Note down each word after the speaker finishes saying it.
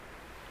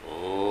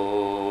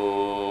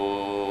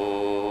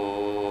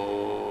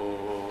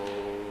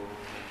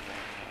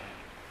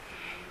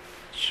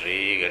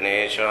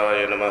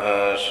गणेशाय नमः।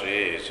 श्री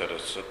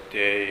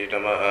सरस्वत्यै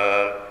नमः।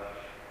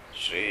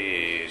 श्री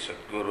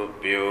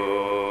सद्गुरुभ्यो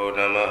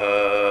नमः।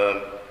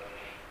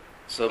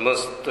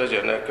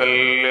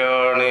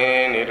 समस्तजनकल्याणे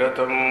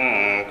निरतं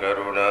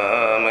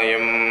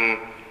करुणामयं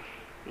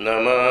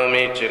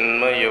नमामि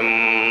चिन्मयं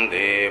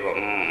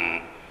देवं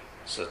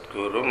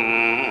सद्गुरुं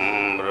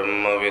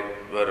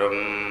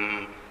ब्रह्मविद्वरम्।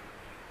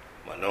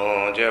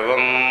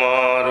 मनोजवं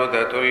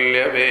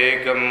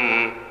मारुततुल्यवेगं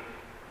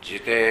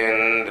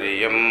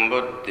जितेन्द्रियं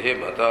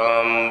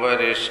बुद्धिमतां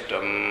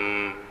वरिष्ठं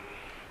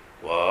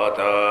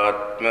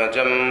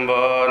वातात्मजं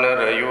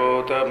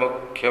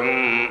वानरयूथमुख्यं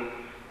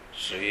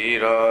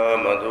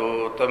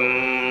श्रीरामदूतं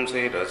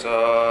शिरसा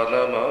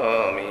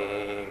नमामि।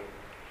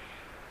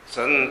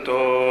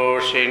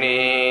 सन्तोषिणी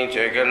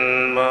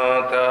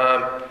जगन्माता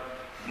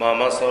मम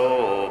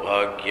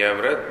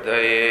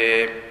सौभाग्यवृद्धये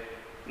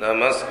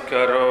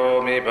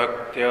नमस्करोमि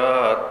भक्त्या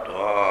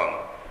त्वां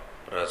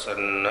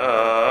प्रसन्ना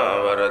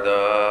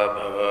वरदा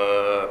भव।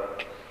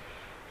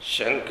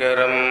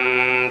 शङ्करं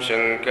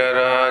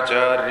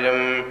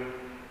शङ्कराचार्यं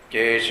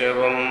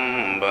केशवं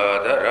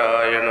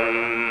बादरायणं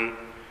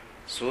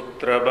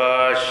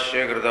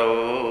सूत्रभाष्यकृतौ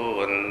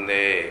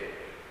वन्दे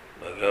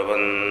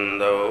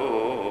भगवन्तौ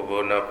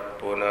पुनः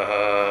पुनः।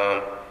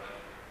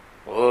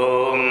 ॐ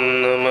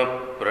नमः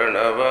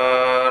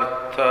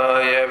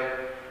प्रणवार्थाय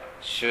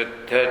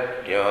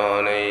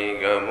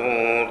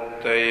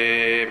शुद्धज्ञानैकमूर्तये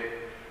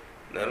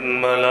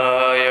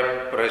निर्मलाय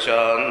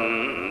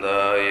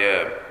प्रशान्ताय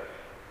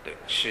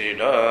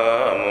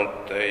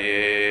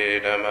दक्षिणामूर्तये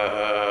नमः।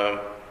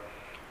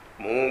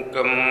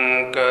 मूकं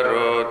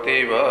करोति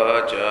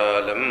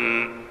वाचालं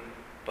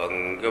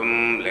पङ्गुं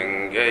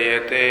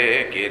लङ्घयते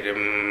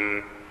गिरिं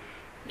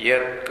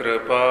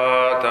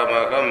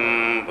यत्कृपातमहं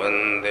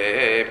वन्दे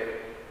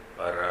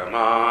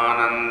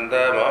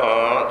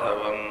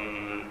परमानन्दमाधवम्।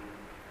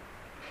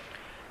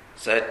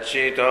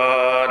 सच्चिदानन्दरूपाय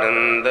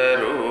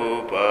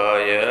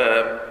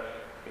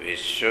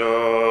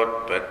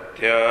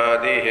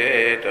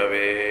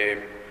विश्वोत्पत्त्यादिहेतवे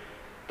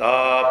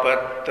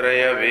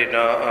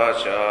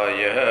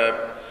तापत्रयविनाशाय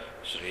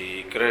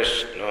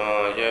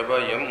श्रीकृष्णाय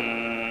वयं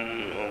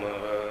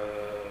नमः।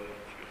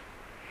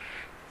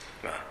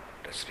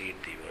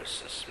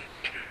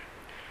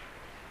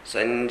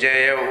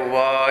 संजय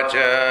उवाच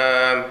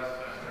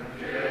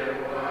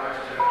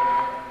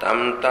तं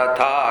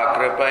तथा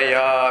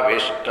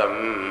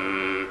कृपयाविष्टम्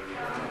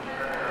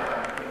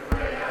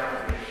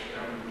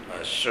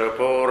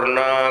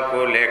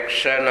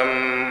अश्रुपूर्णाकुलेक्षणं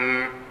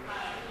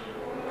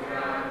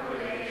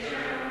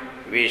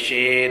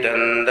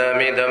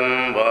विषीदन्तमिदं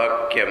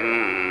वाक्यम्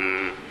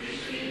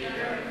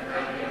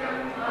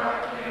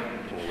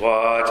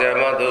उवाच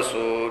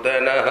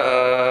मधुसूदनः।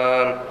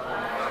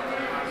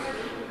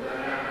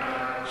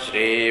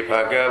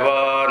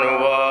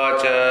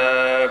 श्रीभगवानुवाच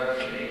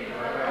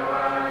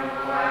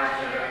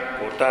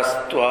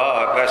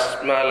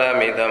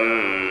कुतस्त्वाकस्मलमिदम्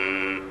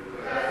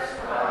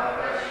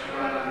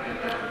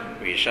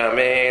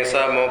विषमे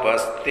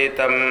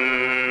समुपस्थितम्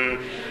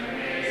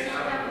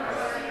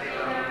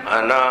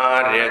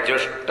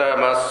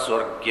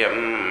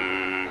अनार्यजुष्टमस्वर्ग्यम्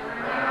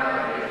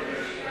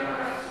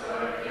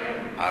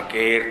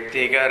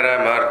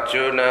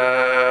अकीर्तिकरमर्जुन।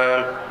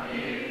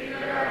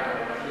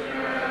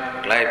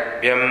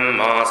 क्लैब्यं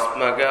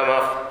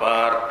मास्मगमः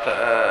पार्थ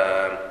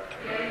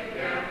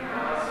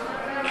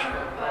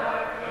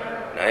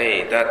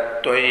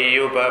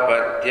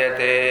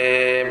नैतत्त्वय्युपपद्यते।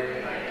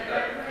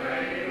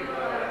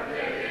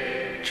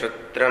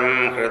 क्षुद्रं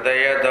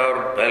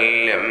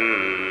हृदयदौर्बल्यम्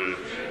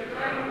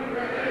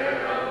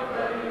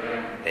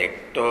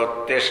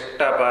त्यक्तोत्तिष्ठ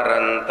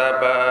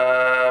परन्तप।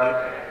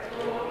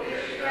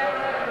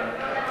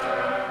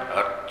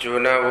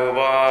 अर्जुन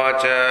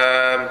उवाच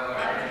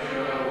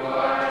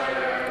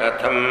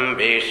कथं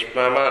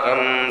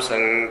भीष्ममहं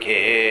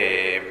सङ्ख्ये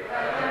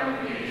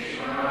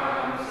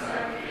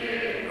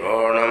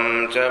द्रोणं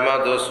च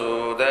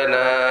मधुसूदन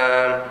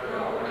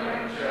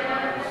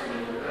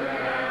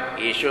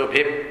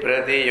इषुभिः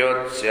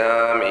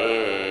प्रतियोत्स्यामि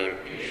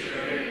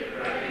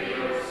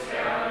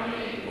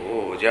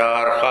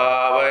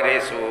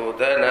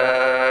पूजार्हावरिसूदन।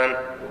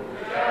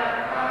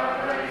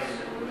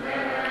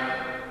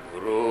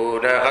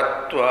 गुरून्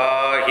हत्वा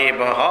हि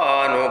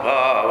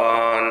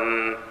महानुभावान्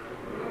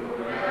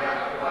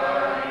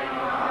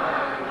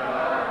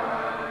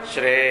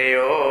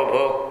श्रेयो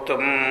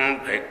भोक्तुं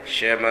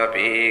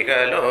भक्ष्यमपीह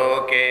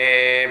लोके।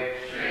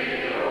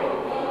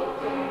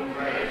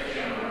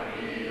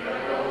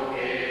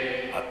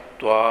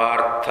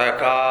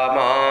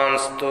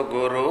 अत्वार्थकामांस्तु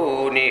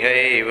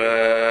गुरूनिहैव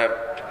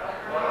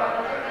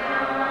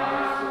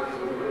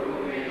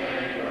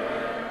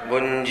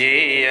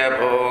भुञ्जीय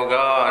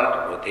भोगान्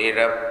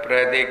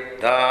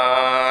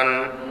रुधिरप्रदिग्धान्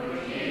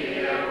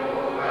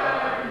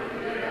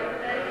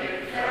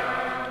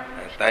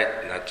न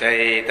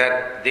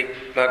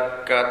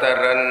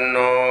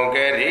चैतद्दिक्मकतरन्नो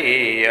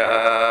गरीयः।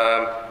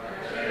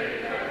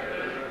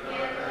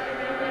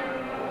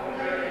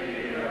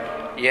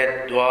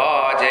 यद्वा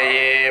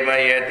जयेम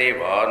यदि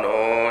वा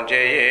नो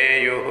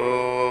जयेयुः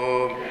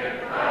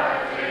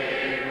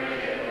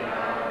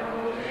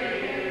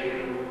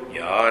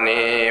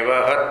यानेव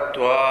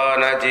हत्वा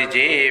न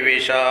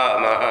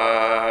जिजीविषामः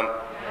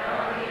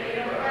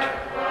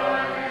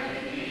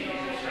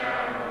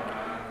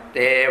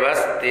तेव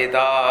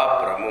स्थिता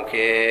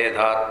प्रमुखे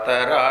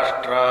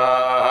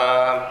धार्तराष्ट्राः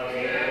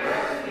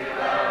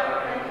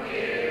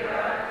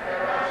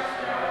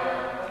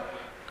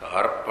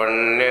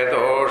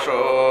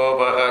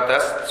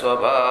कार्पण्यदोषोपहतः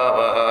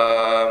स्वभावः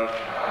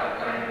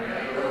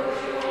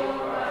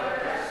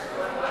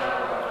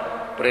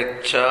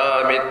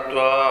पृच्छामि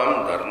त्वां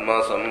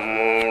धर्मसम्मूढचेताः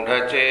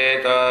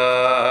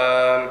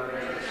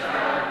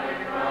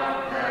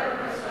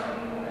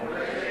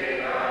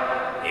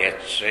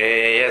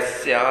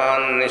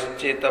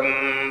यच्छ्रेयस्यान्निश्चितं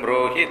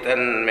ब्रूहि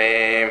तन्मे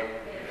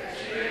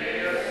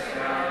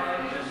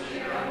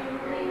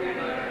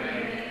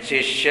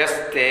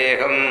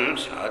शिष्यस्तेऽहं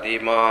शाधि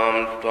मां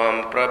त्वां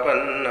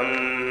प्रपन्नम्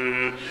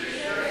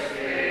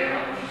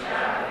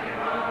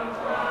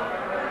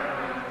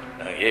न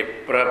हि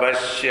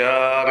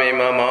प्रपश्यामि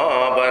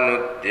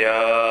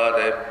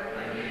ममापनुद्यात्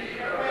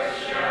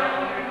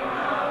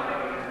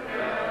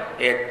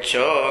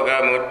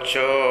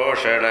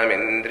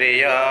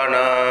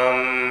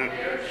यच्छोगमुच्छोषणमिन्द्रियाणाम्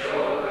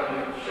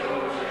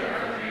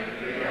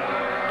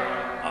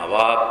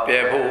अवाप्य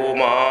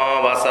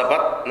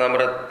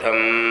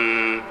भूमावसपत्नमृद्धम्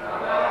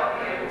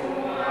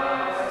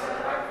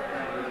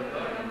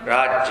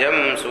राज्यं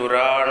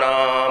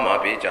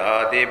सुराणामपि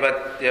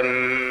चाधिपत्यम्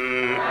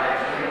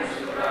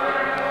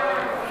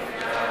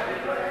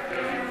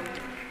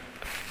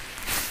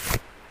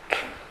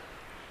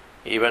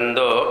Even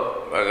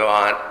though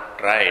Bhagavan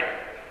tried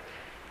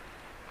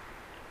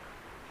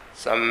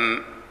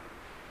some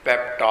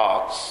pep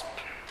talks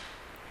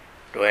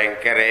to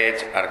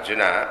encourage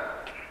Arjuna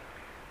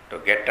to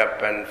get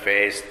up and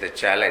face the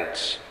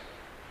challenge,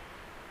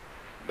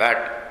 but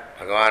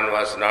Bhagavan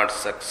was not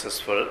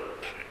successful.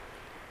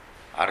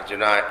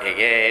 Arjuna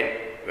again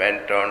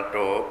went on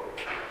to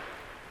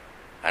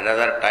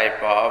another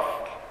type of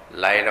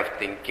line of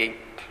thinking.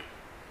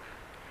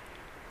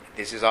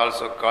 This is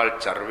also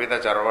called Charvida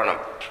Charvanam.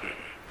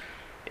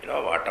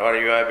 Whatever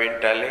you have been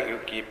telling, you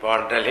keep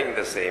on telling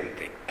the same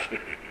thing.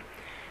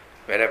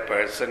 When a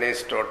person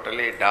is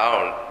totally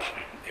down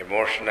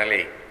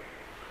emotionally,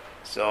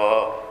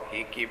 so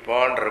he keep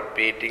on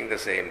repeating the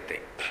same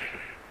thing.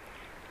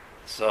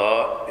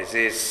 So this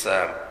is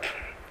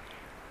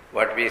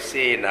what we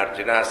see in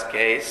Arjuna's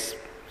case.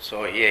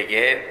 So he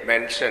again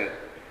mentioned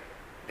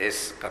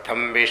this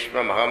Katham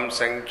Bhishma Maham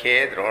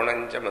Sankhe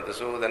Dronancha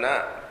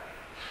Madhusudana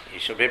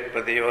Ishubhi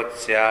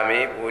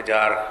Pradiyotsyami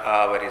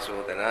Pujarha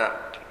Varisudana.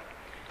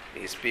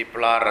 These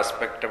people are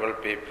respectable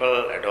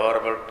people,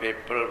 adorable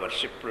people,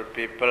 worshipful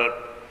people.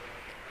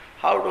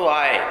 How do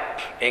I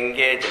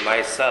engage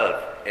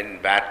myself in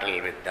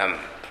battle with them?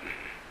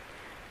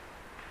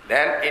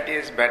 Then it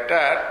is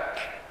better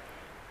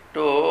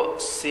to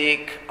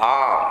seek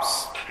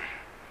arms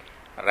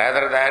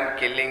rather than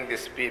killing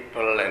these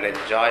people and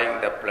enjoying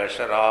the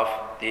pleasure of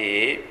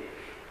the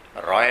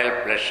royal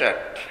pleasure.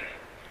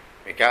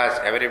 Because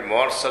every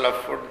morsel of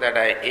food that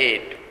I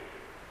eat,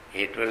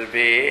 it will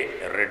be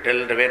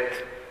riddled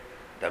with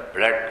the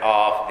blood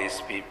of these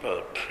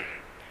people.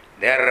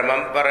 Their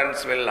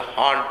remembrance will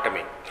haunt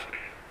me.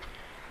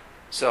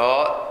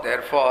 So,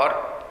 therefore,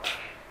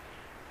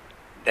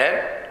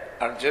 then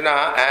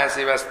Arjuna, as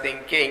he was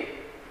thinking,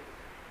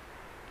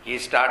 he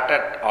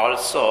started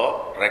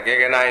also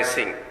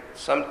recognizing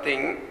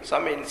something,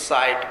 some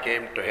insight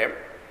came to him.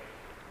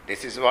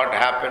 This is what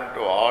happened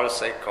to all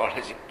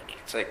psychology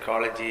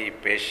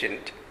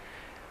patient,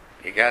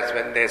 because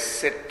when they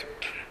sit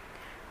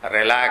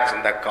relaxed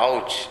on the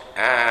couch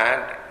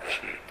and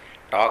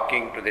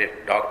talking to the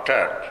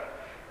doctor,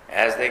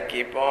 as they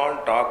keep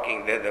on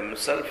talking, they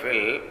themselves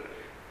will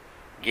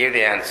give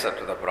the answer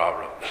to the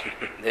problem.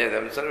 They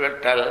themselves will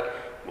tell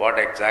what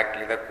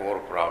exactly the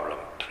core problem.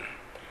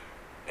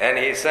 And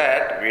he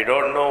said, we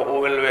don't know who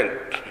will win,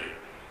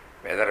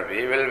 whether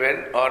we will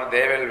win or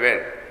they will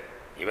win.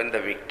 Even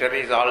the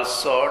victory is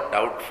also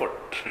doubtful.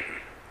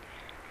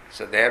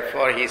 So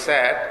therefore he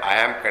said, I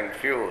am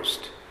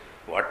confused.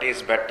 What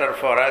is better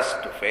for us,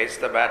 to face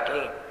the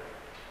battle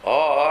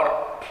or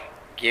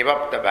give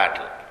up the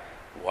battle?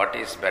 What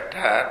is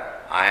better?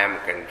 I am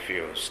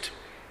confused.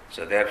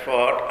 So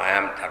therefore I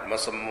am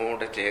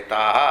dharmasammuda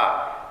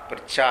chetaha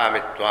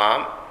pritchami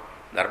tvam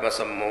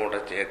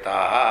dharmasammuda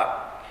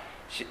chetaha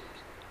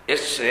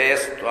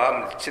yashreyas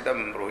tvam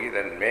nichidam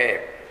bruhidan me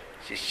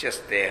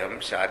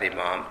shishyasteham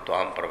shadimam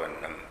tvam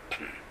pravannam.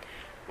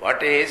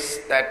 What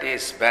is that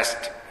is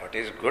best? What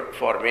is good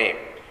for me?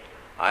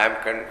 I am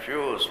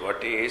confused.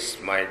 What is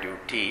my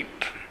duty?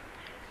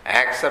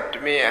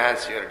 Accept me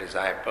as your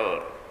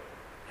disciple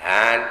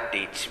and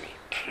teach me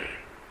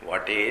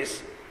what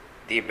is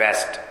the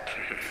best,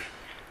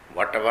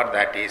 whatever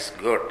that is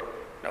good.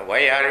 Now,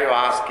 why are you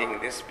asking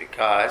this?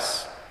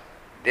 Because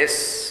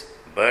this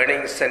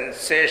burning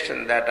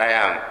sensation that I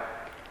am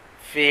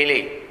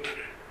feeling,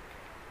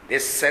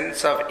 this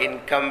sense of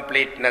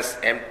incompleteness,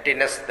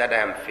 emptiness that I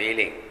am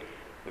feeling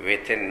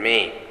within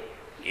me,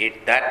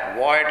 that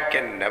void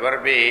can never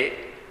be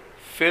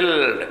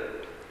filled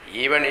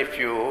even if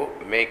you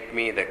make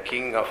me the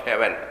king of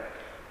heaven,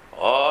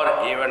 or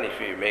even if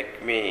you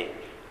make me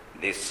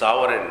the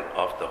sovereign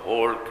of the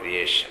whole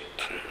creation,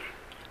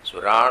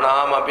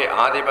 Suranam api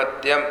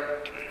adipatyam,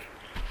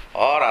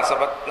 or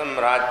asapatnam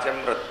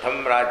rajyam,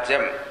 vruddham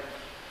rajyam,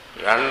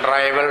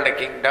 unrivaled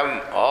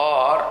kingdom,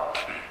 or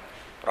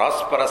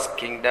prosperous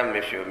kingdom,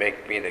 if you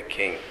make me the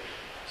king,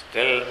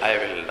 still I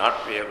will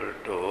not be able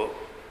to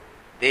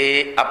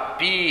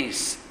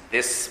appease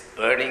this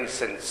burning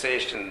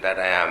sensation that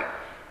I am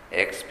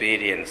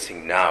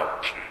experiencing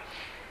now.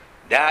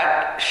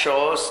 That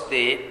shows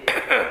the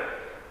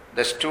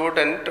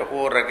student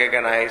who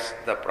recognizes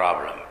the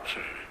problem.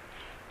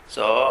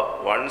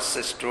 So once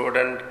a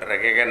student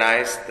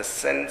recognizes the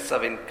sense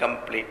of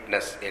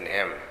incompleteness in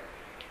him,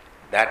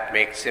 that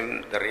makes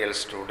him the real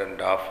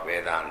student of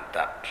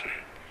Vedanta.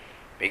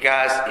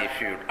 Because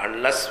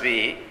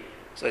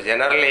so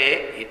generally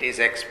it is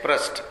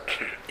expressed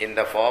in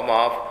the form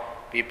of,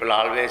 people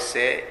always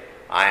say,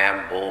 I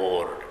am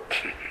bored.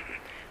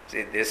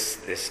 See,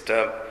 this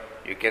term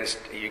you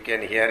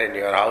can hear in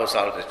your house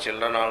also.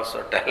 Children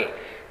also tell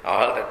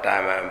all the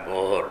time, I am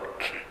bored.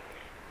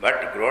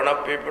 But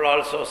grown-up people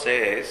also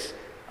says,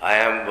 I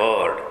am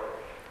bored.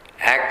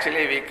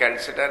 Actually, we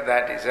consider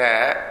that is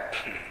a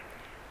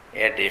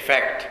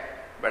defect.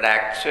 But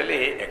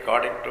actually,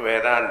 according to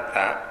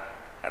Vedanta,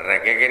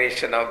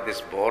 recognition of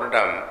this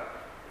boredom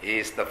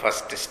is the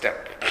first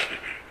step.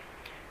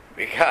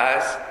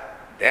 Because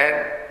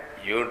then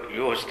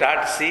you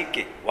start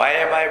seeking, why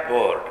am I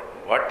bored?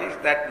 What is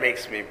that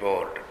makes me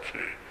bored?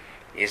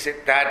 Is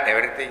it that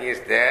everything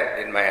is there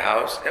in my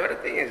house?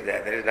 Everything is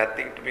there. There is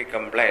nothing to be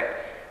complained.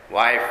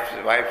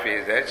 Wife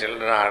is there,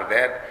 children are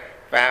there,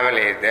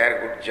 family is there,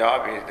 good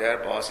job is there,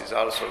 boss is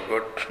also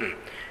good.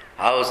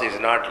 House is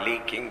not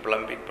leaking,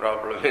 plumbing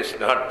problem is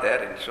not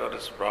there,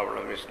 insurance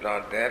problem is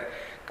not there,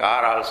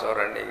 car also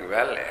running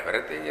well,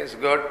 everything is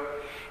good.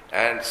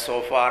 And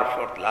so far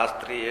for the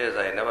last 3 years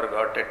I never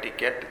got a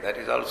ticket, that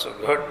is also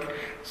good.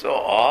 So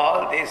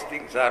all these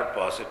things are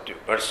positive,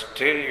 but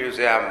still you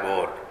say I am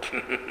bored.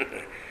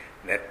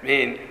 That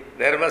means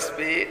there must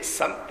be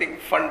something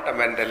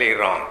fundamentally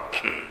wrong.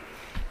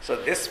 So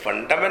this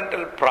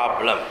fundamental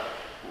problem,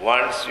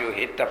 once you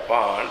hit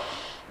upon,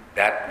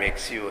 that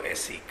makes you a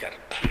seeker.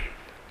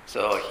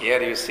 So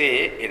here you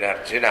see in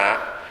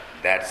Arjuna,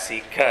 that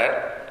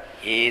seeker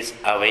is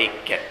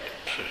awakened.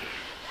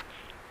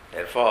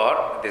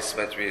 Therefore, this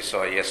much we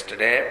saw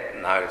yesterday.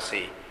 Now you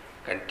see,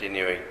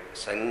 continuing.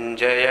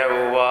 Sanjaya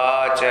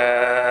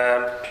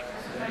uvacha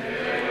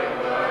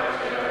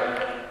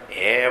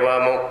eva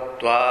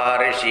muktva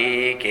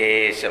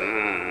rishikesham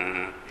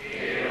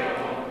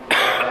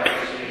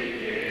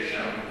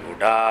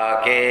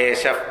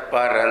Gudakeshah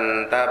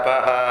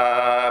parantapaha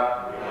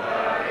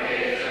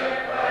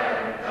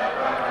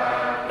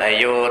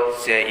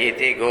Nayotsya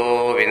iti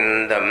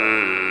govindam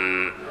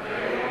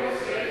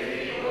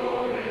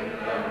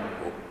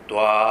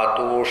Uktva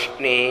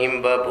tushnim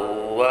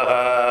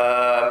babhuvaha.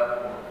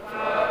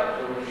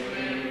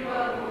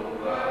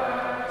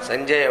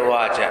 Sanjaya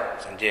Vacha,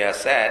 Sanjaya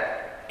said,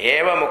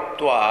 Eva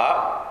Muktva,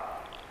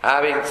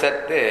 having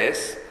said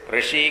this,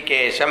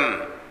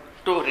 Rishikesham,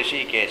 to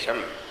Rishikesha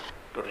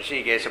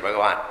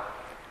Bhagavan.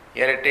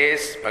 Here it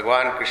is,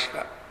 Bhagavan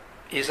Krishna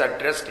is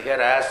addressed here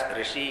as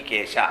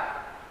Rishikesha.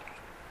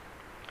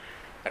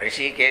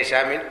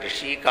 Rishikesha means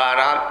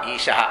Rishikanam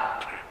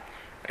Isha.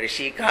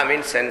 Rishika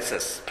means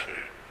senses.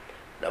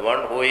 The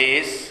one who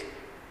is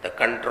the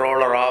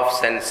controller of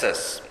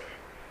senses.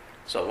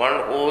 So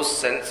one whose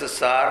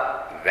senses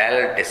are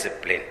well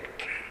disciplined.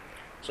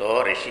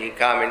 So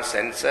Rishika means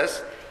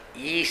senses,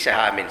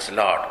 Isha means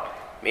Lord,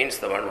 means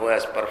the one who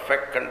has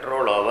perfect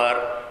control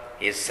over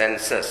his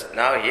senses.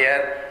 Now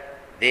here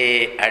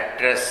the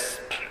address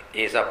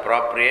is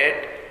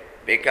appropriate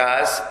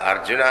because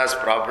Arjuna's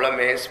problem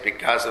is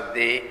because of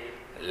the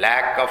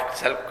lack of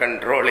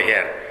self-control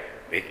here.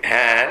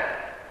 And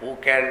who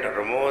can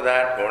remove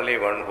that? Only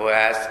one who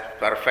has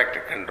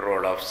perfect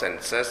control of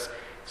senses.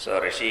 So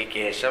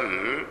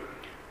Rishikesham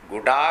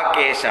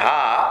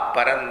Gudakesha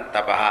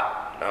Parantapaha.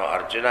 Now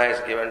Arjuna is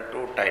given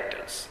 2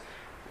 titles.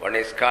 One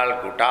is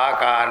called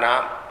Gudaka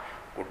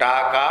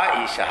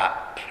Isha.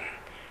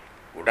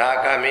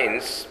 Gudaka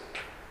means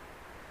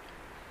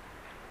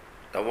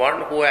the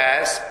one who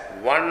has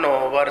won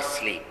over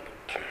sleep.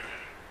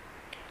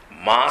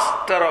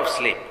 Master of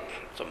sleep.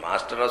 So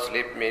master of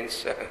sleep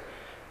means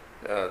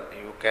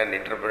you can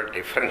interpret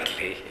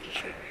differently.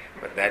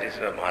 But that is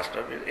not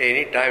master.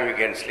 Any time you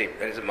can sleep.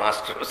 That is a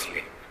master of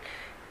sleep.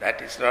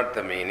 That is not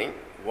the meaning.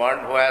 One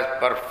who has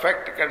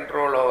perfect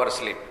control over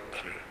sleep.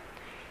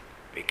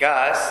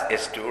 Because a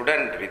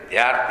student,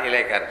 Vidyarthi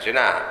like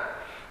Arjuna,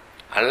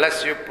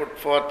 unless you put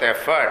forth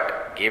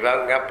effort,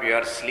 giving up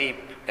your sleep,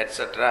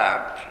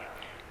 etc.,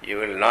 you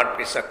will not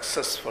be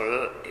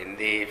successful in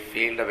the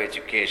field of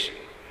education.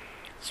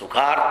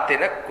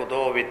 Sukhartina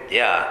kudo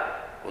vidya,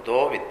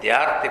 kudo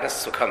vidyartina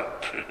sukham,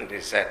 it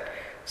is said.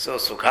 So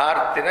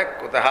Sukhartina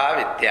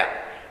kudaha vidya.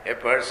 A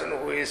person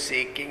who is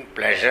seeking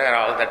pleasure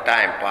all the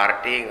time,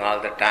 partying all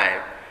the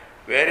time,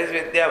 Where is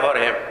Vidya for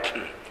him?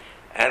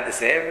 And the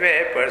same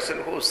way,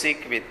 person who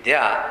seek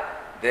Vidya,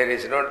 there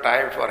is no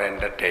time for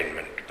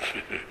entertainment.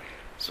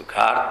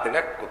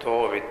 Sukhartina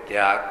kuto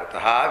Vidya,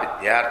 kutaha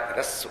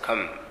Vidyartina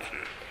sukham.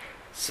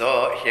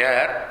 So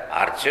here,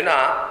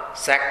 Arjuna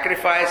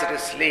sacrificed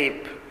his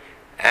sleep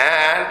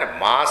and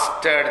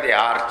mastered the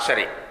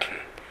archery.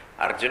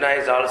 Arjuna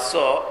is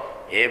also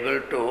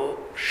able to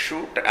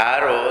shoot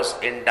arrows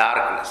in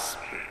darkness.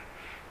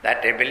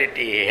 That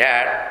ability he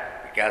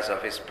had because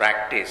of his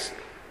practice.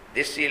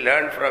 This he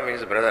learned from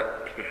his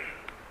brother.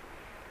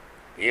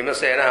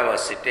 Bhimasena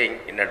was sitting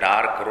in a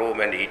dark room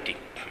and eating.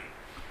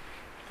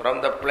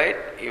 From the plate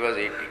he was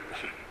eating.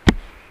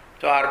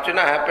 So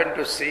Arjuna happened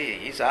to see.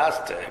 He's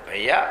asked,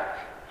 Bhaiya,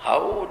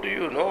 how do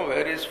you know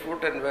where is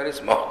foot and where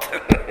is mouth?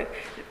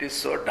 It is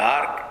so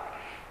dark.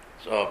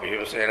 So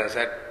Bhimasena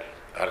said,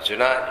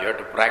 Arjuna, you have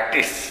to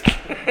practice.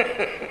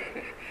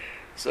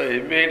 So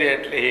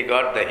immediately he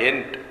got the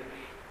hint.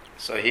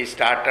 So he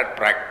started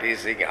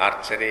practicing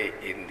archery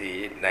in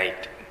the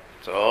night.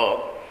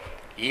 So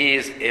he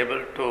is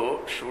able to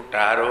shoot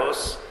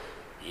arrows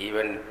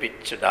even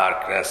pitch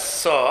darkness.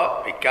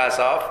 So because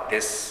of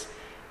this,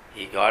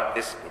 he got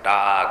this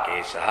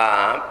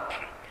Gudakesha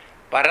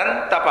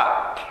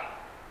Parantapa.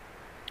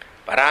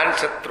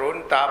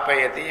 Paranshatrun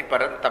tapayati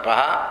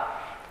Parantapa,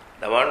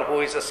 the one who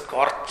is a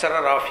scorcher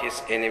of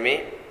his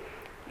enemy.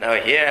 Now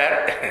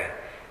here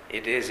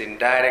it is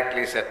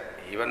indirectly said,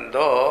 even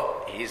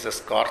though he is a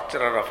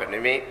scorcher of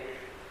enemy,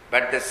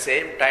 but the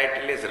same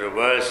title is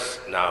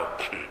reversed now.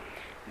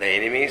 The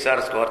enemies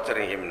are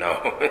scorching him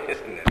now.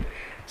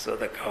 So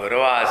the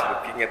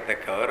Kauravas, looking at the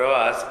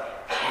Kauravas,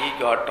 he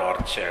got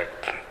tortured.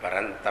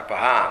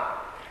 Parantapaha.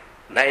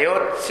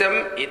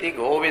 Nayotsyam iti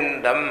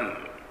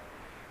Govindam.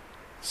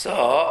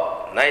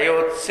 So,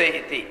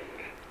 Nayotsya iti.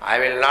 I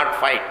will not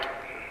fight.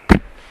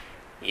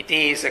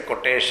 Iti is a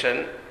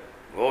quotation.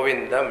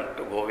 Govindam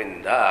to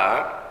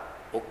Govinda.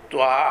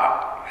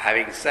 Uktva,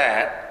 having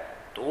said,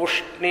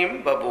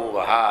 Tushnim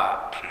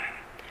babuvaha.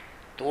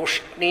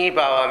 Tushni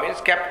bhava means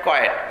kept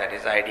quiet. That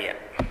is the idea.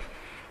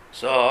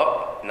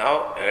 So,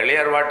 now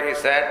earlier what he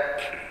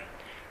said,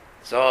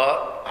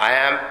 so I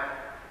am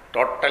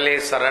totally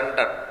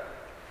surrendered.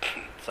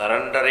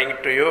 Surrendering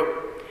to you.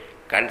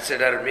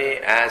 Consider me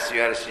as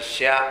your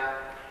Shishya.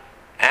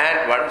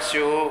 And once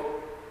you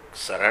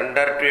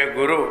surrender to your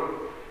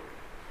Guru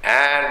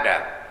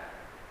and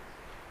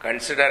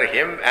consider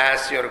him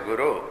as your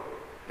Guru,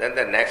 then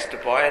the next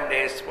point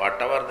is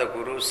whatever the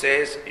Guru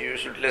says, you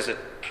should listen.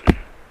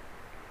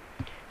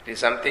 It is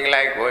something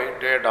like going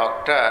to a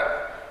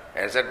doctor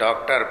and say,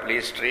 Doctor,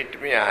 please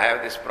treat me, I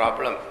have this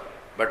problem,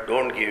 but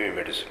don't give me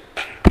medicine.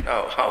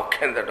 Now, how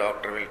can the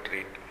doctor will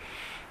treat?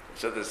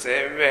 So the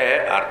same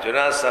way,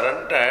 Arjuna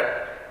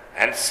surrendered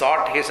and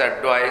sought his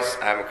advice.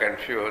 I am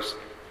confused,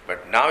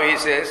 but now he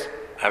says,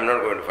 I am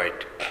not going to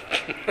fight.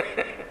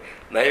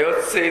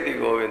 Nayotsya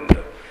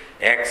Govinda.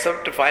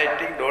 Except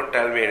fighting, don't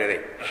tell me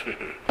anything.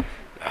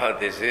 Now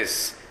this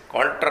is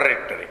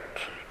contradictory.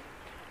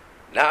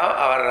 Now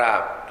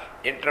our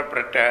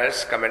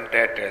interpreters,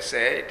 commentators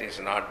say it is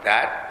not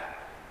that.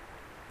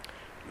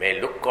 May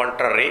look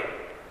contrary,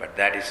 but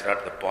that is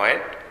not the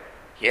point.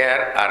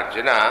 Here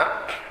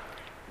Arjuna,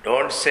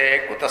 don't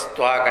say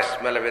Kutastva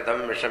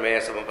Kashmalavidam Vishame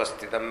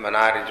Samapastitam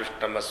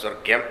Manarijushtam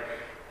Aswargyam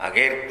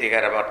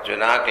Agirtigaram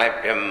Arjuna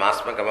Klabhyam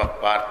Masmakam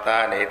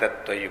Partha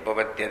Netatva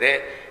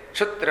Yupavadyade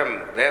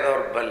Chutram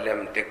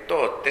Vedorbalyam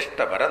Tikto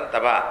Tishta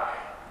Parantava.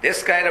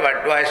 This kind of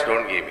advice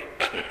don't give me.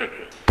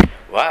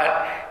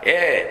 What?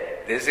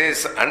 Hey, this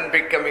is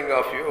unbecoming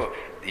of you.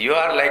 You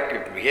are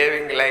like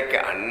behaving like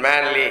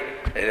unmanly,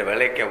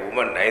 like a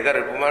woman,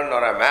 neither a woman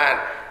nor a man.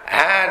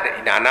 And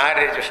in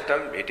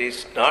Anarejustam, it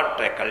is not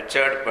a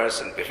cultured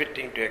person,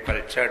 befitting to a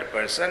cultured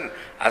person.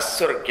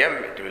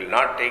 Asurgyam, it will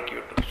not take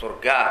you to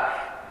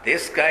Surga.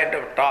 This kind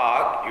of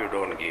talk you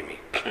don't give me.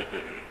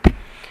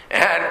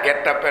 And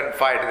get up and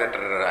fight, then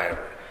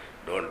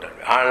don't tell me.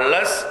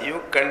 Unless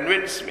you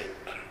convince me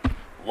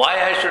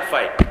why I should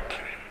fight.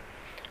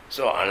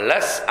 So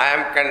unless I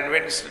am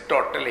convinced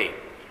totally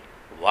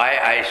why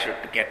I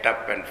should get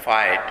up and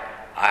fight,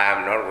 I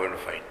am not going to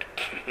fight.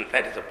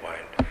 That is the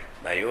point.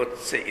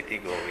 Nayotsya iti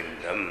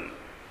Govindam.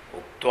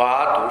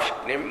 Uktva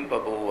tushnim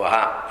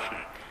babuvaha.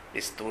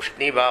 This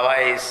tushni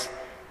bhava is,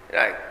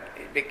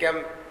 it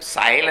became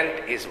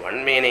silent is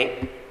one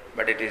meaning,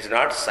 but it is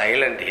not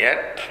silent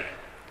here.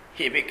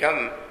 He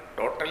become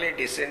totally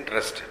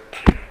disinterested.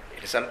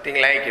 It is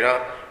something like,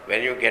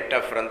 when you get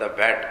up from the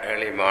bed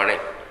early morning,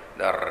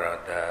 the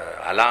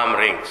alarm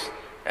rings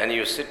and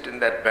you sit in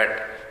that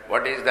bed.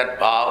 What is that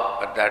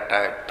bhav at that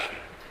time?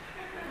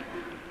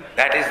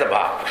 That is the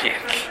bhav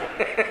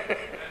here.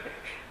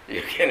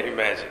 You can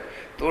imagine.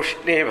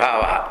 Tushni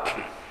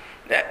bhava.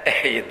 The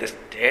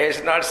day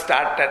is not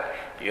started.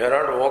 You are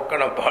not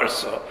woken up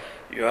also.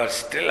 You are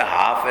still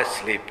half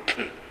asleep.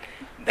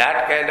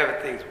 That kind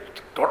of thing.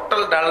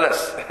 Total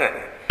dullness.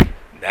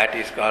 That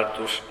is called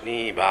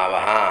Tushni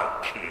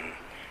bhava.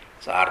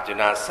 So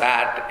Arjuna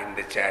sat in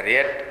the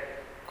chariot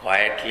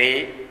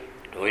quietly,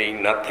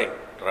 doing nothing.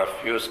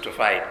 refused to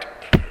fight.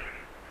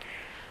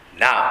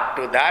 Now,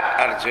 to that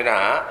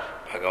Arjuna,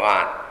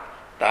 Bhagavan,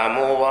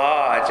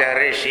 Tamuvacha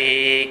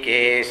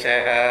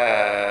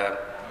Rishikeshaha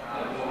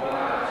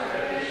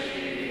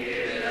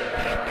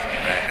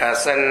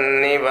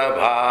Prahasanniva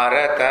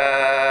Bharata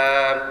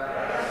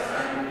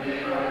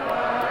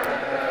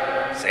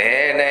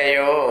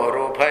Senayor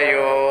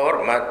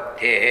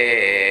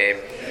Madhye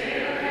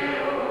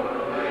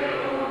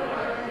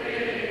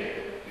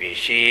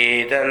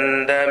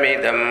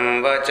Vishidandamidam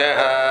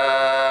Vachaha.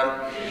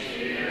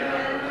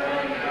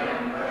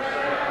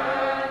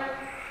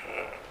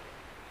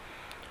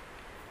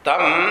 Tam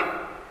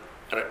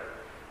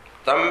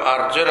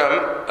Arjunam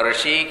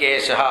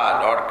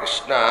Rishikeshaha, Lord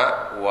Krishna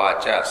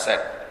Uvacha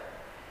said.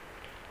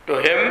 To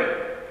him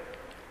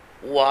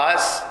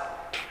was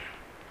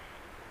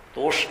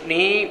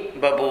Tushni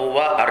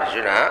Babuva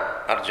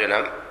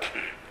Arjunam,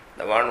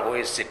 the one who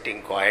is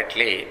sitting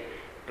quietly.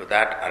 To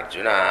that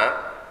Arjuna,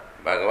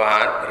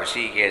 Bhagavan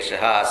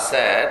Rishikeshaha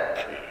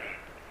said,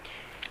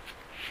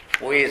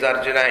 who is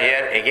Arjuna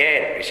here?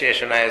 Again,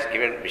 Visheshana is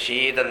given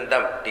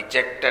Vishidandam,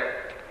 dejected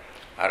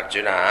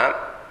Arjuna.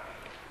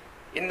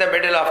 In the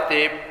middle of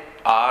the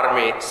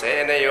army,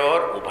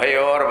 Senayor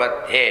Ubhayor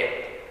Madhye,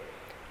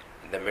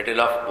 in the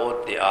middle of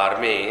both the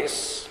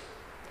armies,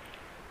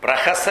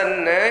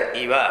 Prahasanna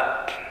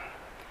Iva,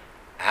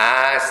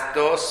 as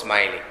though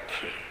smiling.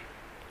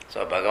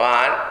 So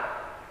Bhagavan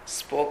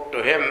spoke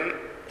to him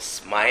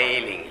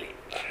smilingly.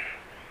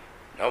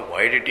 Now,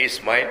 why did he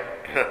smile?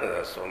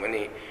 So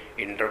many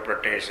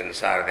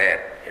interpretations are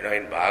there.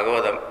 In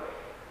Bhagavatam,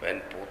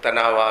 when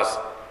Putana was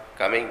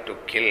coming to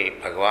kill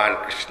Bhagavan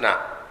Krishna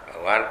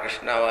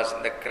was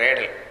in the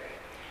cradle.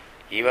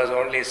 He was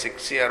only a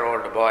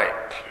 6-year-old boy,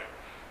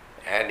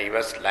 and he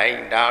was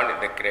lying down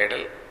in the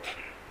cradle,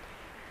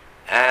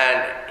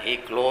 and he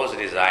closed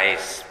his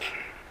eyes.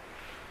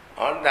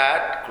 On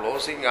that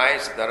closing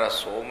eyes, there are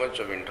so much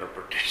of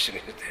interpretation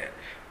is there.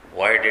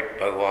 Why did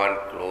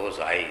Bhagavan close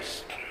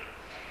eyes?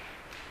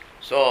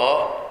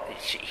 So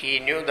he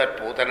knew that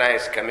Putana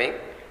is coming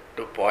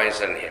to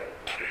poison him.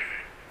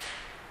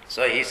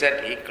 So he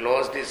said he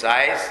closed his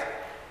eyes.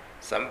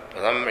 Some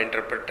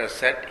interpreters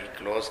said he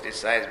closed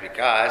his eyes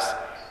because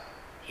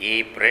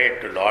he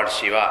prayed to Lord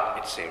Shiva,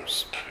 it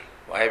seems.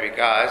 Why?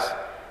 Because,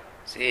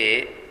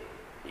 see,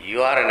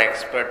 you are an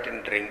expert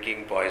in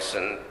drinking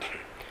poison.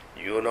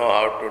 You know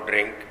how to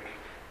drink.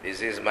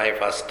 This is my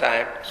first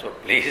time, so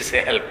please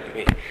help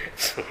me.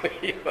 So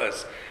he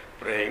was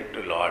praying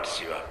to Lord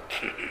Shiva.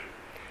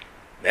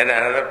 Then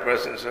another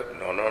person said,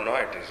 no,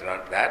 it is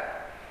not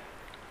that.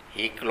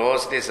 He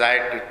closed his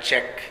eye to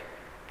check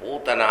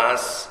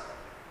Putana's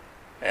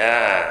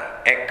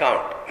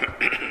account.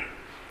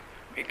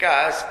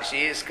 Because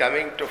she is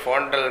coming to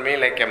fondle me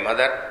like a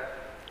mother.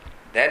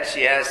 Then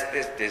she has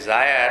this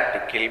desire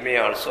to kill me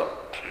also.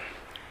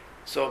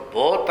 So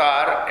both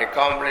are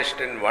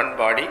accomplished in one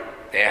body,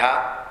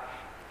 Deha.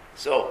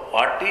 So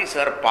what is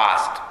her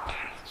past?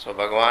 So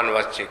Bhagavan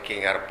was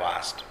checking her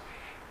past.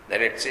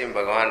 Then it seemed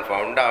Bhagavan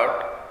found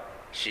out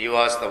she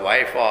was the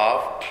wife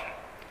of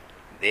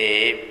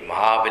the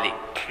Mahabali.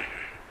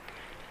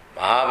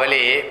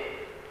 Mahabali,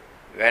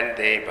 when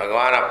the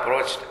Bhagavan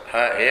approached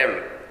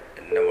him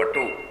in the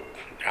Vatu,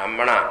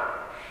 Brahmana,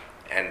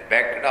 and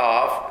begged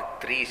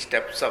off 3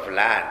 steps of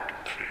land.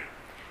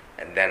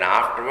 And then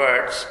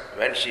afterwards,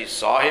 when she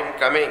saw him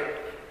coming,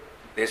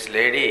 this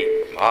lady,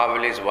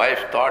 Mahabali's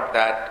wife, thought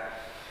that,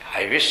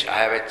 I wish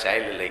I have a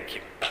child like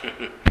him.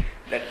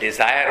 That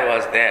desire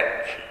was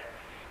there.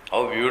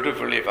 How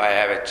beautiful if I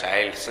have a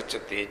child, such a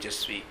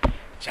Tejasvi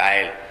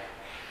child.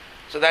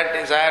 So that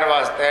desire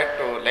was there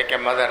to, like a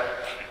mother.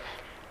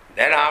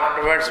 Then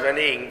afterwards, when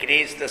he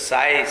increased the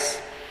size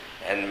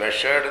and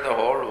measured the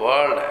whole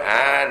world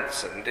and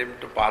sent him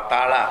to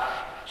Patala,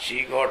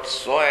 she got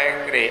so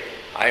angry,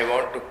 I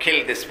want to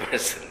kill this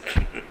person.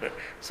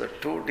 So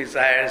 2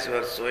 desires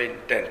were so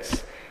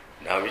intense.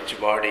 Now which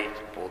body?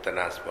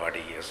 Putana's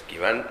body he was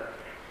given.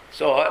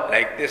 So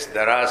like this,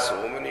 there are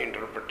so many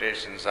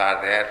interpretations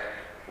are there.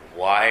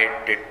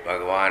 Why did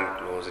Bhagavan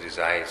close his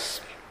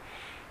eyes?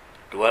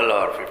 12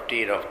 or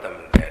 15 of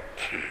them there.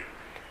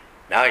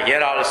 Now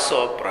here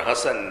also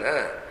Prahasan,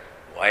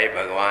 why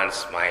Bhagavan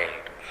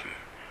smiled.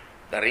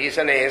 The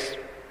reason is,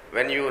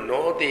 when you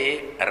know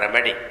the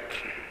remedy,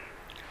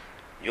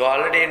 you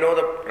already know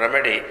the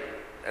remedy,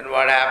 then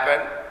what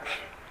happened?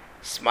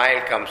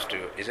 Smile comes to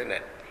you, isn't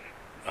it?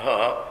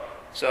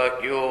 So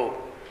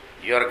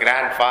your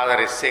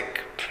grandfather is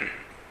sick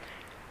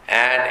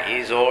and he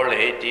is old,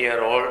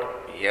 80-year-old,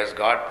 he has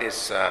got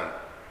this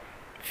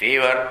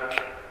fever,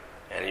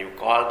 and you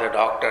call the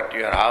doctor to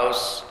your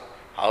house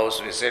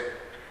visit,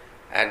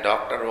 and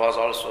doctor was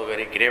also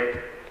very grim.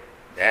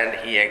 Then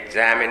he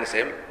examines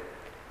him,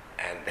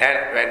 and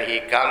then when he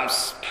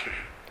comes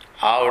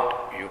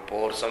out, you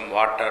pour some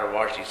water,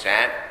 wash his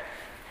hand.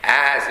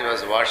 As he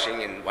was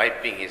washing and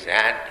wiping his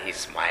hand, he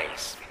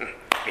smiles.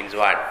 Means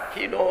what?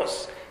 He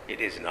knows it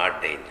is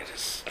not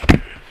dangerous.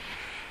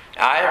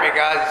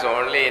 Because it's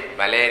only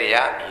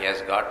malaria, he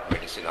has got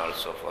medicine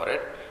also for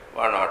it.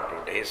 1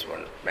 or 2 days,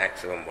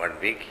 maximum 1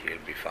 week, you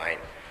will be fine.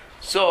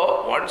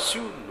 So, once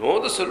you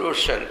know the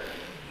solution,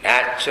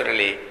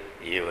 naturally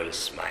you will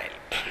smile.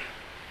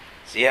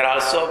 Here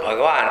also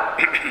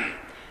Bhagavan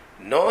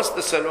knows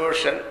the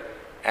solution,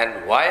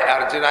 and why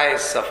Arjuna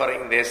is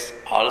suffering this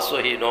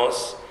also he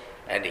knows,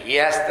 and he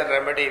has the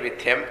remedy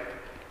with him,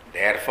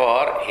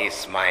 therefore he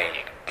smiled.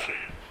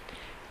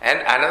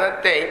 And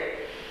another thing,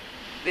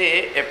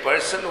 a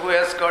person who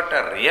has got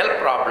a real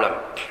problem,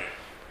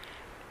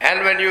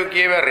 and when you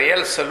give a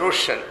real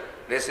solution,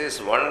 this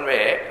is one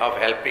way of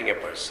helping a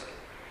person.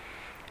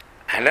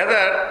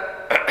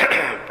 Another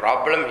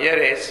problem here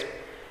is,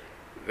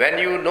 when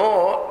you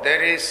know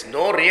there is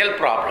no real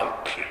problem,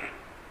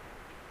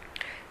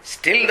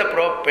 still the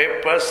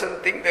person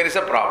thinks there is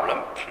a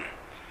problem,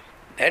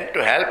 then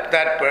to help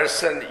that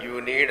person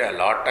you need a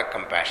lot of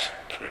compassion.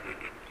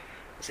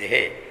 See,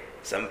 hey,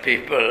 some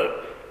people,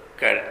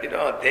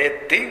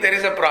 they think there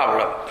is a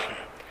problem,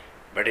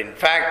 but in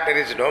fact there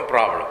is no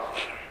problem.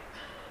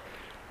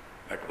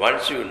 But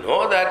once you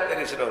know that there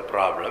is no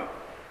problem,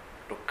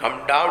 to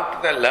come down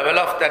to the level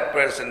of that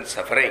person's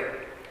suffering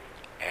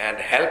and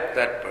help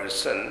that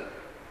person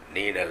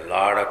need a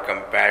lot of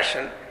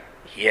compassion.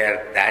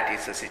 Here that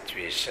is the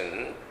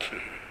situation.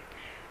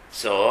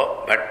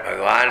 So, but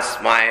Bhagavan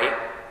smile.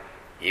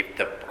 If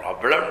the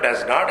problem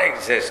does not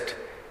exist,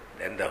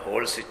 then the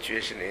whole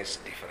situation is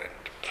different.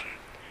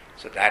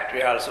 So that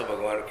way also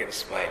Bhagavan can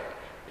smile,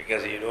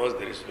 because he knows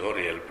there is no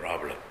real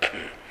problem.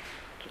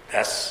 So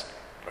thus,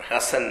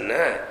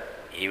 Prahasanna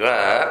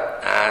Iva,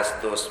 as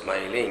though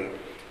smiling,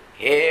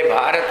 Hey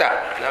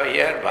Bharata. Now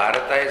here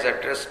Bharata is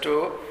addressed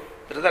to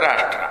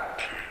Dhritarashtra.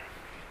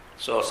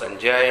 So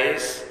Sanjaya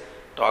is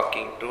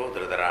talking to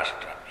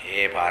Dhritarashtra.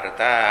 Hey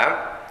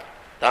Bharata,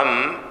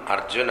 Tam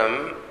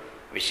Arjunam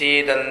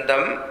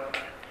Vishidantam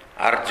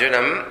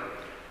Arjunam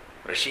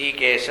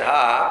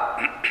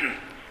Rishikesha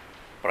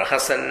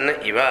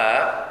Prahasan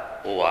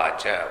Iva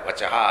Uvacha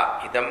Vachaha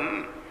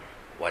Idam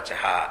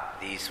Vachaha.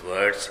 These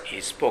words he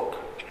spoke.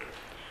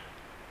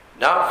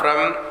 Now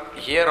from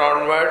here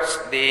onwards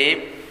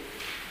the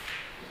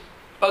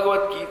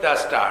Bhagavad Gita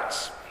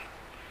starts.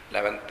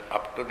 11th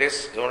up to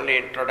this is only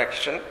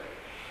introduction,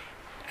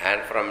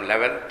 and from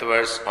 11th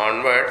verse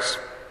onwards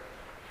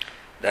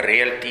the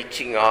real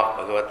teaching of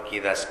Bhagavad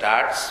Gita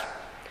starts.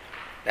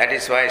 That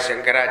is why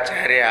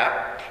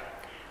Shankaracharya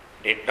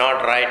did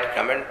not write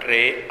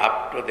commentary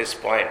up to this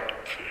point.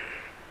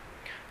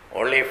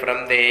 Only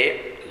from the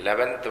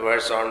 11th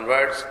verse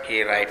onwards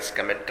he writes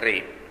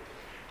commentary.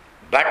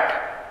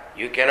 But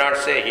you cannot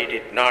say he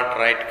did not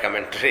write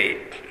commentary.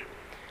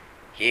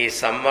 He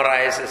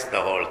summarizes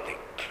the whole thing.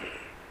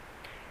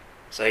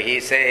 So he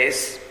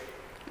says,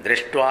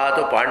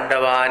 Drishtvatu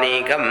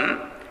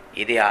Pandavanikam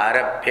idi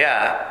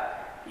arabhya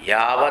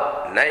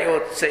yavat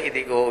nayotsa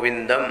idi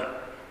govindam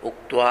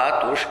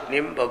uktva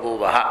tushnim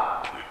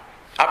babuvaha.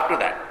 Up to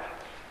that.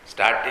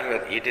 Starting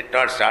with, he did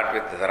not start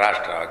with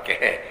Dhritarashtra,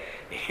 okay?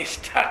 He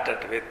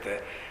started with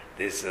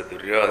this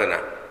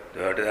Duryodhana.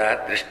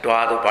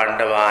 Drishtvatu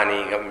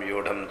Pandavanikam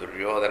yudham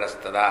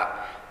Duryodhanastada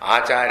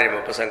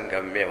Acharyam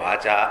upasangamya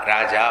vacha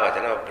raja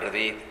vachana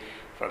bradit.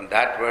 From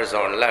that verse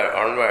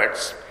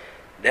onwards,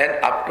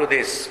 then up to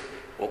this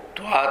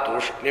uktva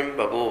tushnim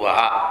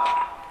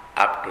babuvaha.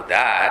 Up to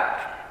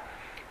that,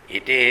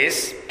 it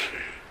is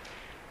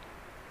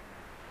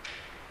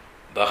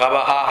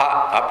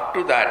bhagavaha. Up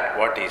to that,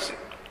 what is it?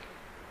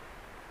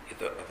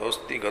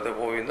 Adosti gata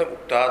govindam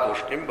ukta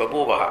tushnim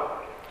babuvaha.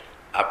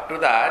 Up to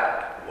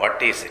that,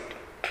 what is it?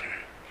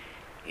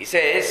 He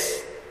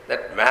says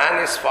that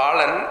man is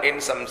fallen in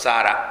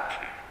samsara.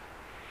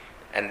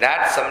 And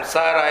that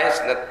samsara is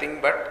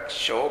nothing but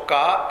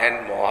shoka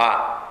and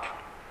moha,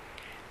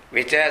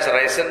 which has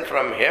risen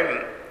from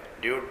him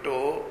due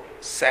to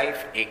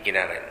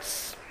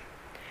self-ignorance.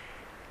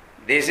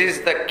 This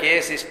is the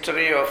case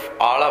history of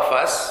all of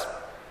us.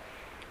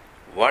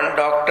 One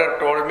doctor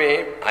told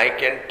me, I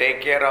can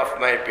take care of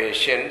my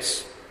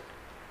patients.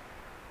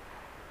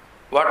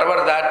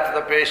 Whatever that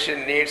the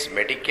patient needs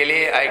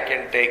medically, I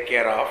can take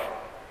care of.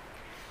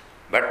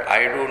 But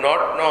I do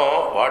not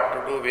know what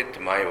to do with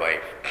my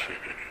wife.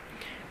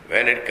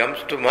 When it comes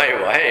to my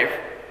wife,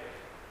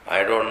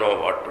 I don't know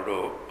what to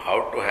do,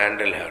 how to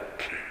handle her.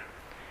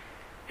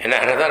 In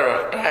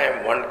another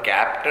time, one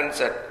captain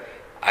said,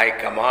 I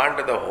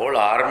command the whole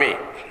army,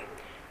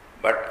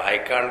 but I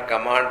can't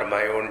command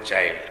my own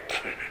child.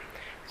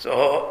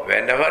 So,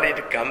 whenever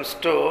it comes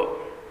to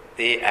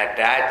the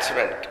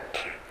attachment,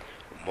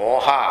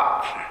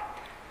 moha,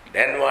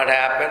 then what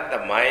happened?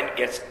 The mind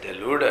gets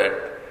deluded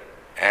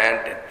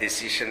and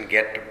decision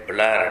get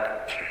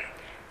blurred.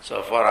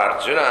 So for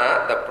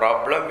Arjuna, the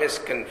problem is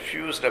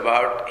confused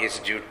about his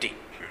duty.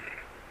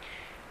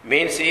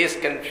 Means he is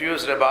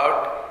confused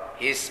about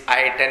his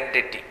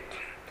identity.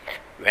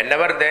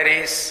 Whenever there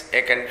is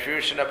a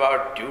confusion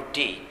about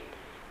duty,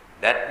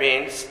 that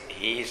means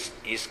he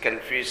is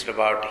confused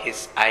about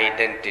his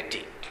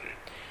identity.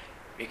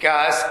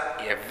 Because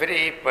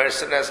every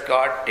person has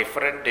got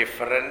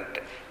different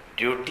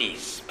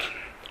duties,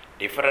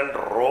 different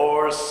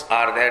roles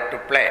are there to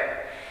play.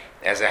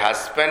 As a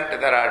husband,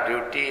 there are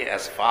duty.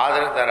 As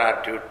father, there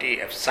are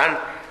duty. As son,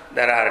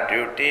 there are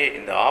duty.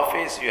 In the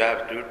office, you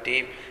have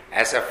duty.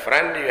 As a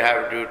friend, you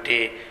have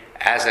duty.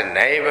 As a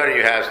neighbor,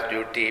 you have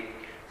duty.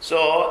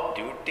 So,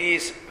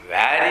 duties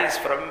varies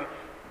from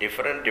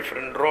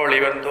different role,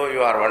 even though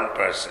you are one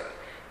person.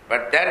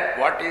 But then,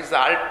 what is the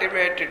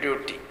ultimate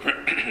duty?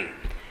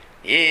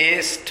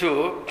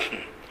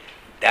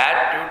 That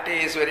duty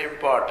is very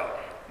important.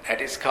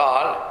 That is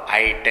called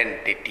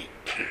identity.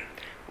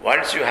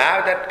 Once you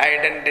have that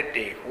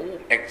identity, who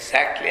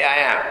exactly I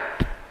am,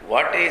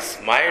 what is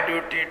my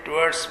duty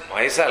towards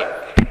myself,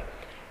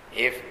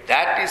 if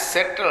that is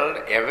settled,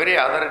 every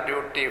other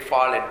duty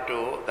fall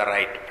into the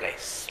right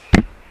place.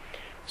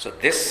 So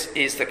this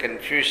is the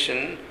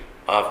confusion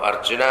of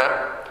Arjuna.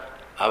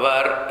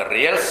 Our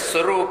real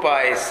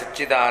Swarupa is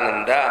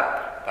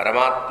Satchidananda,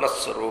 Paramatma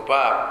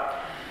Swarupa,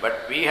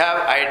 but we have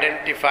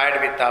identified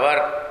with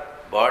our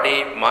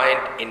body, mind,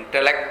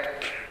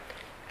 intellect,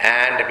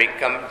 and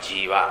become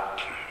Jiva.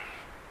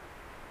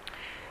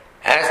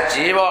 As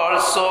Jiva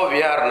also,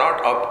 we are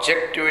not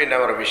objective in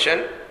our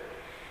vision.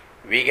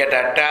 We get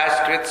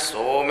attached with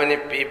so many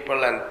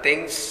people and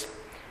things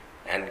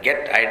and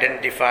get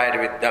identified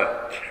with them.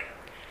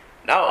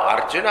 Now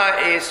Arjuna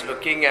is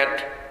looking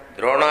at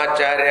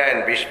Dronacharya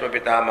and Bhishma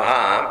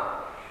Pitamaha,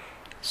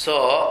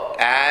 so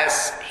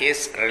as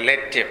his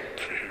relative,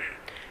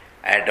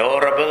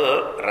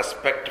 adorable,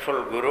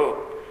 respectful Guru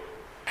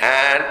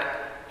and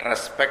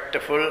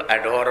respectful,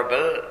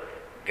 adorable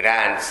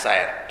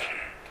grandsire.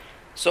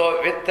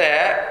 So with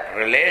the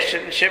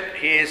relationship,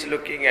 he is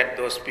looking at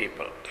those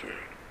people.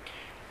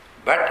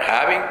 But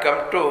having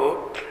come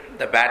to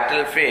the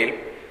battlefield,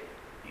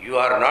 you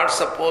are not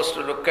supposed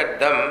to look at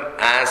them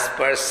as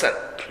person.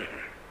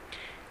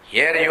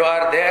 Here you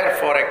are there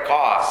for a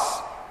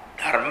cause,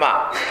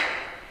 dharma,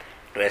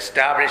 to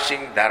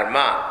establishing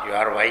dharma. You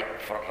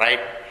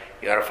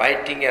are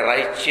fighting a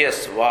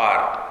righteous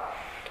war.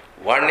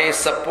 One is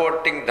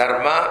supporting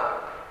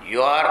dharma.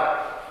 You are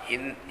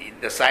in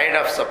the side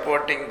of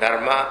supporting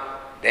dharma.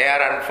 They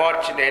are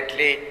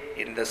unfortunately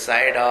in the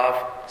side of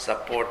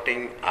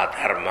supporting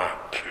adharma.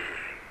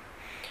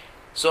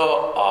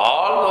 So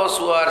all those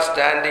who are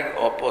standing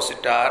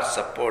opposite are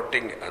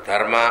supporting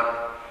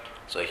adharma.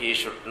 So he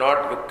should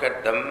not look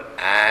at them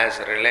as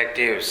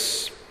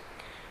relatives.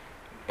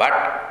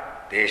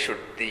 But you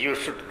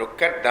should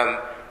look at them,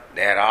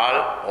 they are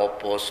all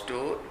opposed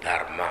to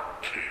dharma.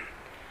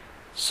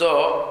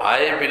 So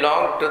I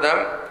belong to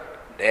them,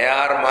 they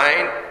are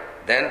mine,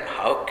 then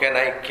how can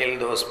I kill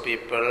those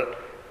people?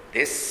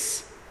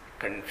 This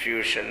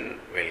confusion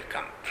will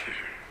come.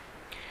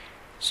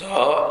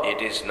 So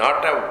it is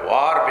not a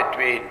war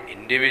between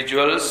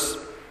individuals,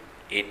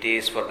 it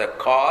is for the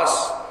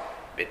cause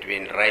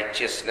between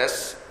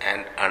righteousness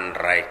and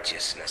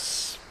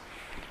unrighteousness.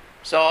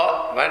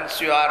 So once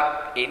you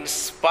are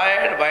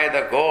inspired by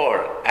the goal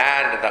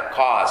and the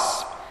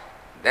cause,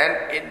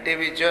 then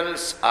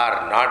individuals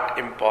are not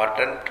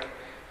important.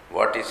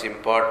 What is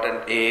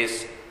important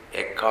is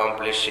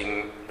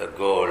accomplishing the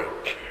goal.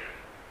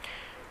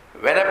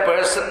 When a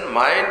person's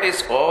mind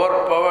is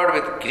overpowered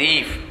with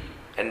grief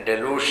and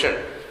delusion,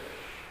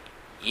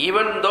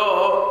 even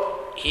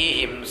though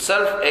he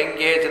himself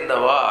engaged in the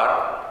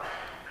war,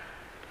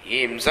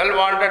 he himself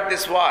wanted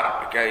this war,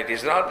 because it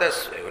is not that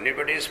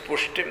anybody has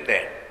pushed him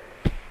there.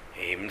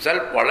 He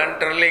himself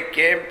voluntarily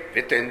came,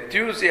 with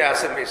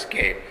enthusiasm he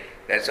came.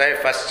 That's why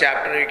first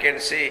chapter you can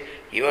see,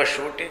 he was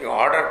shooting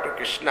order to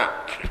Krishna.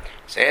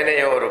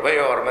 Senayor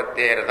Ubayor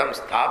Madhye Radham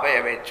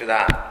Sthapaya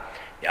Mechuda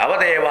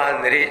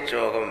Yavadevan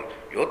Nirichogam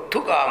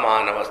Yothuka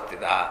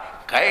Manavastida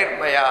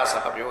Kairmaya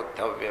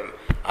Sahabhyothavyam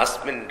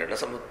Asmin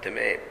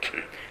Ranasamuttame.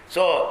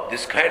 So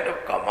this kind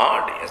of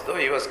command, as though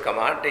he was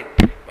commanding,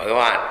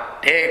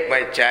 Bhagavan, take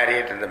my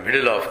chariot in the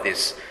middle of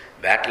this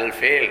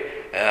battlefield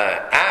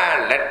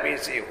and let me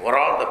see who are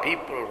all the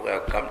people who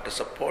have come to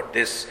support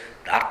this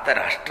Dharta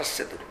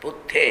Rashtrasya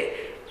Durbuddhe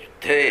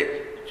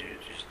Yuddhe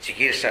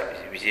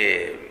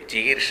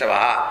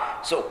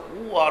Chigirshavah. So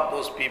who are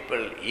those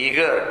people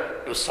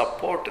eager to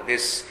support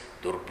this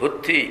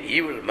Durbuddhi,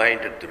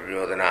 evil-minded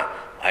Duryodhana?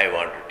 I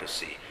wanted to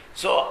see.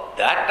 So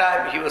that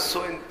time he was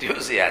so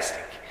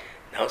enthusiastic.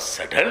 Now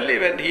suddenly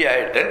when he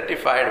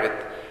identified with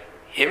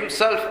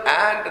himself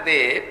and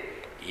the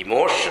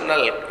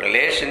emotional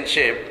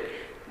relationship,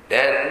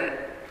 then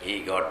he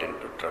got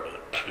into trouble.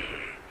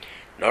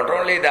 Not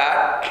only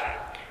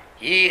that,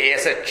 he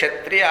as a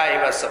Kshatriya, he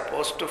was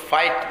supposed to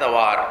fight the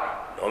war.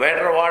 No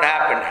matter what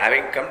happened,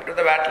 having come to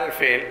the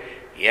battlefield,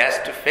 he has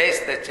to face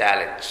the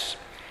challenge.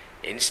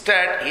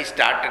 Instead, he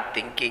started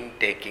thinking,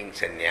 taking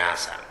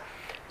sannyasa.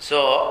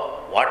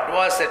 So, what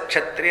was a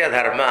Kshatriya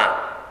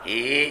dharma?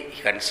 He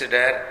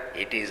considered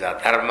it is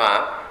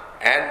adharma,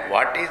 and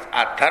what is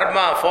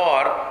adharma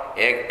for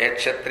a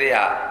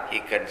Kshatriya, he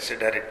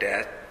considered it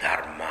as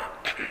dharma.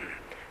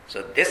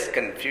 So this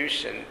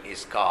confusion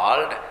is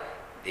called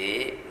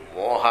the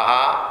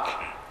moha,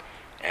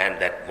 and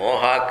that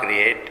moha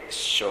creates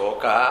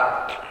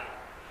shoka.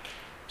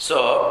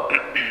 So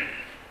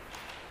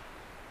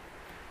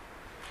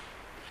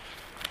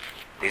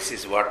This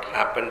is what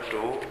happened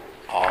to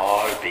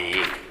all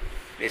being.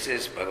 This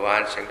is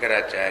Bhagavan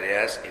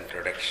Shankaracharya's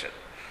introduction.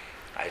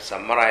 I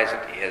summarize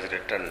it. He has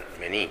written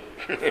many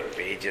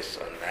pages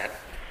on that,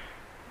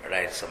 but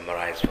I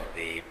summarize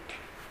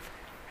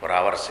for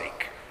our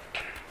sake.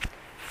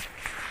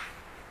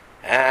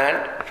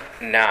 And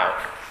now,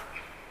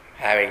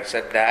 having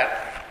said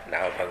that,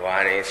 now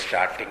Bhagavan is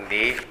starting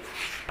the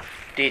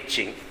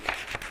teaching,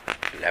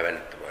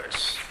 11th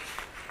verse.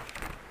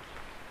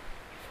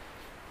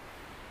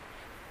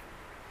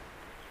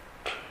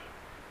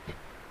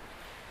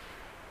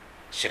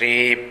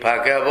 Shri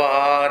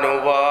Bhagavan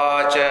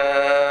Uvacha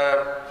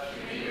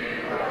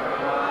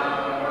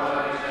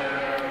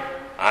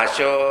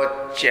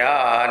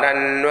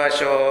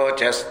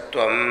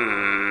Ashocyananvashocastvam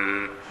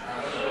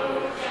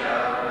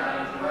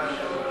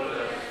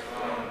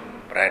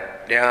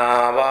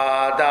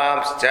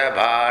Prajnavadamscha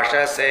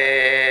bhashase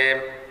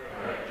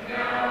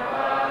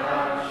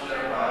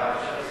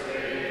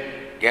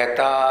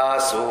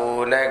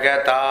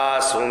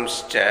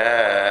Gatasunagatasumscha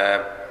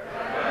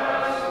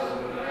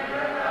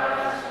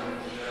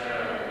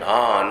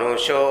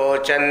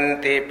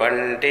Nanushocanti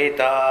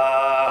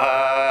panditaha.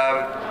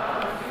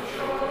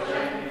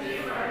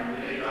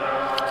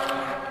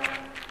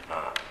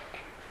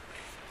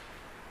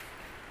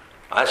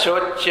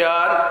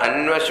 Ashocyan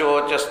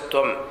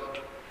anvashocastvam.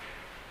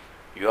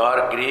 You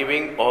are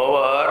grieving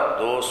over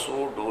those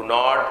who do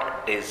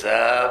not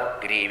deserve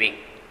grieving.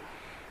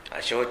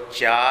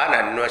 Ashocyan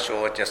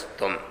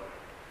anvashocastvam.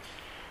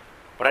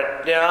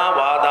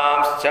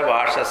 Prajnavadamscha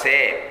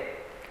bhashase.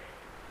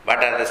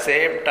 But at the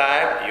same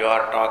time, you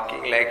are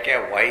talking like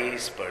a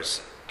wise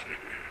person.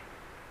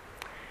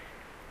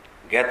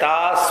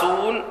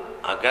 Gatasun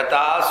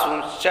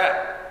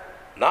agatasumscha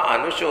na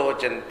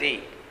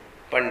anushocanti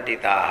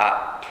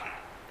panditaha.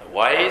 The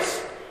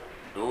wise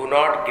do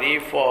not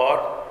grieve for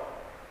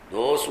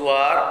those who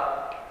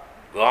are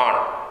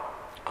gone.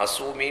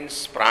 Asu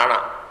means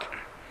prana,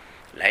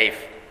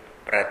 life,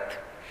 breath.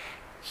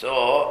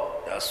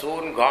 So, the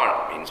soon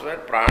gone means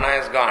when prana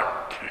is gone.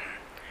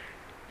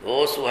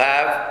 Those who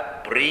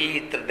have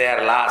breathed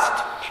their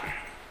last,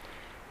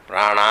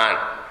 pranan,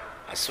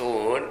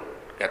 asoon,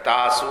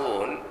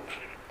 gatasoon.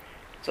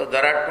 So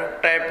there are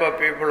two types of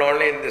people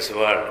only in this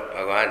world.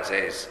 Bhagavan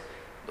says,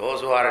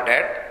 those who are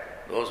dead,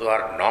 those who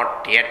are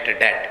not yet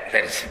dead.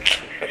 That is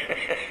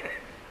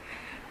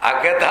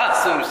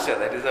agatasumsya,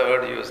 that is the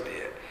word used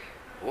here.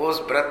 Whose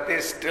breath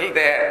is still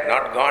there,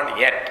 not gone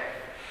yet.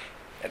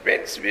 That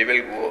means we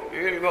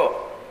will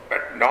go,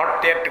 but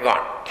not yet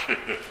gone.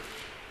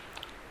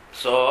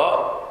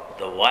 So,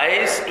 the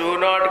wise do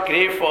not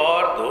grieve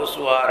for those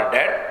who are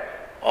dead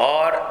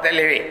or the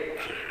living.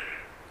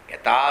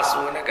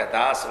 Gatasuna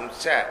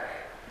gatasumscha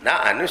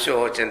na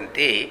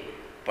anushocanti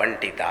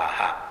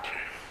panditaha.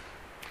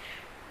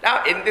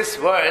 Now, in this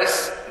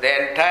verse,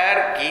 the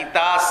entire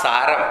Gita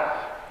Saram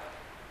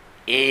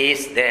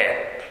is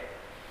there.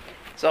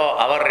 So,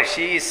 our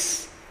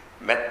Rishi's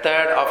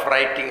method of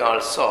writing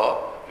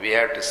also, we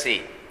have to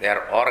see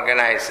their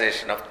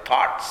organization of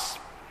thoughts.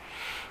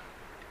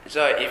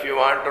 So, if you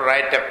want to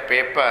write a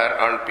paper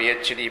on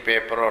PhD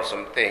paper or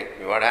something,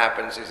 what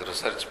happens is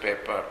research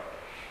paper.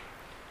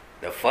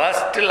 The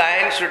first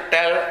line should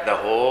tell the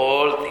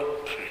whole thing,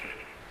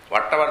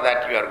 whatever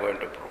that you are going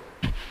to prove.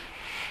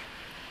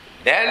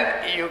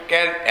 Then you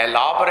can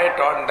elaborate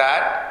on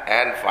that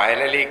and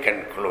finally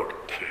conclude.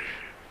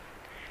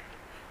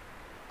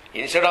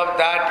 Instead of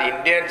that,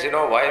 Indians,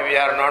 why we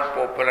are not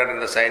popular in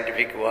the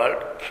scientific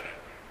world?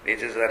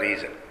 This is the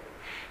reason.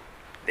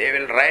 They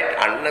will write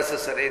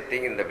unnecessary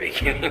thing in the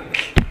beginning.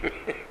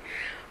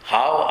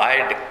 How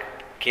I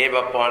came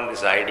upon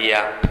this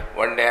idea.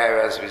 One day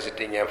I was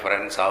visiting a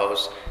friend's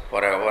house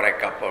over a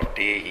cup of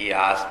tea. He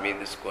asked me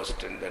this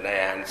question, then I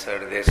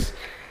answered this.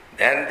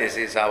 Then this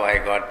is how I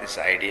got this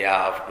idea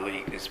of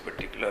doing this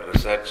particular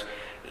research.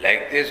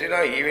 Like this, he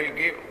will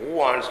give, who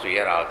wants to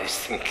hear all these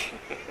things?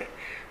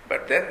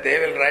 But then they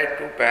will write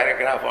 2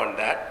 paragraphs on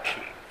that.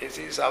 This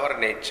is our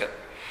nature.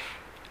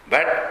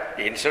 But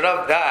instead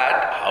of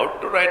that, how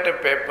to write a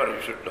paper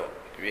you should know.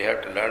 We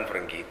have to learn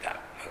from Gita.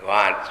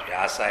 Bhagavan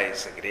Vyasa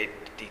is a great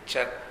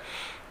teacher.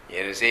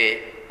 Here you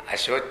say,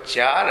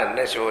 Ashocyan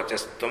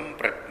annashocastum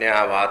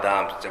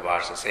prajnavadamscha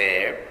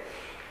bhashase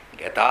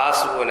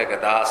gatasuna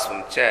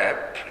gatasumcha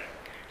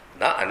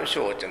na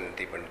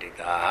anushocanti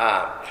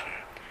panditaha.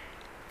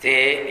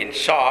 In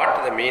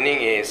short, the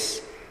meaning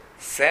is,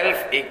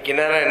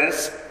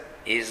 self-ignorance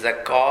is the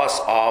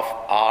cause of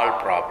all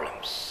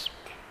problems.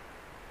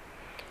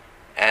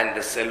 And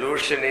the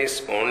solution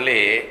is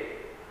only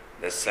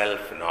the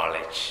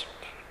self-knowledge.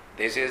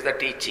 This is the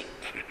teaching.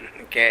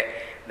 Okay?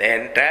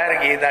 The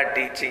entire Gita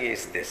teaching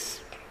is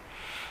this.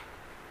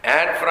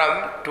 And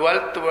from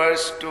 12th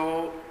verse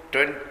to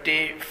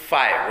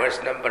 25, verse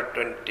number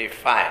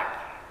 25.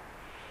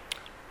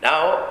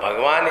 Now,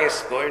 Bhagavan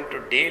is going to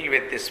deal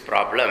with this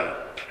problem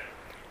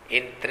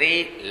in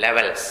 3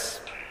 levels.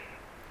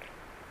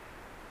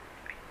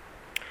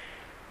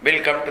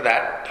 We'll come to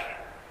that.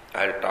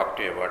 I'll talk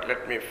to you about.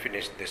 Let me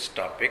finish this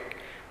topic.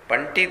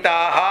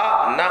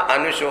 Panditaha na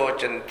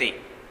anusochanti.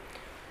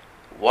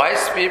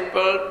 Wise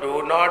people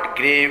do not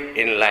grieve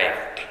in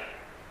life.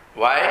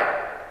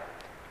 Why?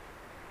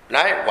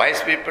 Now,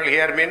 wise people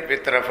here mean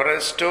with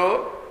reference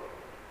to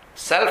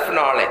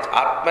self-knowledge.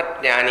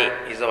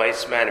 Atma-jnani is a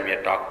wise man we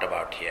have talked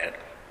about here.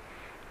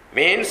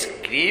 Means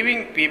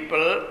grieving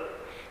people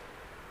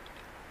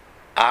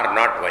are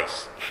not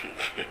wise.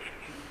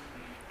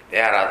 They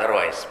are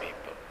otherwise people.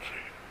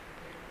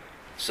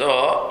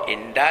 So,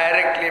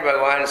 indirectly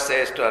Bhagavan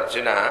says to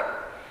Arjuna,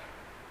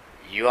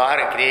 you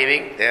are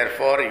grieving,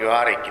 therefore you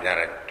are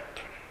ignorant.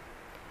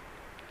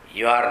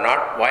 You are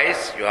not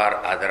wise, you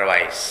are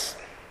otherwise.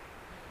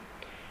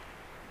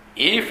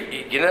 If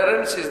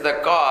ignorance is the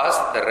cause,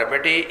 the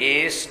remedy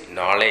is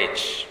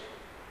knowledge.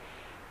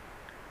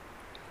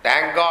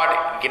 Thank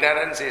God,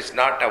 ignorance is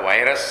not a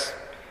virus,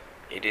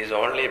 it is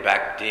only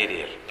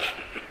bacterial.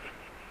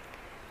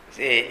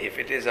 See, if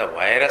it is a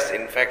virus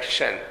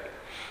infection,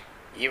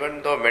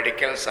 even though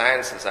medical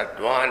science has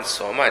advanced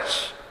so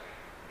much,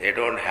 they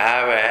don't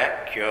have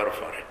a cure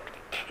for it.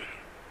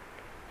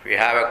 If we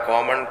have a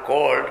common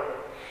cold,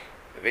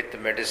 with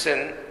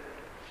medicine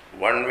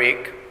 1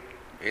 week,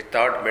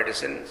 without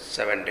medicine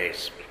 7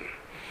 days.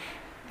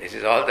 This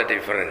is all the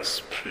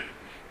difference.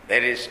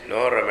 There is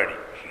no remedy.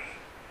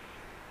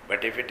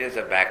 But if it is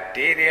a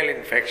bacterial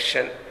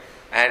infection,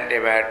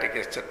 antibiotic,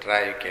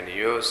 etc., you can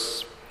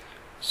use.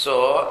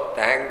 So,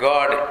 thank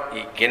God,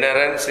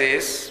 ignorance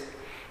is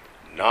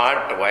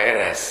not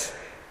virus.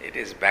 It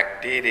is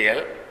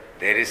bacterial.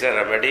 There is a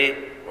remedy.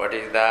 What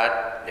is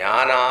that?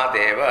 Jnana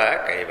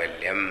deva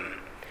kaivalyam.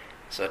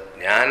 So,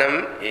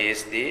 jnanam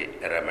is the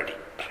remedy.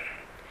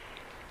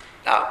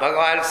 Now,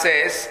 Bhagavan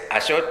says,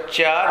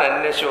 Ashochya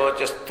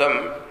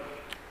nanyashochastham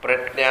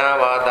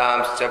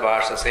prajnavadamscha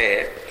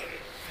bhashase.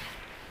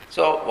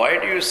 So, why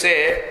do you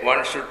say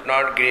one should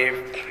not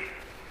grieve?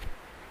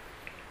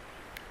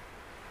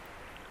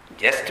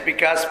 Just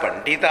because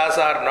Panditas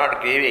are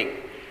not grieving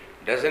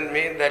doesn't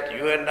mean that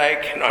you and I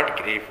cannot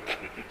grieve.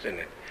 Isn't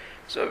it?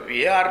 So,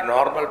 we are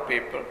normal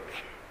people.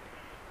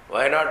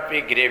 Why not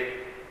we grieve?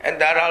 And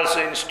that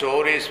also in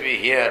stories we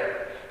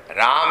hear.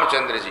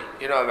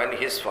 Ramachandraji, when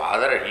his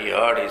father, he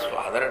heard his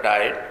father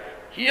died,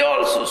 he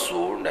also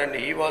swooned and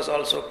he was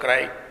also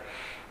crying.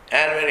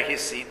 And when his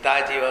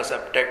Sitaji was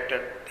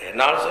abducted, then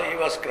also he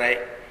was crying.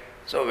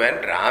 So when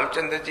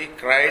Ramachandraji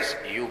cries,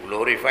 you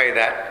glorify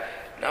that.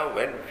 Now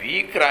when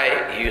we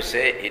cry, you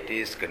say it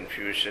is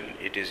confusion,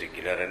 it is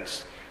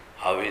ignorance.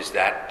 How is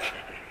that?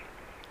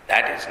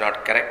 That is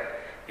not correct.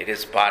 It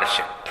is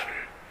partial.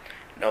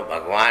 Now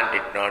Bhagavan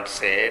did not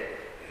say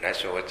na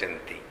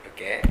shochanti.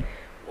 Okay?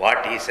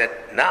 What he said,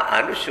 na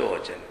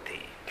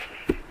anusochanti.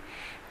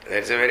 There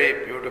is a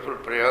very beautiful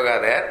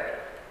prayoga there.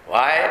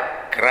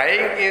 Why?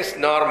 Crying is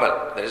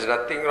normal. There is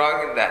nothing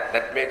wrong in that.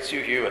 That makes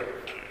you human.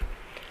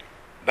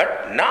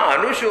 But na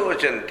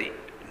anusochanti.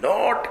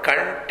 Not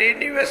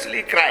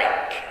continuously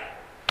crying.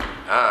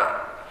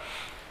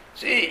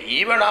 See,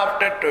 even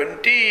after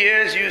 20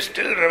 years you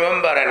still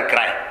remember and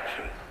cry.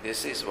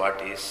 This is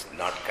what is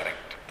not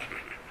correct.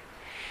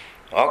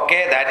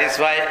 Okay, that is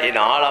why in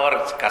all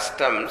our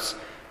customs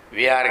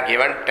we are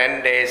given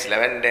 10 days,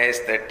 11 days,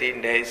 13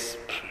 days.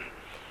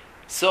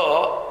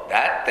 So,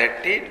 that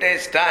 13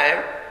 days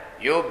time,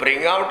 you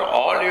bring out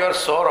all your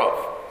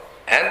sorrow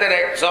and then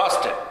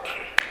exhaust it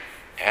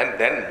and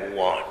then move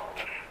on.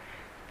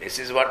 This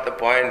is what the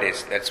point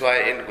is. That's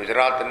why in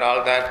Gujarat and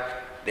all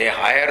that, they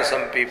hire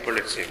some people,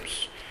 it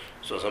seems.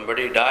 So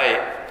somebody die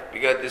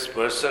because this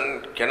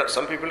person cannot,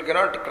 some people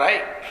cannot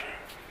cry.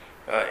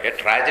 A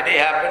tragedy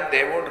happened,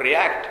 they won't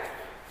react.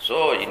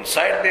 So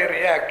inside they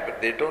react,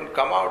 but they don't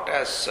come out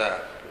as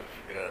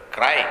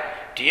crying.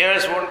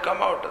 Tears won't come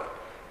out.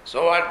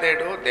 So what they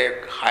do, they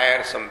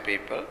hire some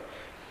people,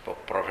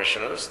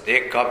 professionals,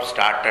 they come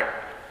started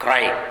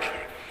crying.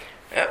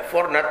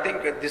 For nothing,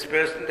 this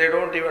person they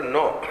don't even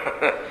know.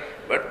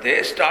 But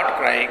they start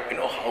crying,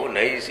 how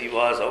nice he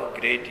was, how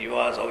great he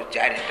was, how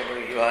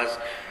charitable he was,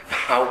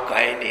 how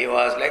kind he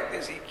was, like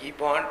this. He keep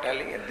on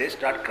telling and they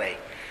start crying.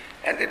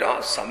 And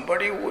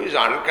somebody who is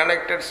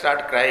unconnected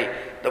start crying.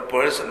 The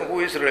person who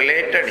is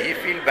related, he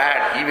feel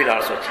bad, he will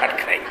also start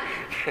crying.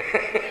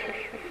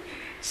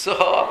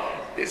 So,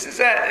 this is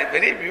a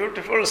very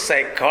beautiful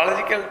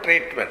psychological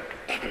treatment.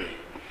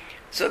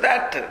 So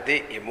that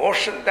the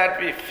emotion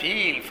that we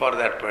feel for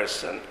that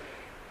person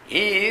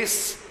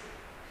is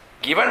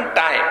given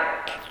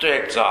time to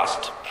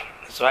exhaust.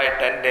 That's why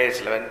 10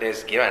 days, 11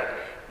 days given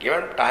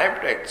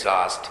time to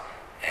exhaust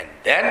and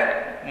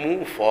then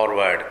move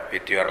forward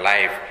with your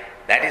life.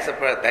 That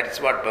is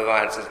what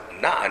Bhagavan says,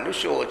 na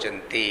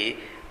anusochanti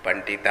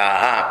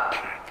panditaha.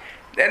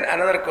 Then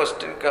another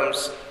question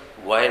comes,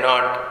 why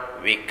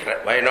not we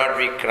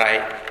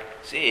cry?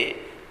 See,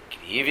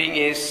 grieving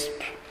is,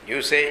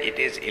 you say it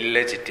is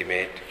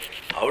illegitimate.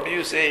 How do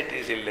you say it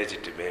is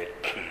illegitimate?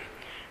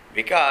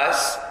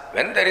 Because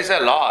when there is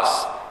a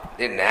loss,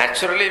 then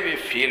naturally we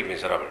feel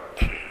miserable.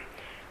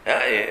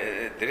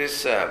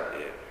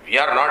 We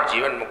are not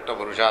Jivan Mukta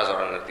Purushas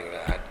or anything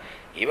like that.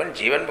 Even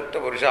Jivan Mukta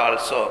Purusha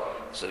also,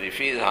 So if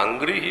he is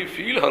hungry, he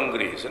feel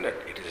hungry, isn't it?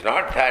 It is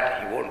not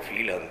that he won't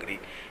feel hungry.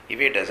 If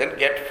he doesn't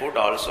get food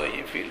also,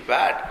 he feel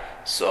bad.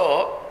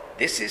 So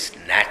this is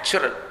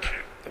natural.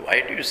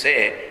 Why do you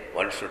say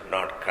one should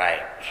not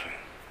cry?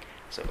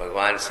 So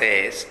Bhagavan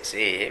says,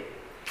 see,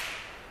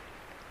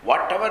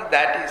 whatever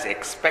that is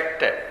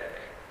expected,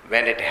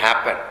 when it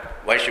happened,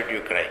 why should you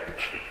cry?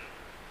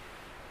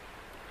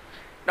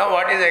 Now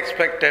what is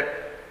expected?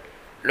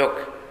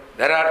 Look,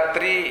 there are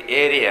three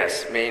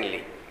areas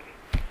mainly.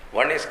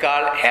 One is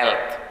called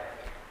health,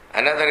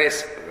 another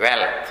is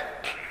wealth.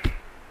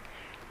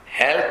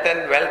 Health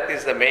and wealth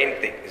is the main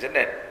thing, isn't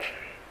it?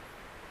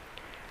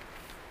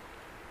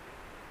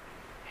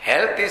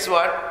 Health is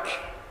what?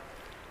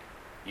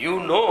 You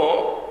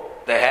know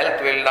the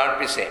health will not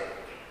be same.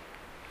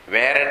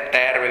 Wear and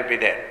tear will be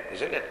there,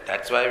 isn't it?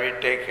 That's why we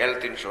take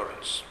health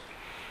insurance.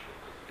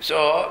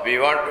 So we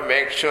want to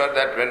make sure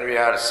that when we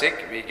are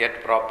sick, we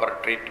get proper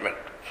treatment.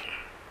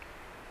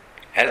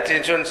 Health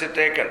insurance is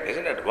taken,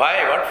 isn't it?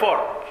 Why? What for?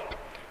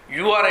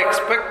 You are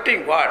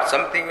expecting what?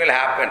 Something will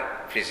happen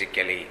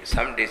physically,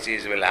 some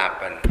disease will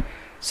happen,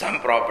 some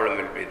problem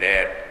will be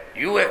there.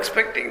 You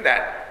expecting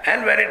that.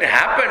 And when it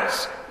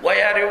happens,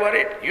 why are you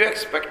worried? You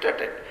expected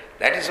it.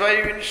 That is why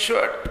you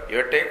insured. You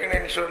have taken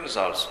insurance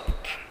also.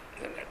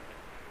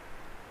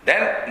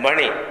 Then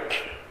money.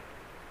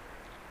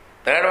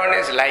 Third one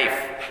is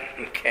life.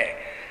 Okay.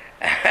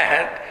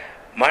 And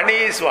money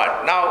is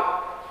what?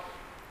 Now,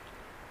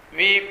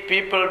 we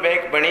people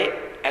make money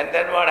and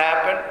then what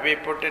happened? We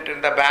put it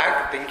in the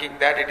bank thinking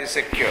that it is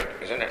secure,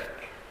 isn't it?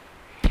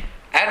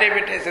 And if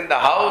it is in the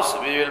house,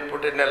 we will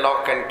put in a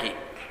lock and key.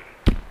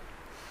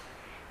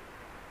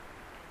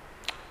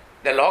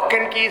 The lock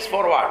and key is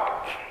for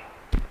what?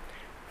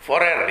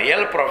 For a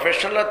real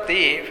professional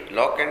thief,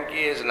 lock and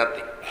key is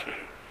nothing.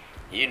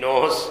 He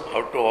knows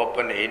how to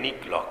open any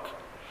lock.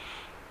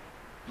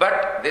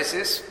 But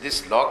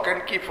this lock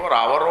and key for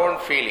our own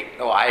feeling.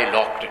 No, I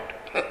locked it.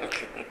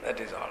 That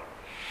is all.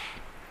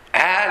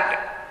 And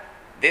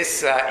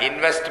this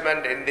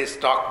investment in the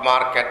stock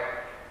market,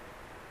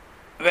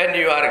 when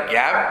you are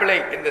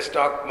gambling in the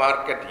stock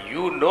market,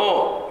 you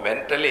know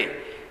mentally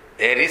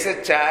there is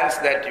a chance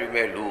that you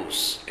may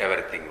lose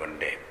everything one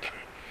day.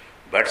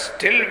 But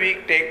still we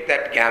take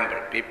that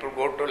gamble. People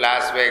go to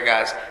Las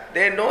Vegas,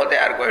 they know they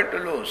are going to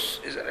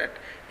lose, isn't it?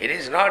 It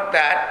is not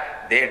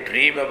that they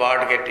dream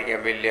about getting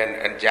 $1 million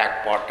and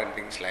jackpot and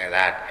things like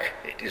that.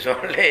 It is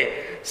only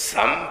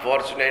some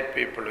fortunate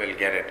people will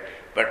get it.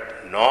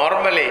 But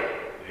normally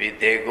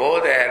they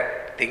go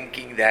there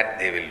thinking that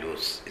they will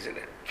lose, isn't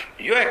it?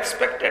 You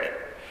expected it.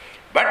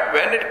 But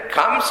when it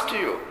comes to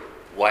you,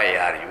 why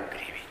are you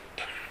grieving?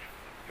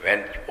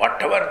 When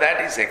whatever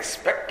that is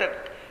expected,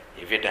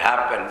 if it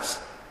happens,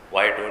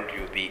 why don't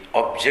you be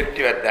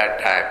objective at that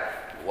time?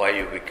 Why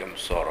you become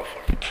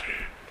sorrowful?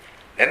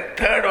 Then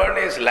third one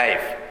is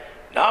life.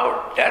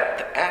 Now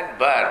death and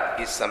birth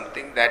is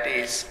something that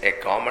is a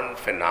common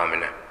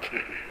phenomenon.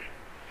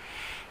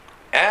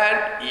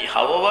 And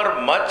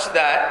however much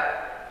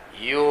that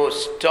you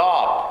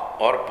stop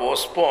or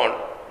postpone,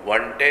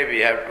 one day we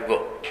have to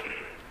go.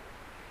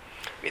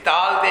 With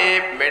all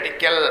the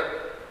medical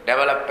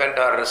development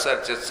or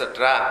research,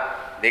 etc.,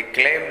 they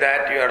claim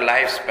that your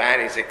lifespan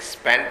is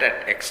extended,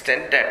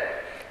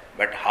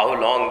 but how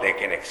long they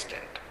can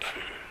extend?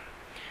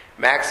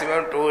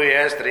 Maximum 2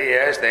 years, 3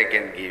 years they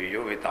can give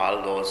you with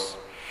all those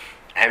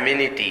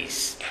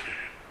amenities.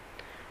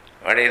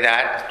 What is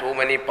that? Too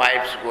many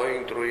pipes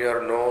going through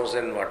your nose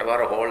and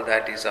whatever hole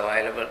that is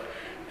available.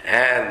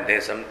 And they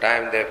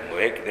sometimes they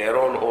make their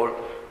own hole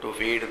to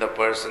feed the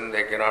person.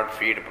 They cannot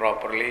feed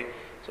properly,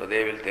 so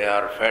they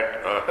are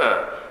fed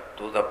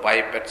to the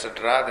pipe,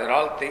 etc. There are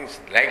all things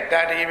like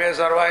that. He may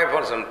survive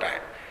for some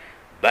time,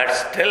 but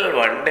still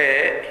one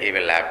day he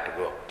will have to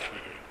go.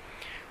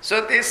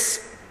 So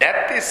this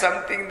death is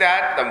something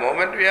that the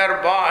moment we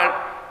are born,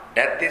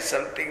 death is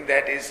something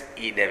that is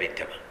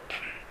inevitable.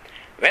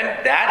 When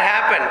that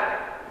happens,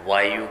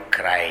 why you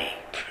cry?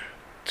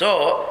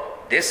 So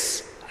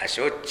this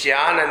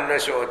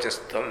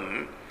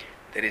ashochyanannashochastam,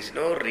 there is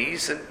no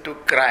reason to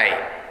cry.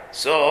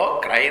 So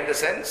cry in the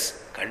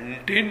sense,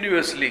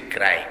 continuously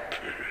cry.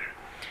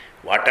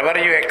 Whatever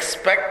you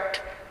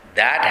expect,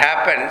 that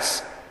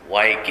happens,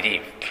 why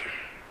grieve?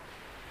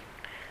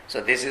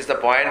 So this is the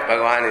point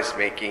Bhagavan is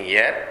making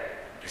here.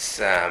 This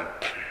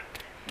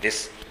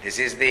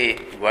is the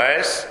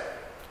verse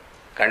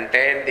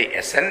contain the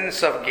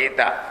essence of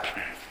Gita.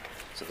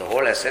 So the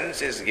whole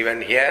essence is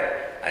given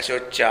here.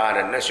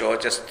 Ashochananna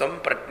shochastam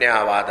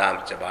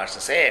prajnavadam cha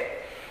bhasase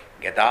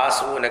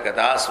gatasuna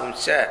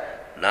gatasumcha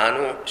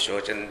nanu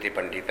shochanti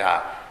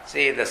pandita.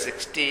 See, the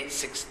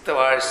 66th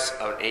verse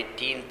of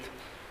 18th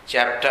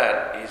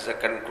chapter is the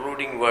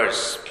concluding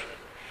verse.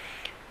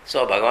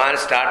 So Bhagavan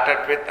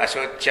started with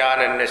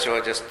Ashochananna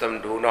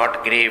shochastam, do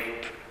not grieve.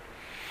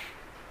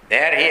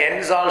 There he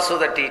ends also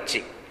the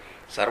teaching.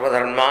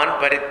 Sarvadharman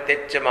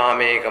parityajya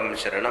mamekam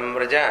sharanam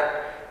vraja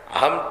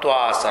aham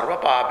tva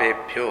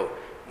sarvapapebhyo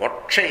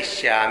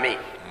mokshayishyami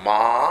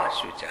ma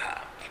shucha.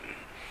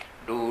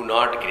 Do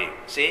not grieve.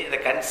 See the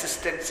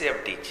consistency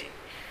of teaching.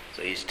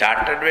 So he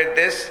started with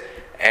this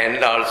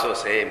and also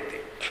same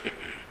thing.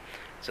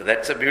 So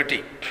that's a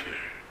beauty.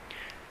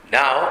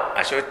 Now,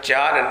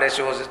 Ashochan and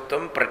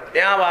Ashositvam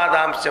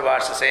Pratnyavadamsya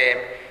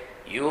Vasase,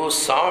 you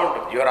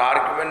sound, your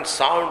arguments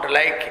sound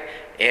like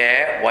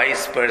a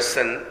wise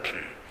person.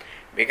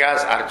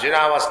 Because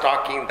Arjuna was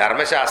talking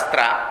Dharma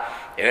Shastra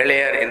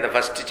earlier in the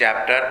first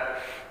chapter,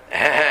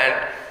 and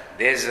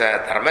this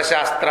Dharma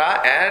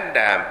Shastra and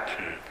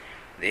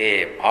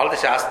all the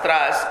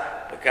Shastras,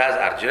 because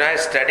Arjuna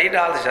has studied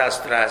all the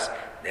Shastras,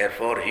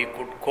 therefore he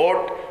could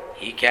quote,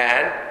 he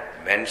can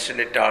mention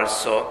it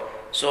also.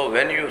 So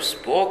when you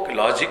spoke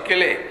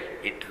logically,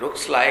 it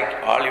looks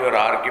like all your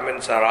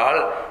arguments are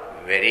all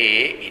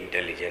very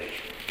intelligent.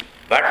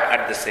 But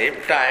at the same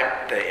time,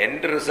 the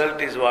end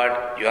result is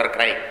what? You are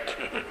crying.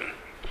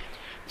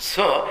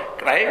 So,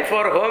 crying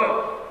for whom?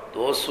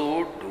 Those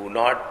who do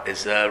not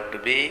deserve to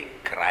be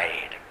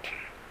cried.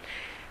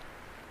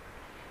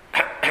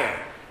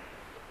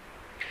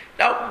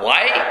 Now,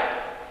 why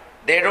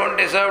they don't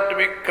deserve to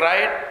be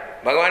cried?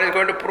 Bhagavan is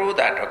going to prove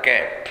that,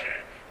 okay?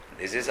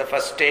 This is the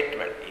first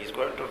statement. He is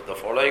going to, the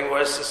following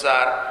verses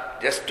are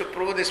just to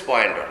prove this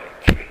point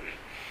only.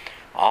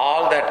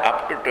 All that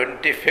up to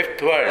 25th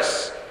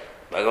verse,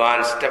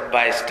 Bhagavan step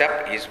by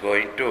step is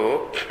going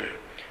to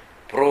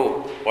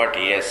prove what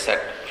he has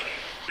said.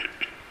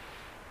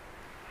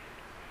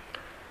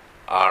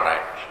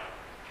 Alright.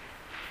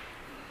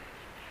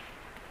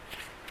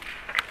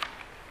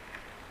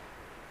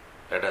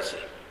 Let us see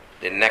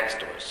the next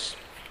verse.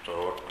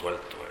 So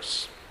 12th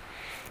verse.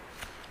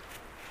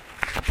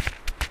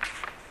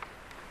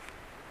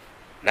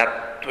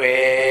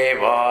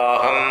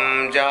 Natvevaham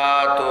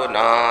jatu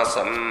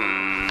nasam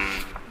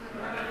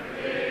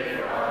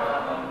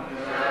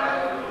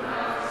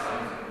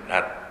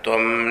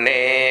Natvam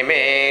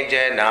neme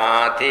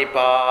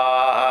janathipaha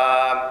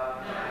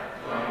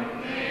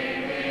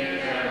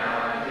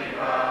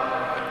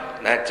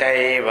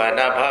Nachaiva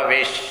na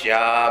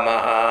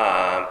bhavishyamaha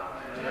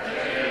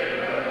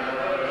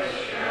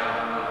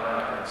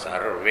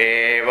Sarve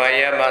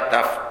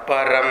vayamatah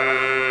param.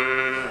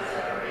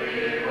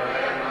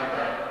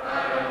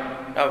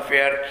 Now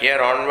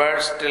here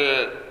onwards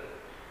till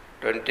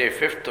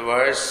 25th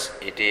verse,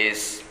 it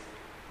is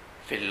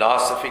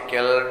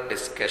philosophical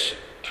discussion.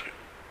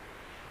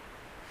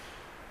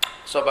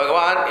 So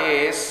Bhagavan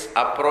is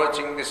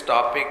approaching this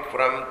topic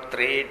from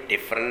three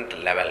different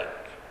levels.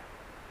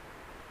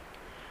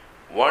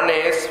 One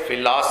is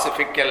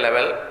philosophical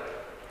level,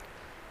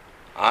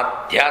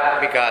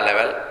 adhyatmika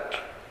level.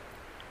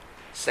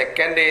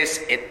 Second is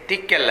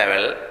ethical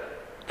level,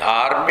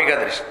 dharmika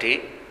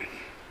drishti.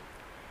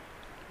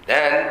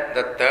 Then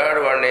the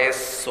third one is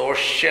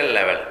social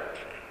level,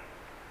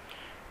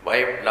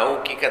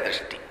 laukika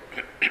drishti.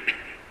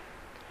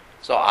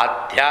 So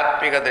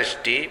adhyatmika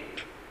drishti,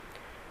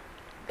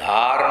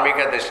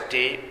 dharmika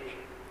drishti,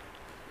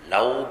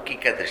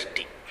 laukika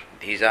drishti.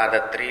 These are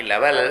the three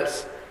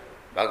levels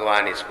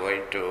Bhagavan is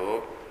going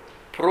to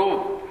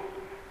prove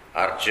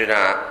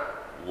Arjuna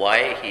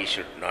why he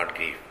should not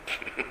grieve.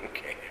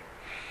 Okay.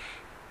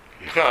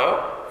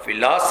 Now,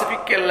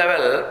 philosophical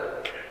level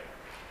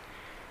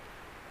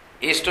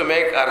is to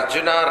make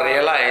Arjuna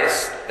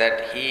realize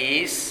that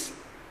he is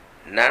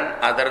none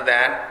other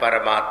than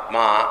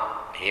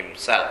Paramatma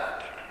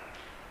himself.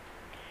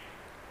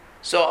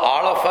 So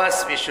all of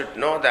us, we should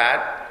know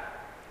that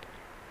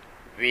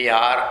we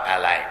are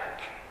alive.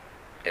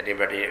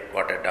 Anybody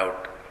got a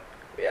doubt?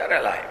 We are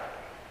alive.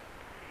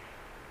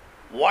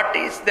 What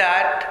is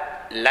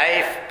that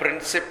life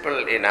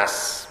principle in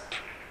us?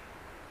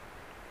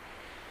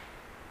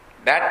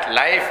 That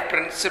life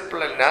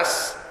principle in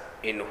us,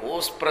 in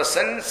whose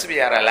presence we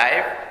are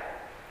alive,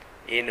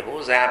 in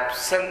whose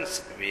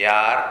absence we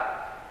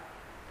are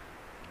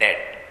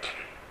dead.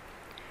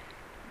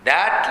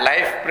 That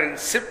life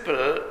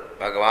principle,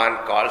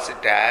 Bhagavan calls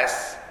it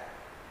as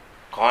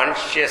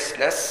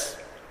consciousness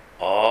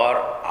or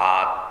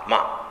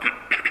Atma.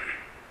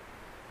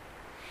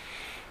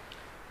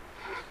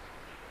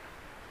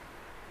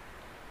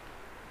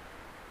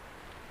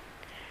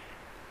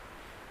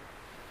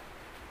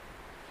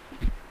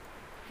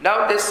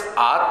 Now this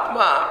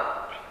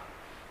Atma,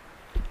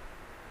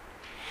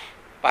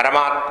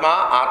 Paramatma,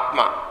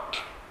 Atma.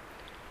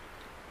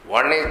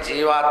 One is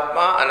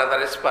Jivatma,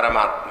 another is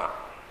Paramatma.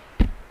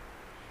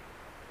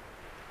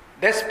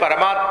 This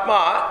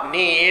Paramatma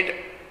need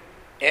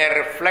a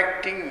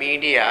reflecting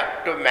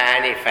media to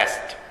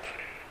manifest.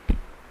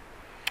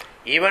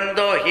 Even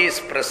though he is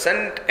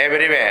present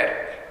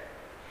everywhere,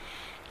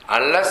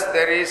 unless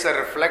there is a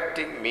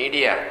reflecting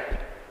media,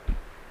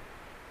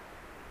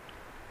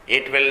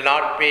 it will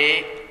not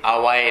be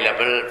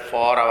available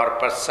for our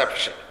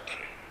perception.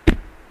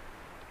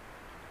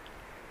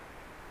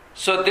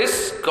 So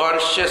this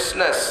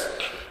consciousness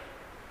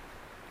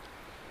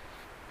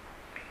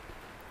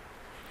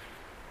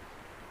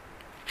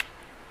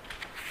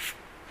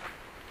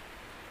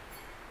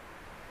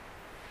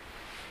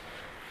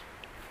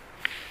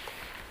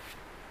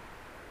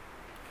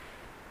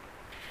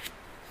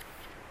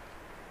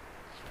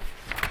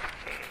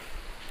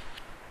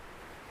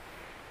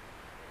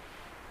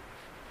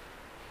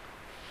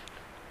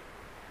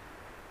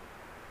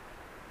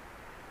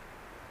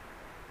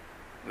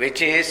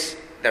which is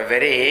the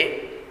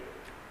very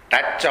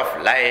touch of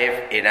life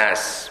in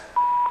us.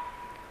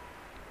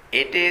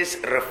 It is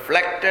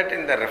reflected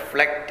in the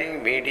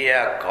reflecting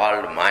media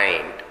called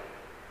mind.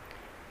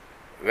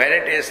 When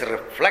it is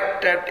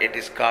reflected, it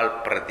is called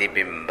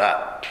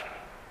pratibimba.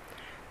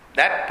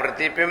 That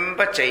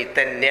pratibimba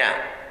chaitanya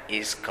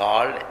is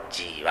called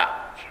jiva.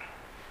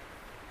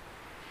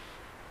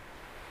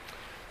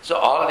 So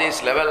all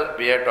these level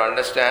we have to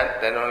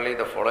understand, then only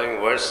the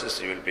following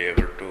verses you will be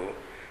able to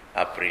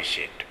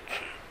appreciate.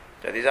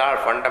 So these are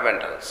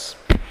fundamentals.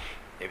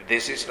 If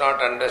this is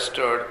not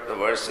understood, the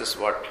verses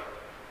what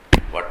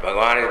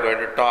Bhagavan is going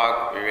to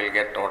talk, we will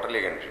get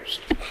totally confused.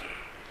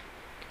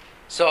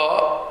 So,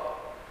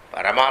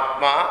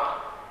 Paramatma,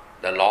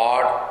 the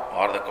Lord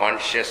or the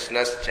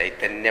consciousness,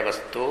 Chaitanya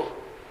Vastu,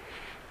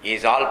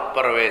 is all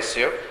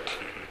pervasive.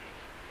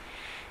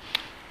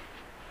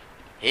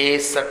 He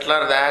is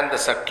subtler than the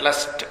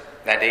subtlest,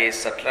 that is,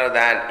 subtler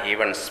than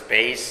even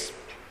space.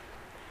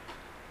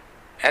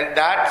 And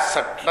that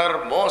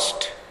subtler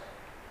most,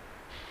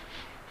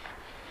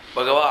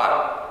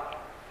 Bhagavan,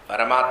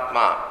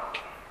 Paramatma,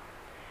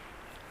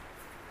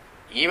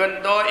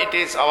 even though it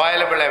is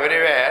available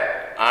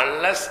everywhere,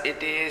 unless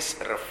it is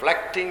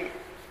reflecting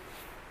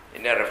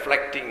in a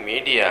reflecting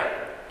media,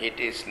 it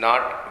is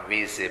not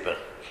visible.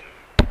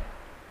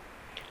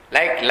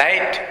 Like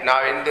light,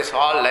 now in this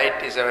hall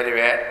light is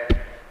everywhere,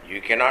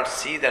 you cannot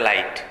see the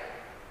light.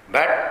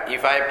 But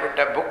if I put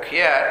a book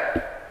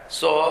here,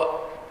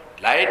 so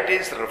light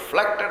is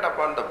reflected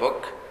upon the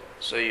book,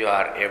 so you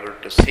are able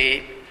to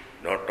see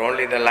not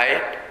only the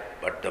light,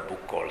 but the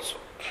book also.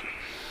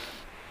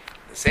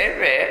 The same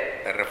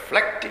way, the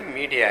reflecting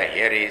media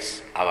here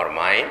is our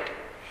mind,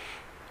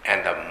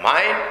 and the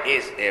mind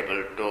is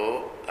able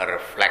to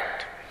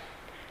reflect.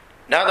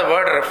 Now the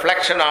word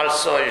reflection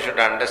also you should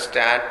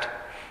understand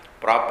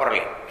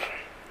properly.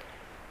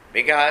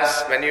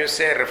 Because when you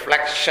say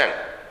reflection,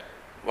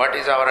 what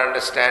is our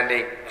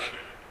understanding?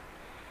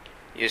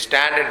 You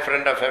stand in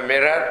front of a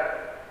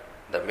mirror,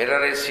 the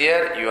mirror is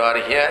here, you are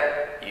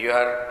here,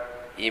 your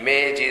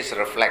image is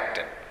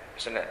reflected,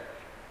 isn't it?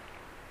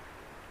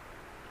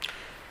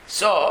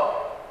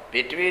 So,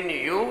 between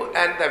you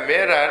and the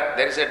mirror,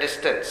 there is a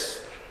distance.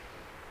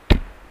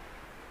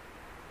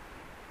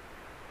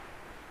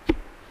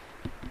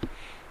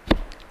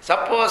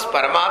 Suppose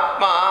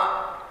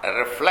Paramatma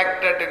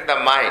reflected in the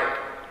mind.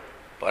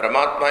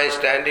 Paramatma is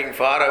standing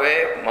far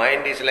away,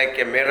 mind is like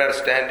a mirror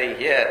standing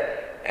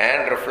here,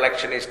 and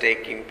reflection is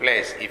taking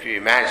place. If you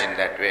imagine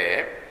that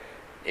way,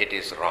 it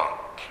is wrong.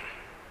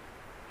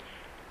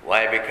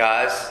 Why?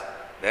 Because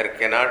there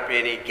cannot be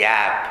any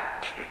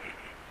gap.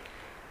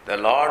 The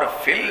Lord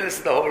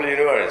fills the whole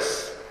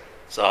universe.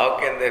 So how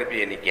can there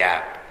be any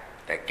gap?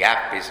 The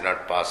gap is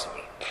not possible.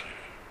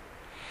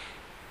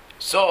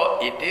 So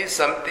it is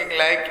something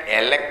like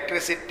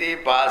electricity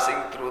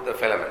passing through the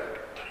filament.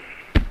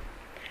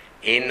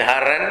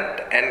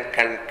 Inherent and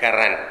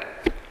concurrent.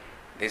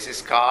 This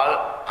is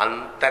called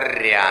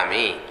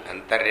antaryami.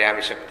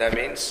 Antaryami Shabda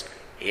means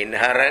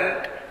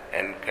inherent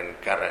and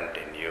concurrent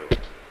in you.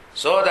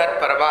 So that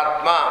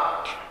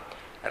Paramatma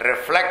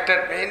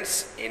reflected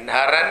means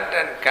inherent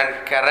and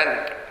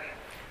concurrent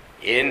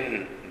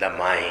in the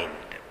mind,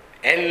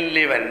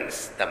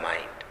 enlivens the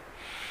mind.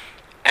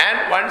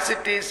 And once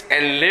it is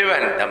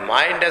enlivened, the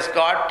mind has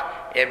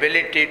got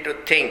ability to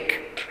think.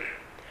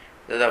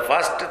 So the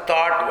first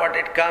thought, what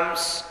it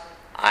comes,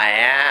 I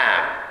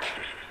am.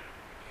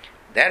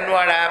 Then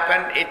what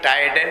happened? It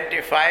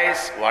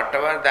identifies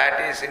whatever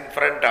that is in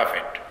front of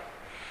it.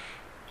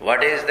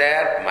 What is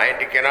there?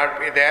 Mind cannot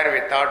be there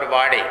without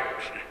body.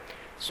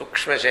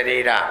 Sukshma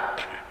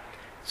Sharira.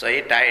 So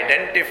it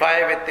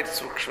identifies with its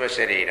Sukshma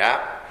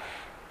Sharira.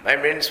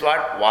 That means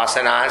what?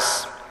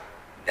 Vasanas.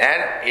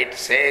 Then it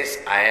says,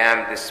 I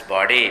am this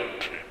body.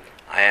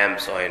 I am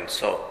so and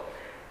so.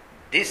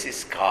 This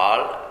is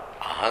called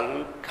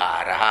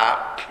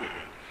Ahankara.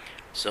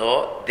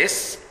 So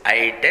this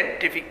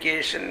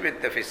identification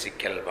with the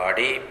physical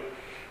body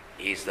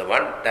is the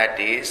one that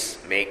is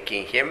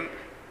making him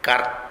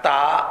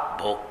Karta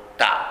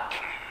Bhokta.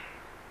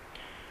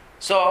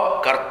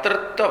 So,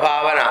 Kartrutva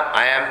Bhavana,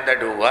 I am the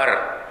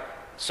doer.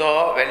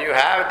 So, when you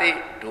have the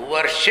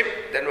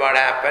doership, then what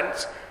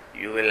happens?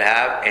 You will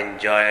have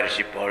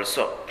enjoyership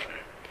also.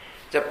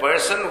 The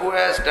person who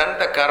has done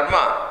the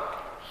karma,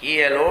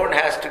 he alone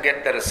has to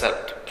get the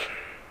result.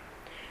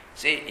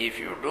 See, if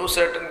you do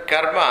certain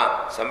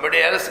karma, somebody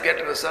else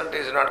get result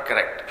is not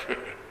correct.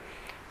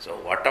 So,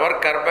 whatever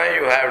karma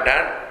you have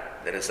done,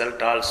 the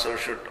result also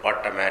should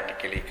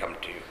automatically come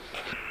to you.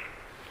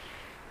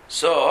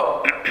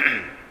 So,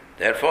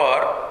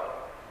 therefore,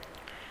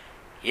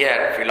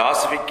 here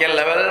philosophical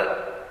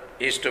level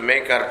is to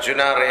make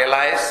Arjuna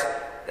realize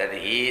that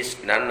he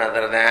is none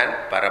other than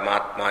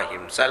Paramatma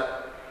himself.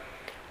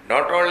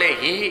 Not only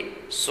he,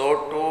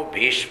 so too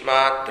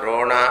Bhishma,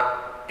 Drona,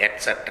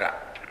 etc.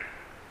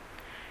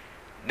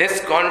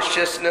 This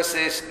consciousness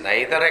is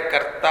neither a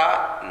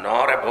karta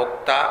nor a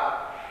bhokta,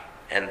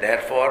 and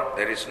therefore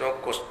there is no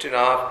question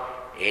of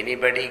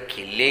anybody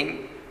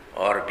killing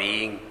or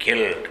being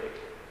killed.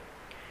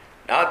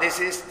 Now this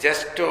is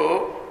just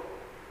to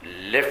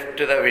lift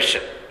the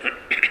vision.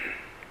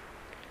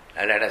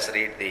 And let us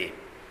read the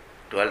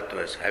 12th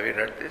verse. Have you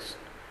read this?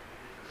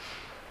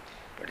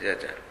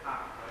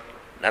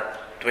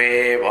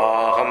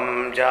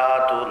 Natvevaham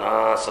jatu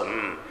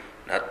nasam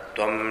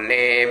natvam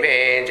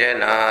neme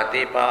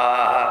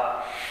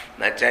janatipaha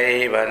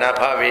nachaiva na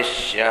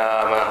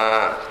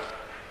bhavishyamaha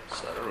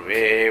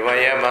sarve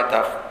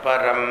vayamatah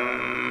param.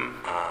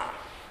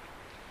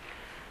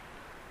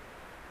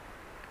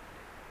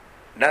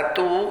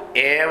 Natu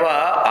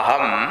eva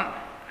aham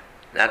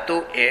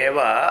natu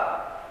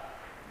eva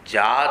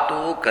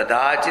jatu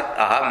kadachit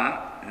aham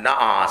na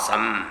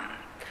asam.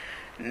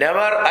 Never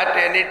at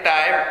any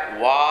time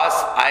was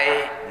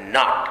I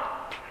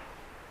not.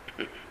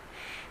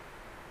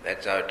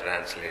 That's our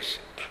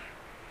translation.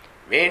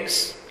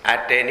 Means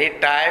at any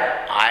time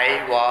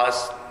I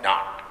was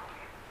not.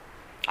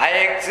 I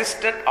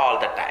existed all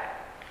the time.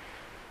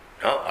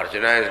 Now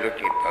Arjuna is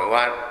looking,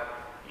 Bhagavan,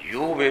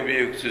 you may be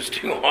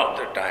existing all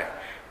the time,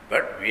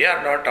 but we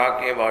are not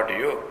talking about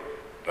you.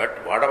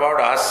 But what about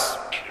us?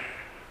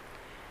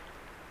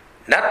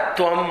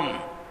 Natvam,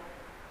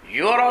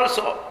 you are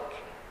also.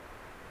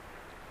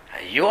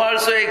 You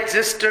also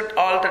existed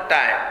all the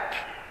time.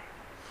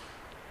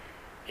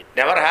 It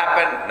never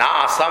happened.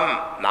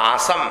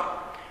 Nasam,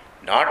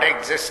 not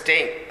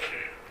existing.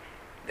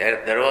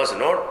 There was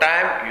no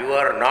time you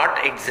are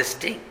not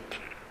existing.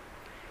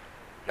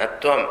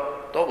 Natvam.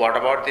 So what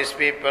about these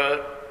people?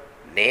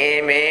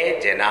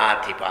 Neme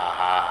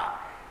janathipaha.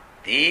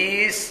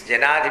 These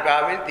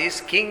janathipaha means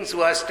these kings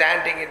who are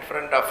standing in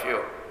front of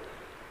you.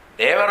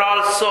 They were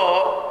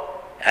also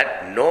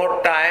at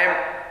no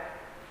time.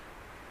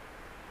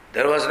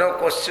 There was no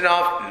question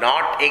of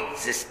not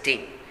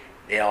existing.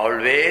 They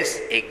always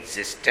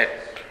existed.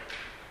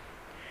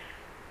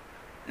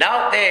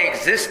 Now they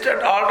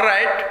existed all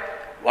right.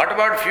 What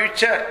about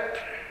future?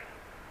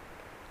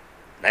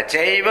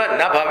 Nachaiva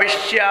na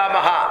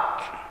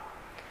bhavishyamaha.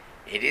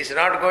 It is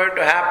not going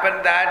to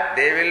happen that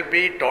they will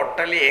be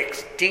totally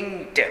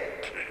extinct.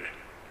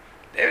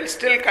 They will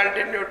still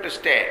continue to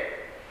stay.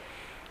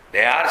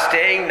 They are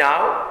staying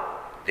now.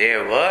 They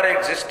were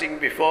existing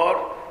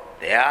before.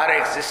 They are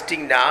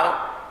existing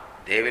now,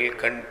 they will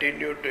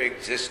continue to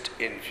exist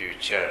in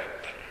future.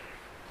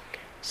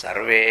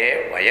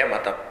 Sarve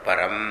vayamatah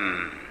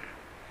param.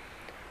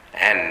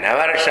 And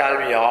never shall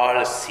we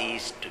all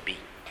cease to be.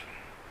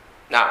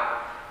 Now,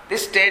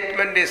 this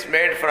statement is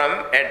made from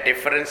a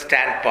different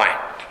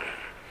standpoint.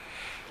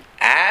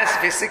 As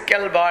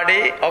physical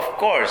body, of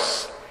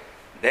course,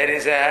 there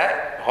is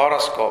a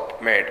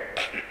horoscope made.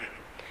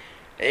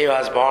 He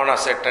was born a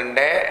certain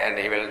day and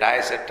he will die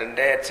a certain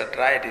day,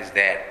 etc. It is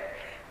there.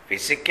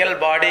 Physical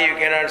body, you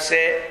cannot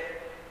say,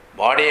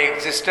 body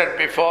existed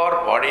before,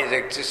 body is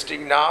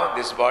existing now,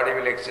 this body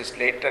will exist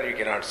later, you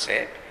cannot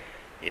say.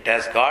 It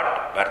has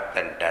got birth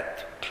and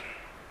death.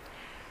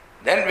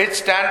 Then which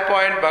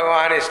standpoint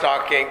Bhagavan is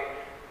talking?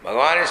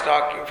 Bhagavan is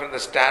talking from the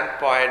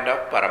standpoint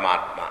of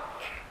Paramatma.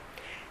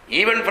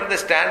 Even from the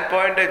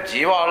standpoint of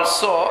Jiva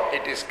also,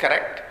 it is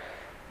correct,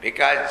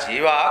 because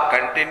Jiva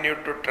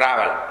continued to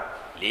travel.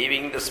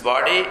 Leaving this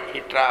body,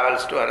 he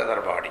travels to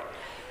another body.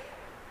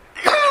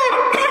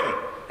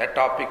 That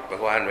topic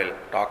Bhagavan will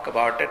talk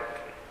about it.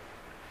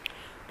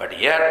 But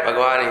here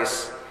Bhagavan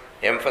is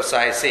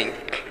emphasizing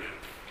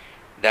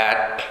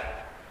that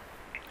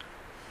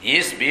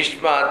is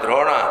Bhishma,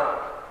 Drona,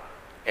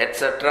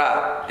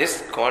 etc.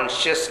 This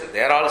consciousness,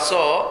 there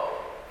also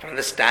from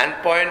the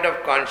standpoint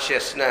of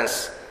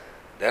consciousness,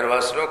 there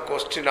was no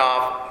question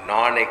of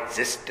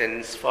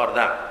non-existence for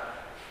them.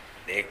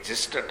 They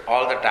existed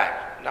all the time.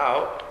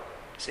 Now,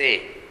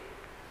 see,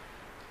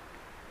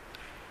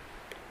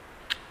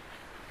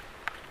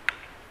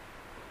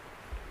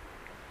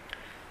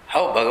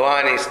 how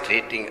Bhagavan is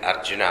treating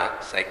Arjuna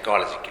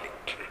psychologically.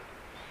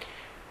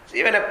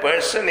 See, when a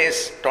person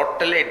is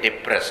totally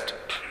depressed,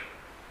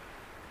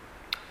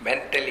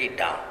 mentally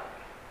down,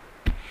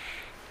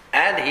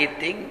 and he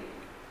thinks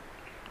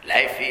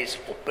life is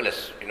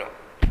hopeless,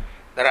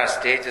 there are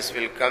stages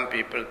will come,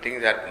 people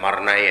think that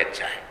marna hai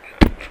acha hai,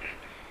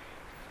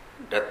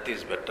 death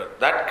is better.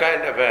 That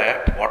kind of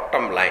a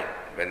bottom line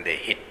when they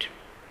hit.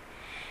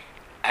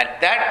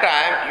 At that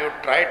time, you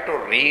try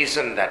to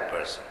reason that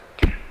person.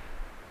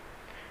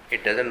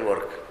 It doesn't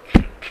work.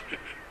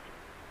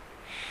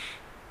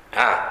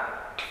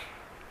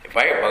 If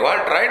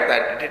Bhagavan tried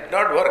that, it did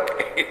not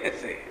work.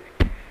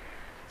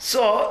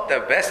 So, the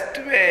best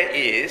way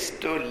is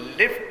to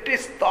lift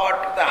his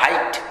thought to the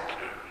height.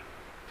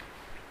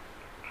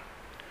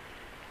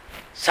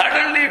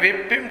 Suddenly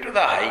whip him to the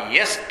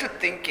highest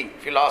thinking,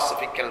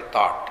 philosophical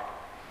thought.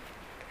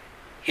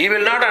 He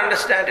will not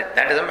understand it,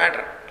 that doesn't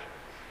matter.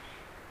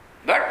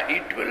 But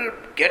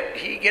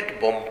he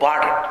get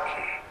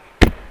bombarded.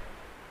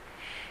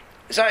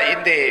 So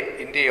in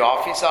the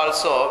office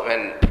also,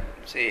 when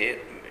say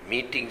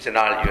meetings and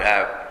all, you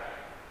have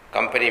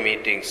company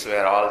meetings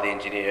where all the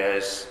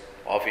engineers,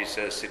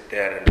 officers sit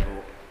there and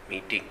do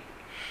meeting.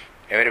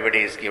 Everybody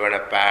is given a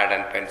pad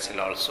and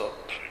pencil also.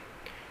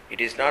 It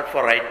is not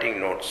for writing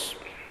notes.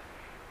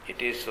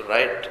 It is to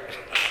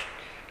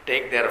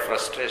take their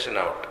frustration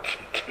out.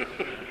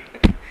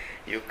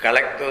 You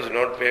collect those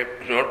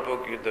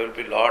notebook, there will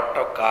be lot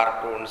of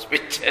cartoons,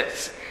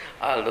 pictures,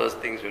 all those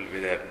things will be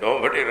there.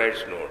 Nobody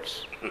writes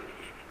notes.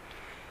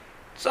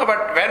 So,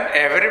 but when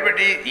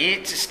everybody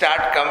each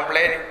start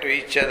complaining to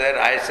each other,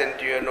 I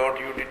sent you a note,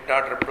 you did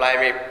not reply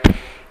me,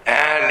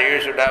 and you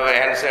should have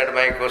answered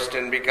my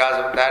question, because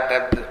of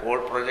that the whole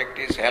project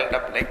is held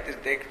up like this,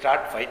 they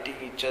start fighting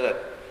each other.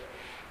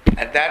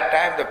 At that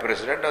time, the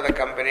president of the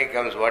company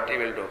comes, what he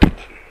will do?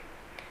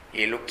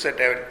 He looks at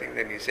everything,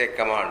 then he says,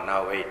 come on,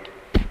 now wait.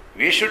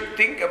 We should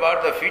think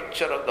about the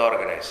future of the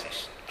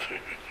organization.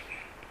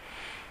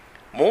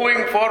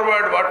 Moving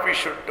forward, what we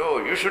should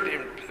do, you should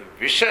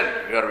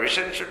your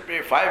vision should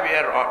be 5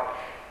 years on.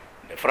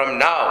 From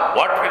now,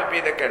 what will be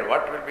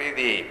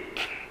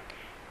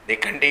the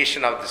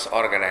condition of this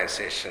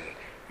organization?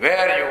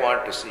 Where you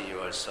want to see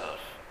yourself?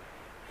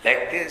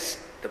 Like this,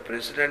 the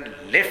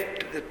president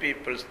lift the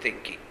people's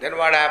thinking. Then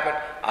what happened?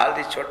 All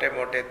these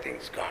chote-mote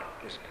things gone.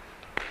 Isn't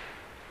it?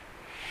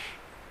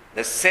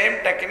 The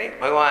same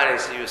technique Bhagavan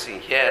is using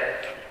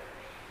here.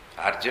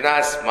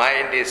 Arjuna's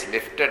mind is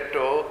lifted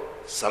to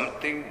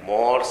something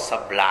more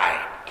sublime.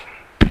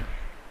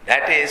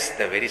 That is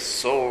the very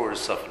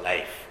source of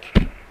life.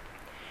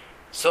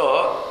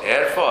 So,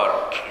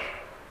 therefore,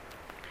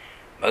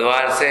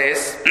 Bhagavan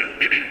says,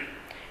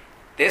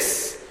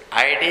 this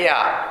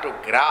idea to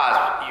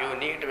grasp, you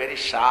need very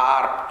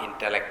sharp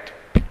intellect,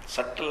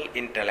 subtle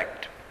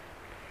intellect.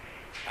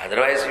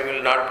 Otherwise, you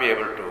will not be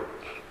able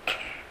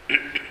to.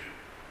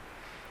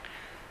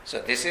 So,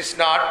 this is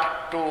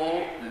not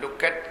to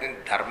look at in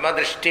dharma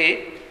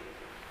drishti,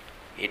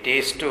 it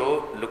is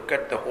to look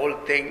at the whole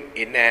thing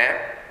in a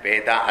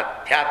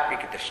Veda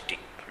Adhyatmik drishti.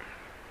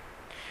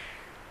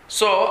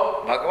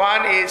 So,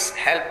 Bhagavan is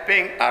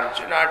helping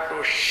Arjuna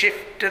to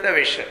shift the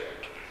vision.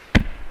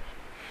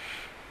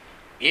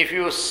 If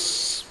your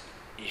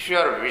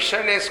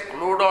vision is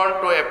glued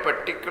on to a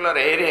particular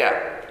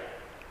area,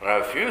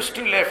 refuse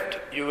to lift,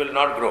 you will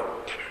not grow.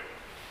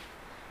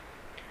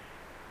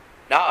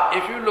 Now,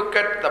 if you look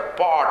at the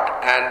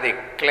pot and the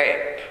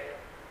clay,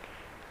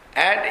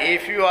 and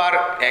if you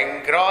are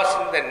engrossed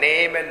in the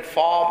name and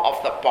form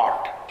of the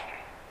pot,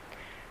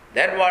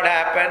 then what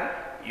happened?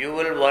 You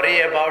will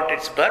worry about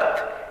its birth,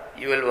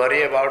 you will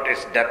worry about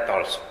its death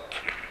also.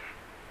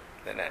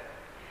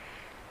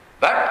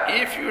 But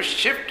if you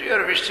shift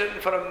your vision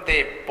from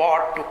the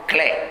pot to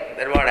clay,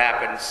 then what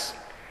happens?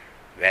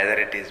 Whether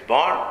it is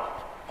born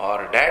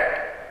or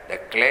dead, the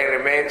clay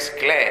remains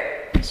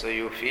clay. So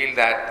you feel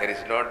that there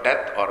is no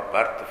death or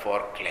birth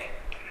for clay.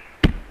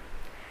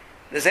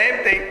 The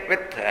same thing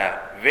with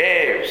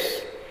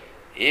waves.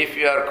 If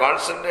you are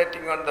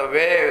concentrating on the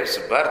waves,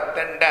 birth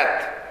and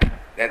death,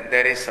 then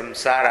there is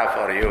samsara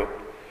for you.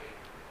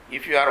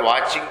 If you are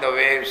watching the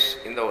waves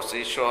in the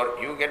seashore,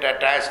 you get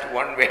attached to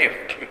one wave,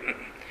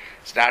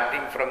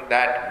 starting from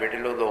that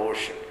middle of the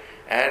ocean,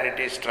 and it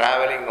is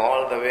traveling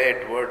all the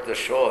way towards the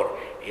shore.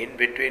 In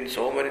between,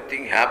 so many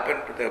things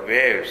happen to the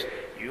waves.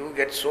 You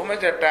get so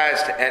much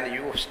attached, and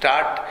you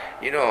start,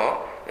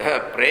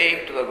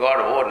 praying to the God,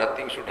 oh,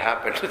 nothing should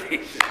happen to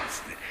these,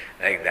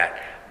 like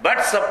that.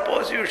 But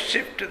suppose you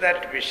shift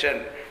that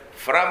vision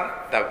from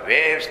the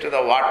waves to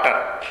the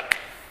water,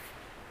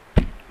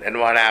 then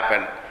what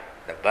happened?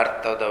 The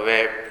birth of the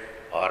wave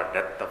or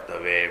death of the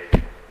wave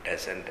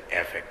doesn't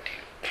affect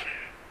you.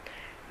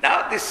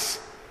 Now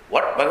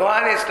what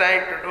Bhagavan is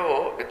trying to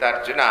do with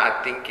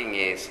Arjuna thinking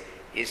is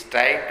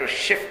trying to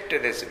shift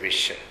this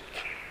vision.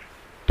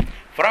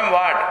 From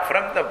what?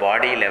 From the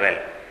body level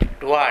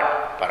to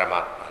what?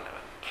 Paramatma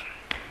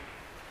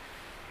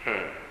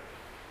level.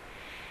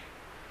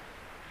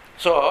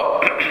 So,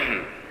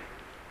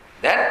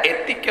 then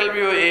ethical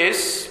view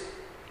is,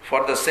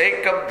 for the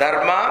sake of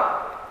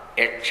dharma,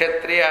 a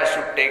kshatriya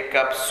should take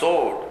up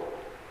sword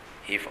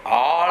if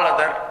all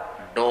other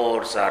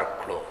doors are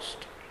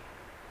closed.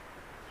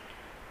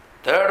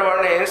 Third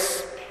one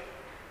is,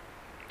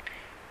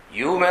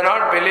 you may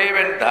not believe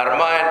in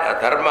dharma and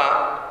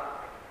adharma,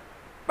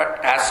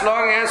 but as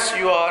long as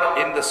you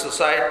are in the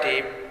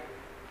society,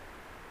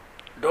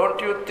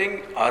 don't you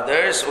think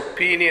others'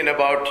 opinion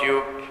about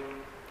you,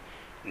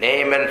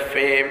 name and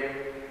fame,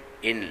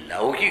 in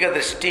laukika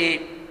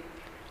drishti,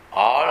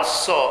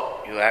 also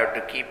you have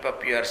to keep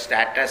up your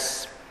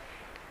status.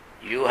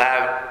 You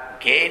have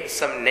gained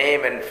some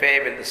name and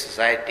fame in the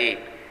society.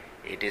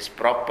 It is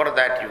proper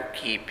that you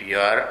keep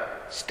your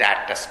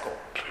status quo.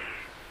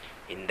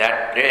 In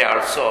that way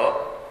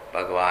also,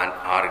 Bhagavan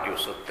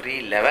argues. So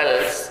 3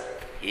 levels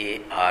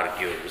he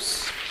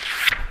argues.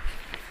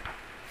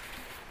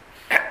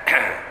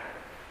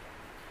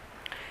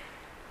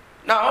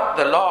 Now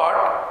the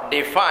Lord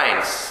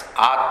defines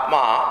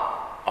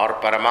Atma or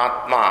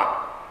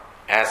Paramatma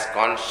as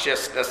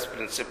consciousness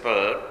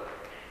principle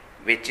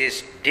which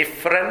is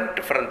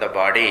different from the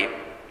body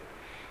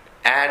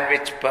and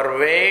which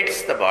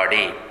pervades the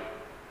body.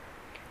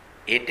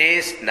 It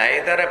is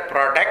neither a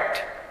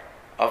product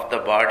of the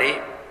body,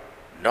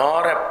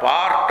 nor a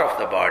part of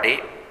the body,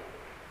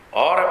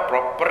 or a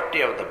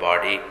property of the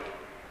body.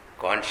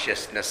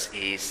 Consciousness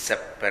is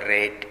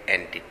separate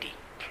entity.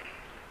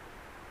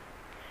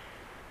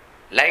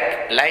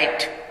 Like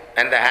light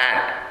and the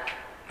hand.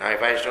 Now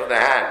if I show the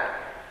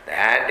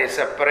hand is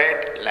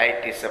separate,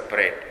 light is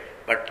separate,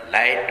 but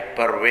light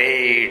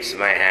pervades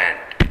my hand.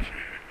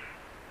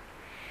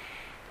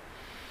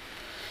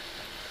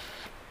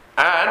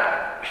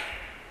 And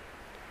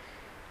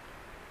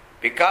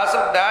because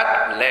of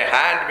that, the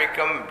hand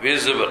becomes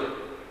visible.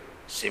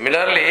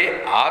 Similarly,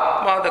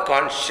 Atma, the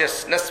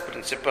consciousness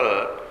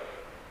principle,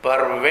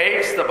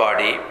 pervades the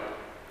body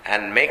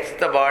and makes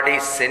the body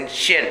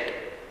sentient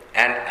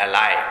and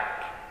alive.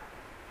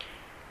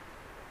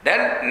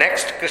 Then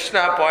next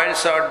Krishna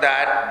points out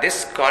that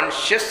this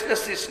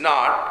consciousness is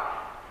not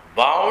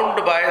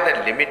bound by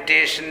the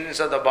limitations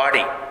of the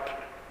body.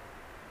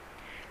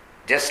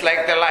 Just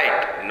like the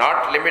light,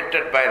 not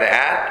limited by the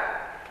hand.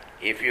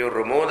 If you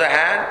remove the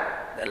hand,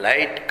 the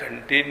light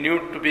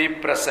continued to be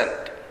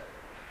present.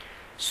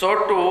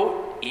 So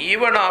too,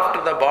 even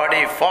after the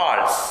body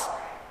falls,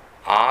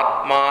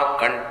 Atma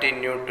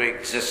continued to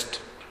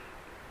exist.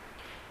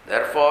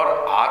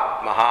 Therefore,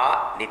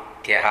 Atmaha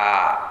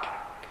Nityaha.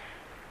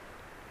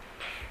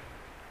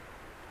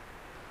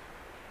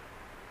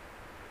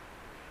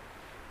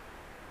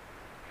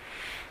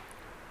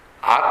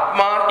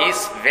 Atma is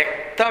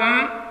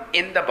Vyaktam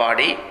in the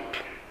body,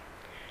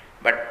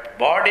 but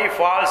body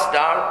falls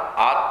down,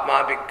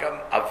 Atma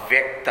becomes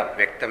Avyaktam.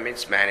 Vyaktam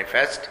means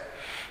manifest,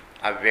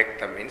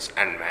 Avyaktam means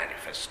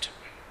unmanifest.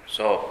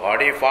 So,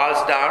 body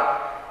falls down,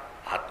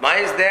 Atma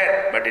is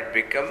there, but it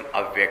becomes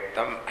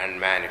Avyaktam and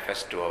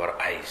manifest to our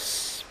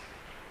eyes.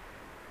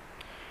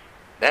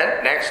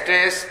 Then next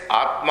is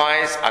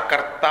Atma is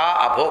Akarta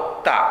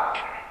Abhokta.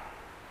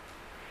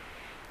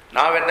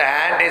 Now when the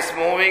hand is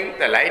moving,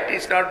 the light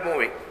is not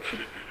moving.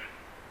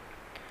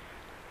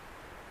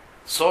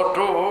 So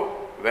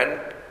too, when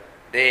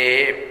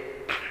the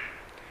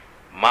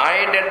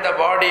mind and the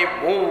body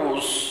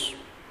moves,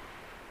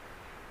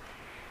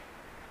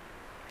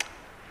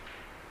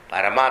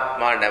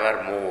 Paramatma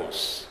never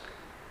moves.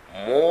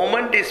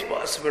 Movement is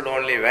possible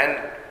only when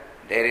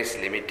there is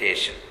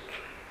limitation.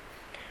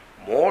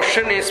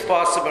 Motion is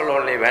possible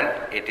only when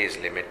it is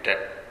limited.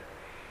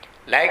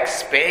 Like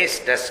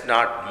space does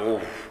not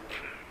move.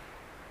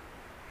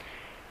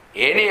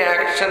 Any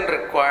action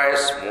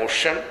requires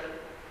motion,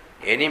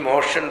 any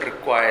motion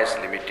requires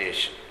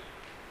limitation.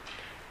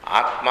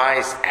 Atma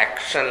is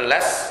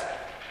actionless,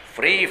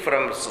 free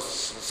from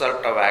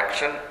result of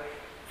action,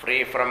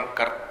 free from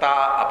karta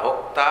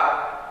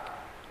abhokta,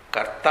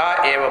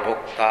 karta eva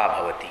bhokta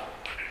bhavati.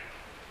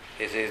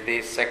 This is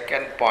the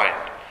second point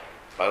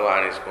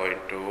Bhagavan is going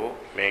to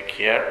make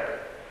here.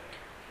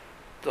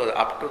 So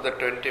up to the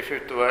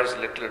 25th verse,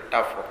 little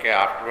tough. Okay,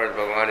 afterwards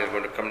Bhagavan is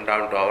going to come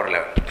down to our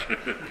level.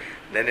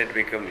 Then it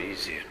becomes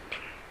easier.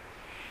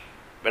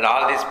 But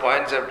all these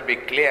points have to be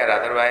clear,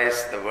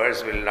 otherwise the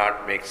verse will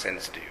not make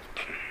sense to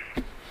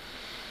you.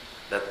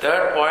 The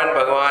third point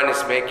Bhagavan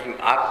is making,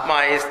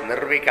 Atma is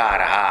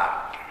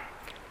nirvikaraha,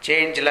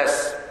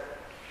 changeless.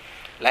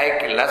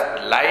 Like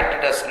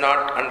light does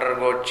not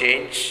undergo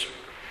change,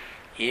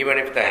 even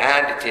if the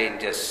hand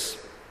changes.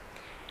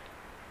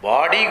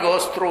 Body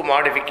goes through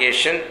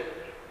modification,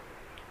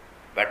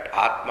 but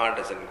Atma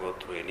doesn't go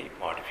through any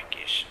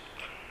modification.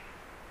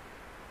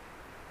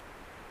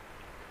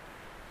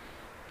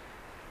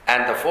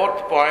 And the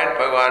fourth point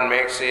Bhagavan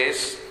makes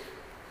is,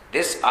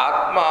 this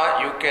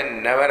Atma you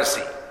can never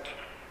see,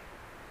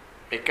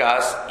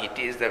 because it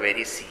is the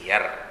very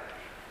seer.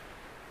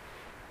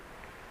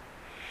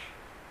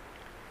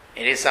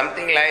 It is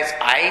something like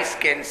eyes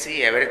can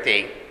see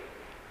everything,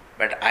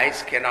 but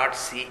eyes cannot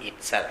see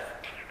itself.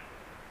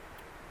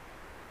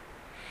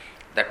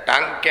 The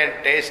tongue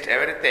can taste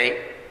everything,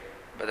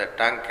 but the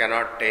tongue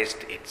cannot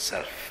taste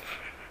itself.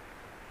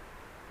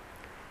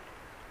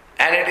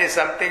 And it is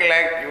something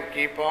like you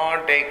keep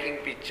on taking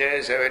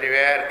pictures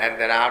everywhere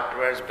and then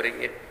afterwards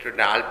bring it to an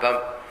album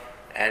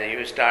and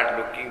you start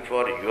looking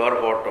for your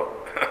photo.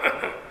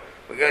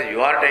 Because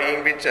you are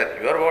taking picture,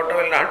 your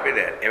photo will not be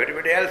there.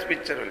 Everybody else's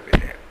picture will be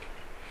there.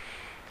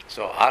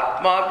 So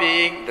Atma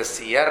being the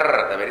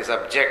seer, the very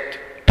subject,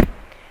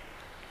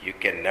 you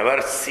can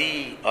never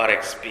see or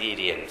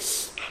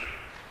experience.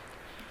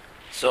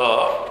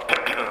 So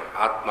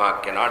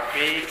Atma cannot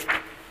be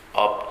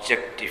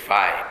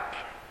objectified.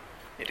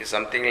 It is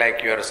something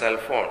like your cell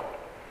phone.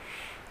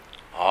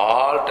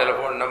 All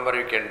telephone number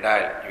you can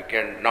dial. You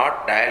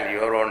cannot dial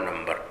your own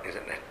number,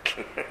 isn't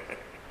it?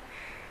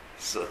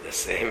 So the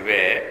same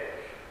way,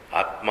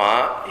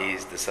 Atma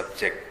is the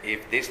subject.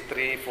 If these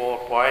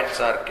 3-4 points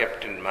are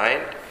kept in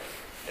mind,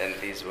 then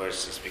these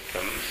verses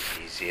become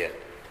easier.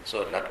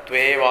 So,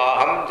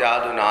 natvevaham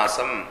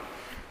jadunasam,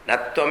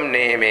 natvam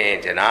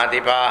neme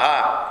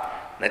janadipaha,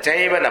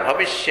 nachaiva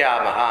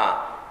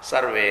nabhavishyamaha,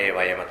 sarve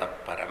vayamata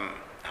param.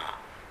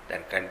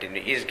 Then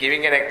continue. He is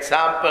giving an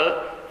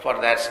example for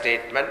that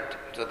statement.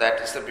 So that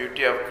is the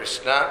beauty of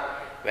Krishna.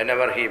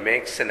 whenever he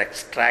makes an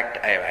abstract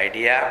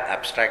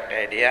idea,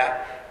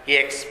 he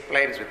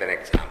explains with an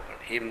example.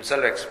 He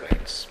himself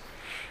explains.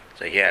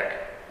 So here,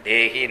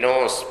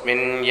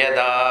 Dehinosmin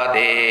yada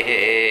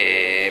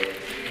dehe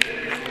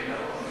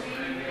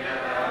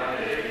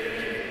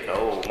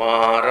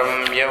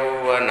Kaumaram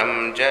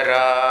yauvanam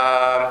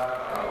jara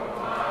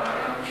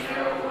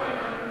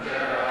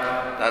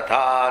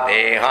Tatha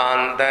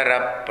dehantara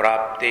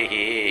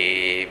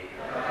praptihi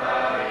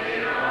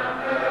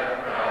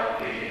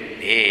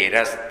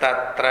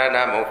Dhirastatra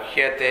na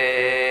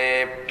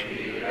muhyate.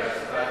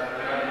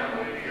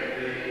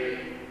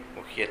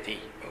 Muhyati.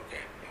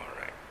 Okay,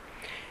 alright.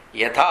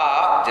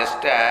 Yatha,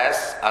 just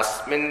as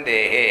asmin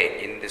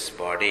dehe, in this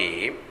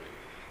body,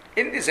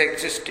 in this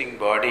existing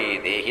body,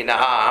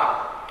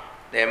 dehinaha,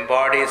 the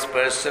embodied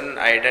person,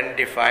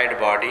 identified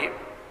body,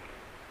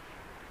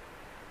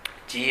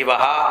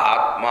 Jivaha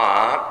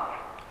Atma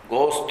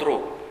goes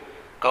through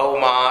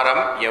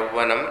Kaumaram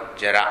Yavvanam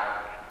Jara,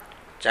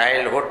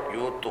 childhood,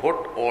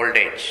 youthhood, old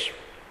age.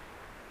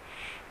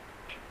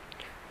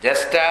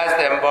 Just as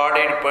the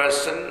embodied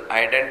person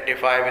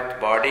identify with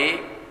body,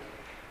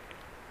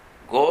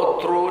 go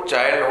through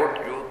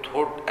childhood,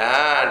 youthhood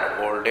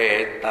and old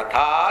age,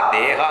 tatha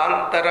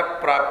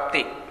dehantara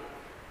prapti.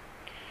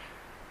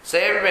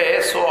 Same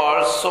way, so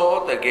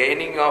also the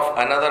gaining of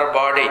another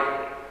body.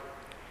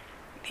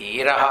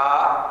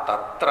 Dhiraha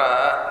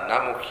tatra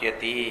na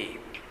muhyati.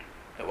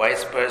 The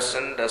wise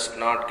person does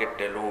not get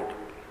deluded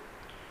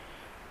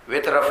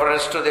with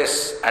reference to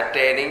this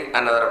attaining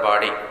another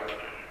body.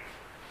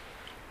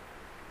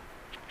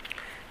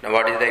 Now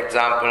what is the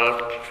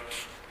example?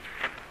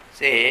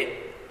 Say,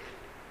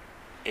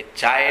 a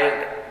child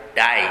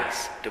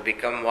dies to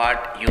become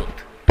what?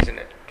 Youth, isn't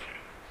it?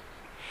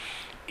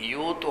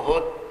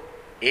 Youthhood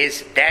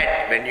is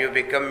dead when you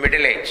become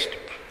middle-aged.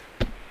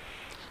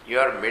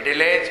 Your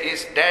middle age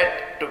is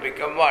dead to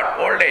become what?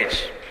 Old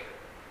age.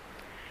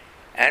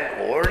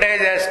 And old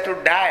age has to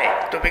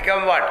die to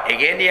become what?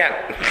 Again young.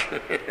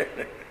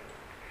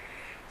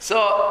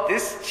 So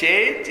this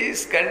change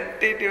is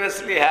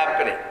continuously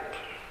happening.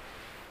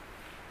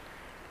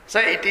 So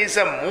it is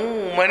a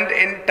movement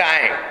in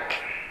time.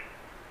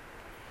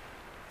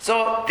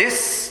 So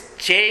this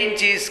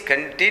change is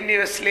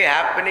continuously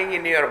happening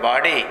in your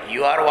body.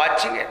 You are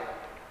watching it.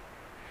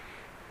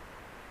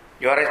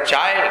 You are a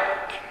child.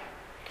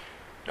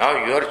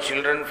 Now your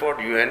children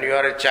photo, when you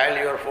are a child,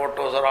 your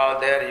photos are all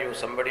there,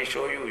 somebody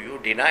show you, you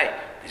deny,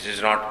 this is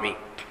not me.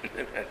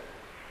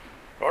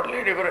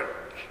 Totally different.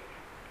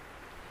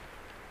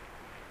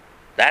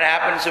 That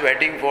happens to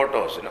wedding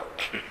photos,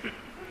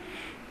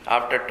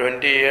 After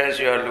 20 years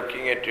you are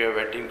looking at your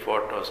wedding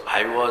photos.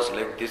 I was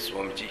like this,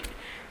 Vamji.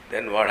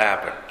 Then what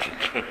happened?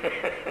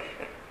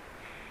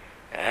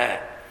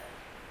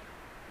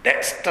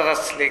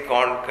 Dexterously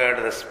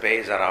conquered the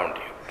space around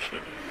you.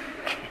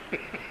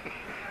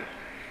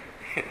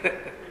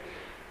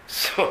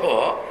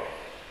 So,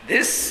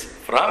 this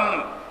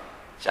from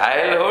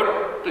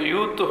childhood to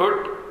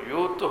youthhood,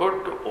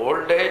 youthhood to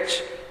old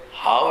age,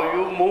 how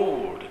you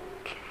moved.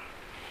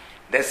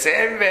 The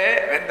same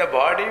way, when the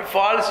body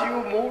falls,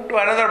 you move to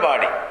another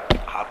body.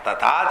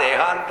 Tatha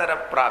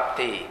dehantara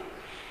prapti.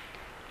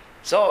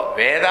 So,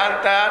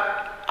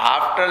 Vedanta,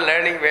 after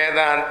learning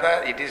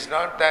Vedanta, it is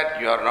not that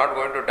you are not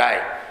going to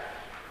die.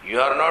 You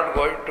are not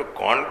going to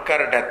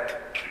conquer death.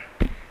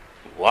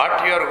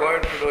 What you are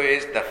going to do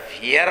is the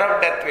fear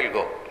of death will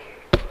go.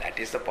 That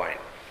is the point.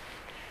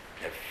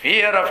 The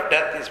fear of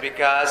death is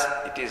because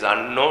it is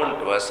unknown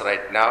to us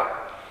right now.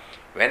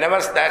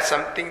 Whenever there is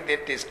something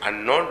that is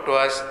unknown to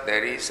us,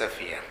 there is a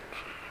fear.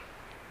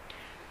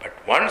 But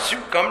once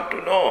you come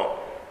to know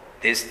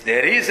this,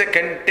 there is a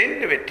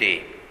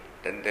continuity,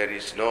 then there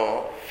is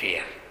no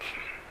fear.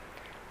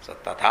 So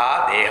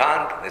tatha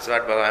dehant, this is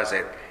what Bhagavan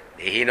said.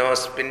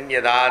 Dehinosmin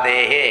yada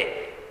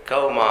dehe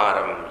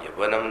Kaumaram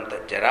yavanam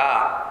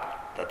tajara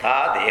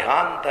tatha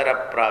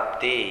dehantara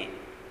prapti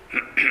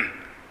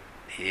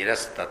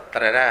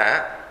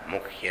dhirastatrana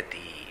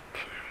mukhyati.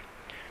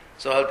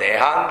 So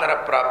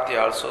dehantara prapti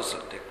also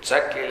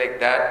exactly like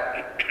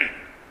that.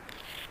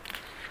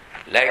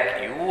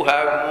 Like you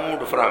have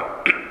moved from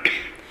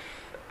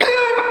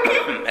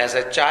as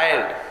a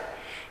child.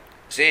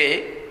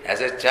 See,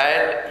 as a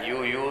child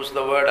you use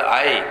the word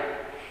I.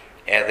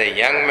 As a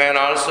young man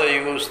also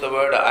you use the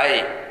word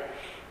I.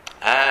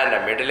 And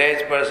a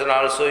middle-aged person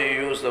also you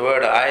use the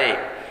word I.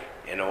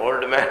 An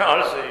old man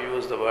also you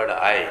use the word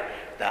I.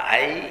 The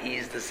I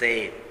is the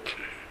same.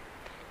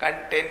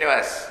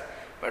 Continuous.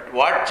 But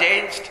what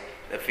changed?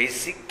 The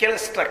physical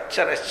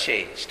structure has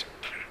changed.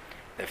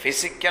 The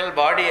physical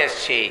body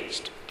has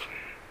changed.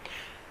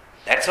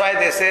 That's why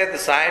they say, the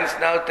science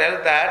now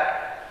tells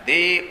that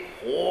the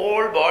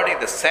whole body,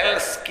 the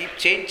cells keep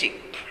changing.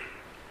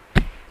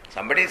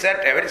 Somebody said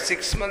every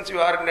 6 months you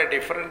are in a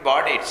different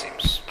body, it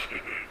seems.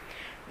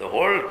 The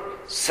whole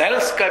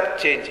cells kept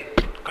changing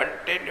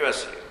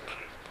continuously.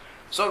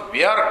 So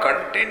we are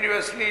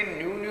continuously in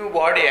new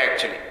body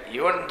actually,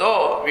 even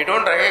though we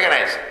don't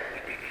recognize it.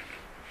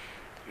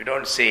 We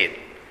don't see it.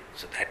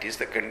 So that is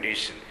the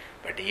condition.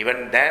 But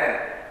even then,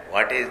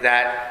 what is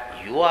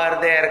that? You are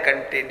there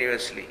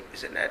continuously,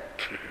 isn't it?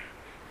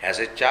 As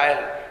a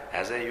child,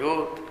 as a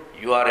youth,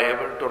 you are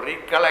able to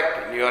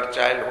recollect in your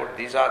childhood,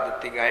 these are the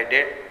things I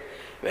did.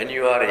 When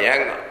you are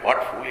young,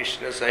 what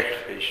foolishness I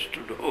used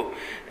to do,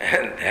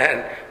 and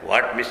then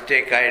what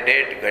mistake I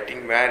did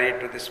getting married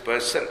to this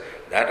person,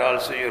 that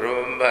also you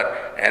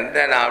remember. And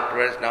then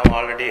afterwards, now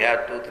already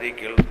have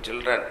 2-3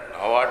 children.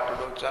 Now what to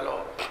do,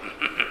 chalo?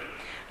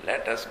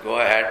 Let us go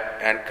ahead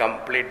and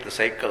complete the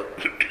cycle.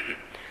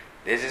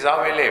 This is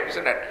how we live,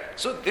 isn't it?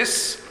 So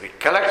this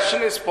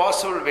recollection is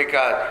possible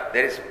because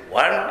there is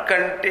one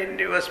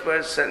continuous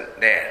person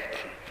there.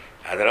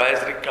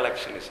 Otherwise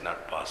recollection is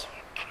not possible.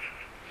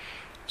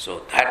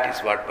 So that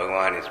is what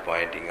Bhagavan is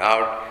pointing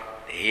out.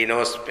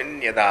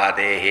 Hinosmin yada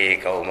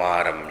dehe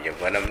kaumaram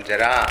yavanam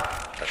jara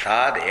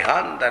tatha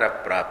dehantara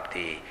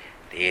prapti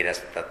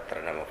tenas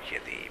tatra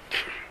namukhyati.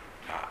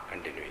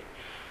 Continuing.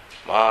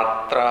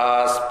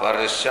 Matra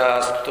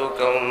sparshastu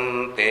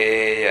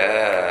kaunteya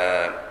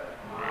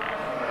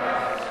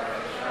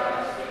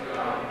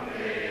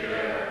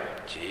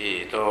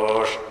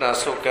chitoshna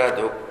sukha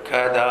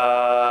dukkhada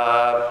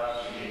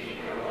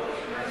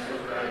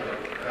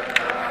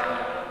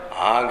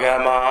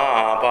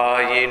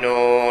Agamapayino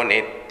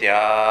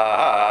nitya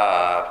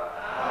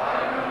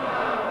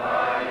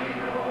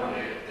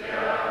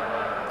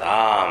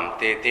tam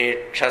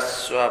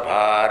titikshasva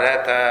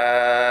bharata.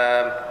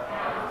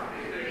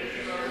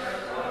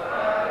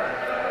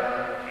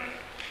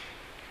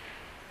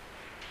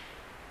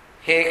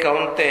 Hey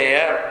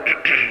Kaunteya,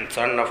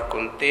 son of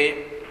Kunti,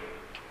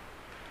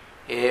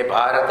 hey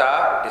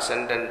Bharata,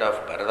 descendant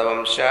of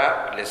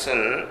Bharatavamsha,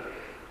 listen.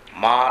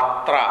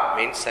 Matra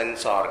means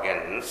sense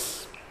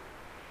organs.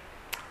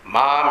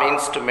 Ma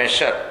means to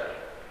measure.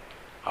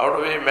 How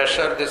do we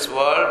measure this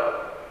world?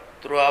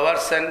 Through our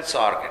sense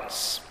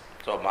organs.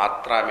 So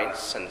matra means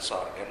sense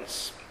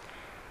organs.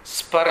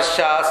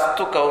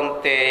 Sparshastu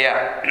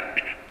kaunteya.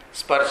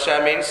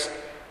 Sparsha means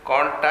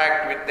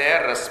contact with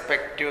their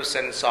respective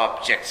sense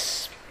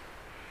objects.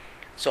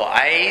 So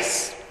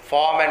eyes,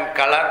 form and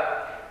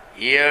color,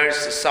 ears,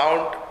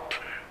 sound,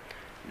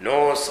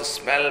 nose,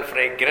 smell,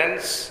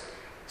 fragrance,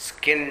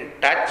 skin,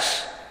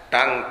 touch,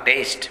 tongue,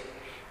 taste.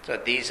 So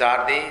these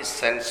are the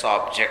sense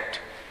objects.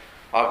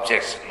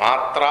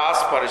 Matra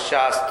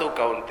sparshastu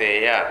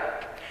kaunteya.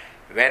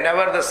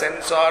 Whenever the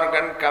sense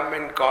organ come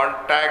in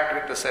contact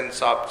with the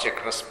sense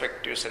object,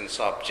 respective sense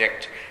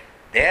object,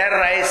 there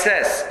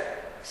rises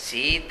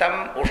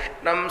Sitam,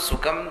 Ushnam,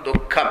 Sukham,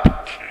 Dukkham.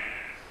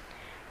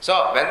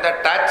 So when the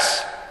touch,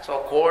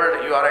 so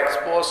cold, you are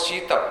exposed,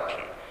 Sitam.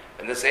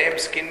 When the same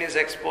skin is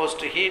exposed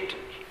to heat,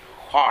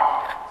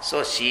 hot.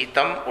 So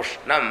Sitam,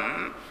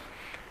 Ushnam,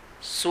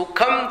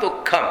 Sukham,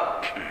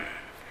 Dukkham.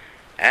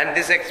 And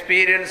this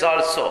experience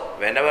also,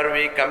 whenever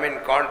we come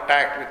in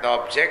contact with the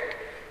object,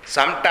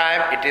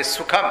 sometime it is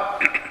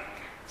Sukham,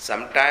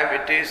 sometime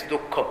it is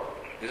Dukkham,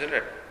 isn't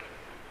it?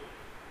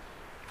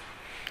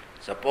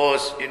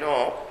 Suppose,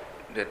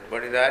 that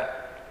what is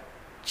that?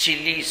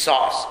 Chili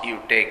sauce, you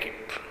take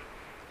it.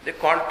 The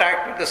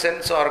contact with the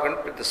sense organ,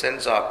 with the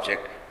sense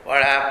object,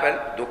 what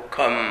happened?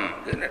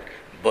 Dukkham, isn't it?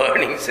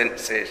 Burning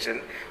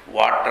sensation,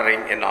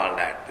 watering and all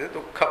that. This is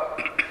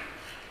Dukkham.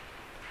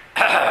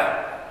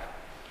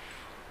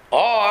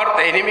 Or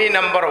the enemy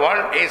number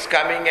one is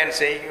coming and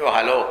saying you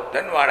hello.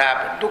 Then what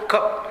happened?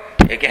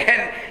 Dukkham.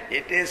 Again,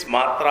 it is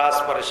matra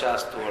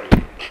sparshastu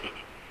only.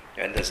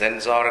 When the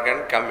sense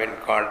organ come in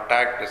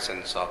contact with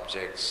sense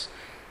objects.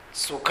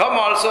 Sukham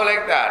also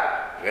like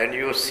that. When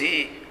you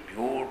see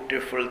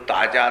beautiful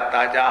taja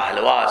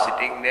halwa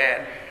sitting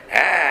there,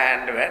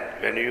 and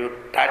when you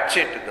touch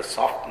it, the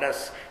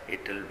softness,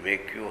 it will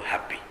make you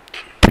happy.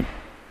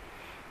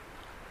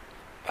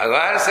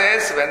 Bhagavan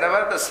says,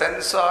 whenever the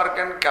sense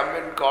organ come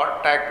in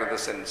contact with the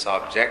sense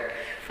object,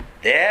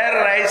 there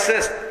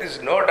arises, there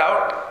is no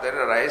doubt, there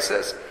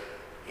arises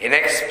an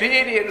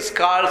experience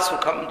called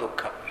Sukham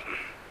Dukkham.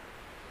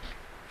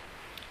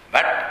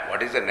 But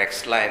what is the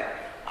next line?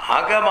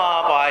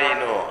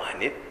 Agamapayino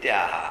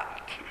anityaha.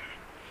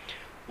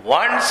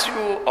 Once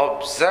you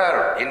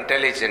observe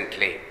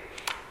intelligently,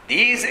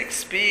 these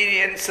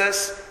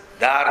experiences,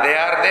 they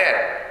are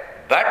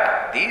there.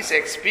 But these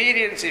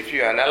experiences, if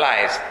you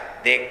analyze,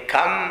 they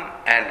come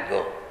and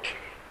go.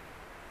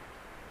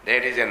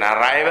 There is an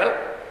arrival,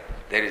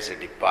 there is a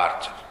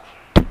departure.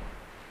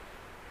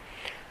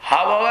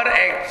 However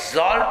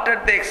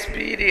exalted the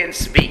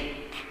experience be,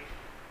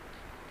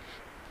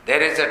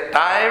 there is a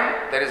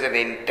time, there is an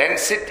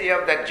intensity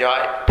of that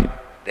joy.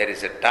 There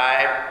is a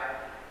time,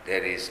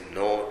 there is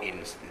no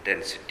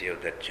intensity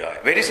of that joy.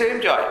 Very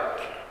same joy.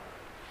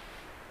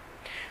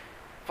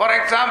 For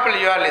example,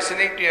 you are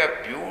listening to a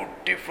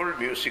beautiful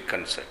music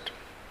concert.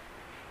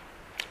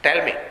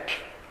 Tell me,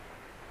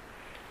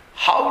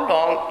 how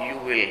long you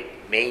will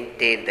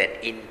maintain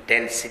that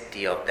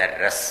intensity of that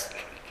rasa?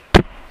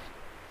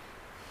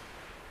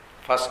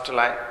 First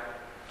line,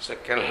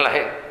 second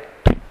line,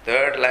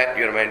 third line,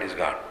 your mind is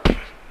gone.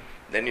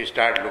 Then you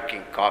start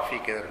looking, coffee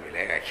किधर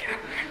मिलेगा क्या?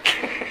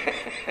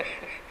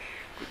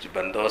 कुछ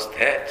बंदोबस्त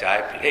है चाय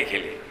पीने के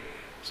लिए.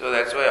 So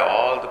that's why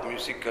all the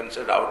music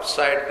concert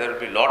outside there will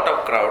be lot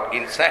of crowd,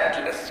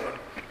 inside less one.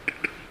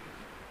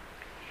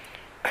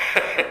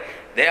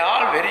 They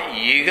all very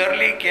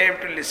eagerly came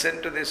to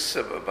listen to this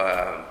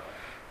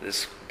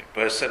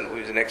person who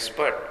is an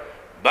expert.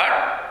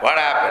 But what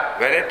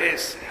happened? When it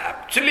is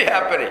actually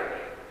happening,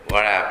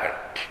 what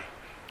happened?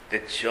 The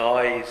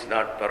joy is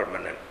not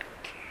permanent.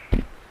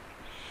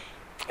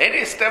 It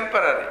is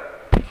temporary.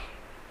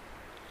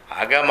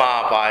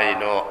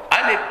 Agamapayino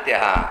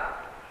anityaha.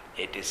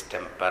 It is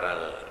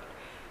temporal.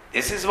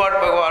 This is what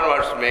Bhagavan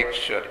wants to make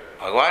sure.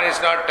 Bhagavan is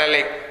not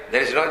telling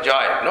there is no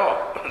joy. No,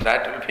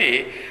 that will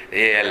be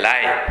a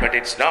lie, but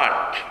it's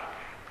not.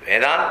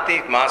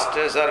 Vedantic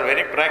masters are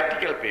very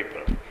practical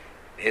people.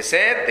 They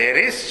say there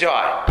is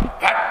joy,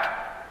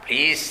 but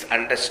please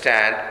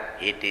understand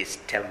it is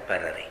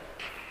temporary.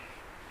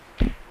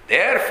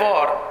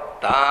 Therefore,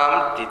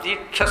 tam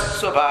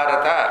titikshasva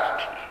bharata.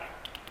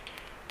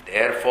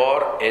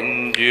 Therefore,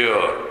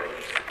 endure.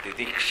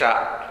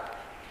 Titiksha.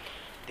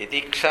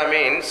 Titiksha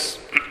means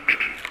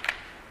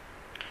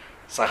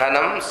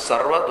sahanam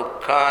sarva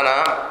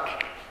dukkhanam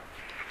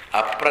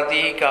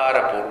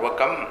apratikara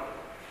purvakam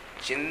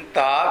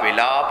chinta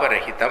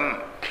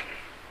vilaparahitam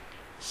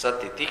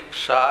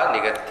satitiksha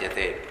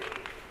nigatyate.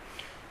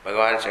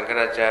 Bhagavan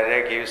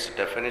Shankaracharya gives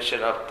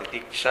definition of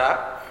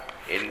titiksha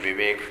in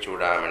Vivek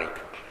Chudamani.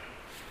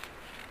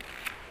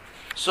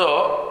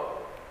 So,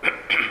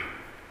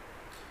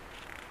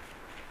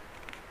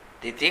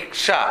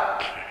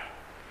 titiksha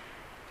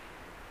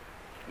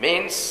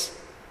means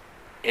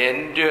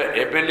endure,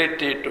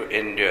 ability to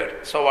endure.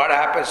 So what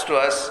happens to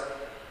us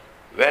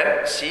when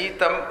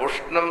Sheetam,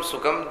 Ushnam,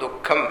 Sukham,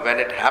 Dukkham, when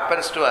it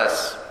happens to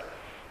us,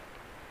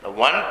 the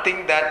one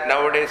thing that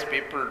nowadays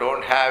people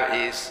don't have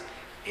is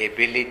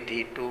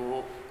ability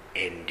to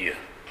endure.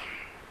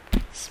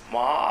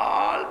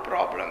 Small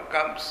problem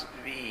comes,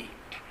 we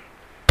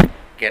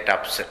get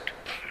upset.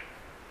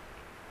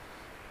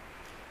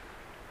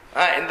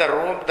 In the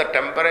room, the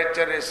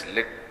temperature is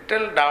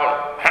little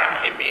down,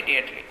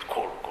 immediately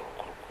cold.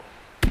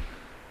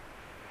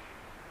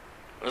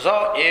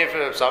 So,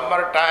 if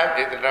summertime,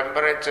 if the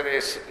temperature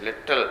is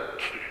little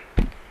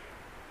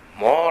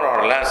more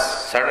or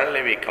less,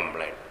 suddenly we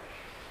complain.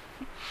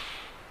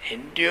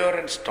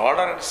 Endurance,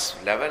 tolerance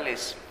level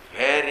is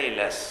very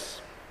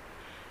less.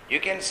 You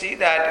can see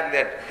that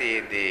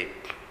in the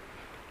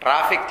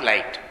traffic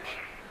light.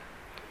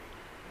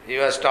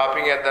 You are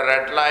stopping at the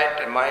red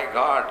light, my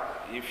God,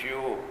 if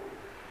you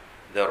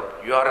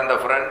are in the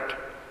front,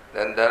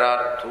 then there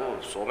are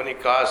so many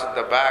cars in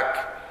the back.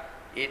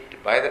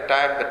 By the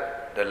time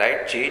the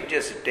light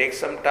changes, it takes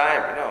some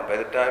time. By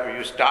the time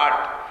you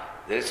start,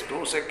 there is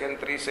 2 seconds,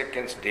 3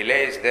 seconds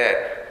delay is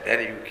there. Then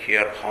you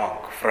hear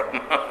honk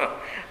from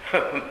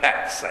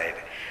backside.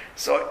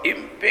 So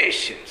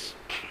impatience.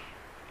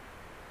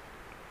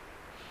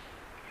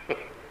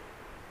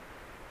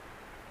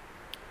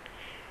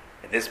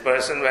 This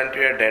person went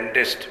to a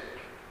dentist.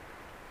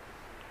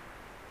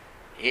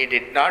 He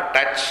did not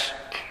touch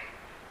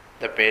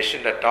the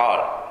patient at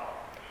all.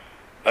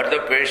 But the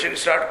patient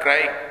started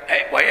crying.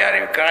 Hey, why are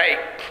you crying?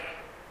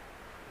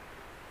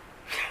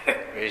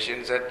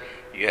 Patient said,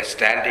 you are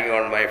standing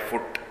on my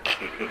foot.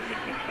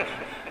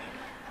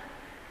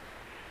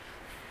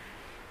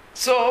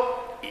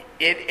 So,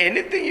 in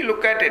anything you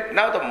look at it,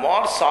 now the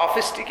more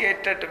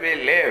sophisticated we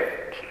live,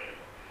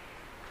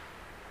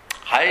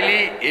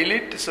 highly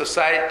elite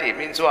society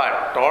means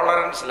what?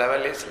 Tolerance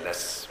level is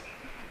less.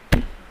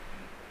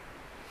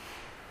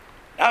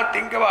 Now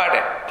think about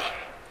it.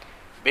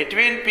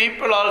 Between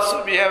people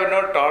also we have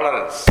no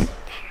tolerance.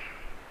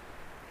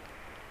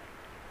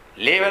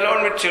 Leave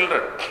alone with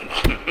children.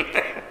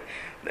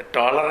 The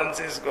tolerance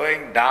is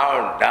going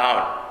down.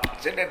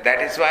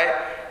 That is why,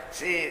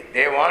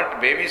 they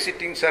want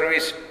babysitting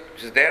service.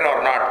 Is there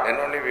or not? Then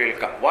only we will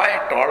come.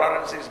 Why?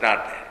 Tolerance is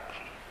not there.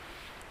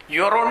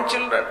 Your own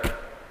children.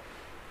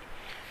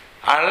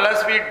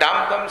 Unless we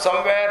dump them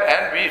somewhere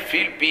and we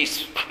feel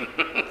peace.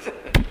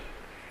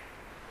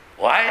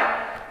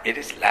 Why? It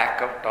is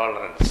lack of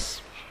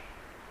tolerance.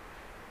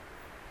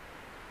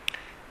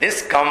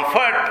 This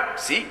comfort,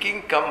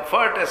 seeking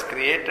comfort has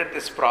created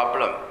this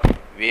problem.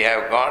 We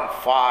have gone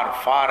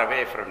far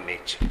away from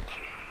nature.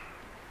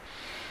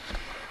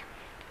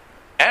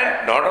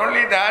 And not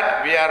only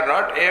that, we are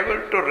not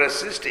able to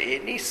resist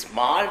any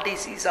small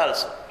disease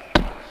also.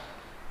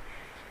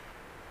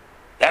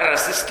 The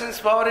resistance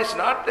power is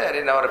not there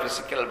in our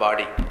physical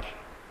body.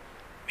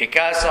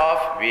 Because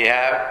of we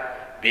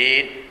have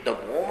been, the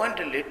moment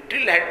a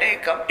little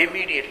headache comes,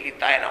 immediately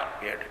Tylenol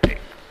we have to take.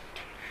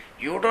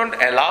 You don't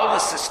allow the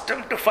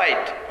system to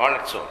fight on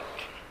its own.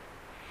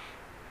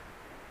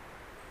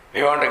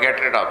 We want to get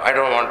rid of, I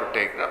don't want to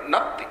take,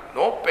 nothing,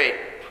 no pain.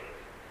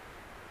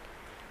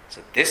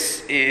 So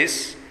this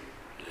is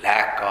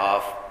lack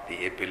of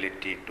the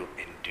ability to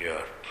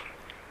endure.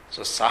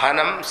 So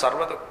sahanam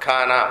sarva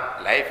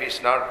dukkhana, life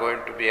is not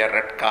going to be a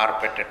red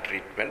carpeted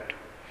treatment.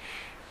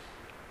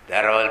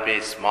 There will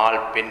be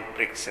small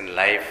pinpricks in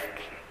life.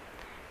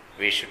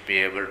 we should be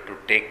able to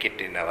take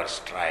it in our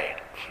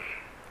stride.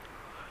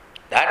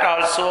 That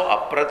also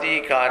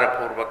apratikara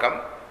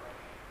purvakam.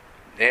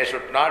 There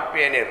should not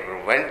be any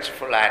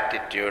revengeful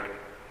attitude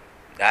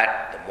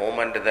that the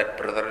moment that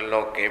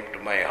brother-in-law came to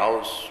my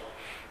house,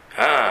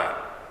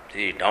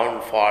 the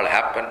downfall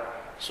happened,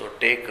 so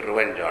take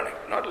revenge on it.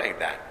 Not like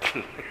that.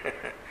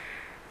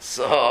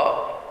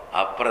 So,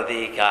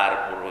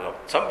 apratikara purvakam.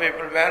 Some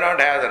people may not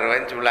have the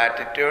revengeful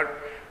attitude,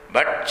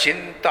 but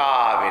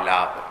chinta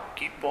vilapa.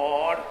 Keep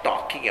on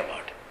talking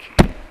about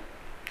it.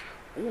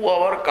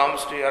 Whoever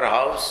comes to your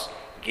house,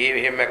 give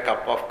him a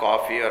cup of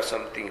coffee or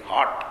something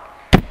hot,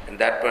 and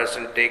that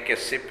person take a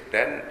sip,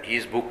 then he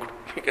is booked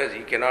because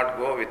he cannot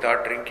go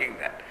without drinking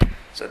that.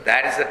 So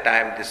that is the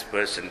time this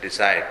person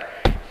decide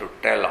to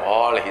tell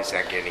all his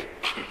agony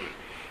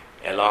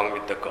along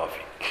with the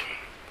coffee.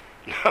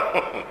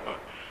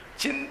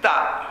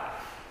 Chinta.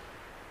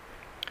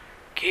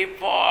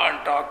 Keep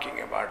on talking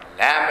about,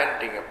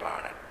 lamenting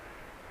upon it.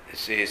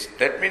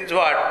 That means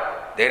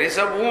what? There is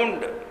a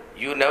wound.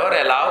 You never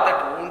allow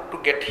that wound to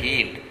get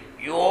healed.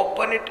 You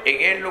open it,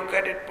 again look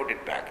at it, put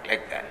it back,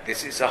 like that.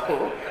 This is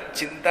how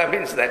chinta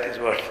means, that is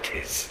what it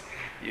is.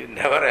 You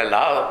never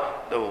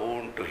allow the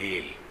wound to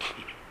heal.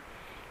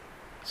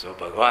 So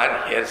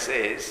Bhagavan here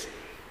says,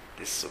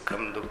 this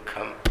sukham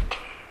dukkham,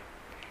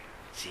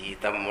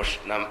 chitam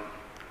mushnam,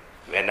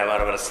 whenever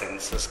our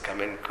senses come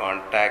in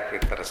contact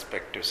with the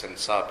respective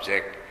sense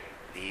object,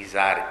 these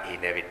are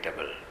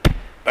inevitable.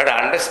 But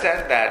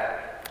understand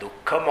that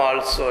dukkham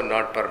also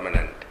not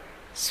permanent,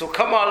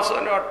 sukham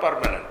also not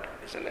permanent,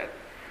 isn't it?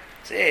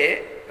 See,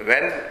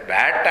 when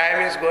bad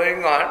time is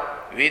going on,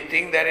 we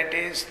think that it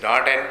is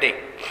not ending.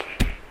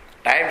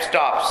 Time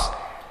stops.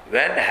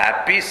 When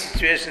happy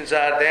situations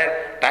are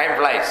there, time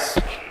flies.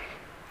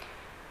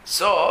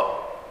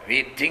 So,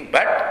 we think,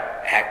 but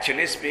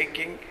actually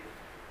speaking,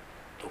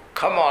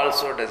 dukkham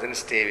also doesn't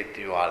stay with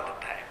you all the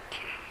time.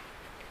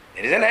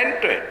 There is an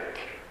end to it.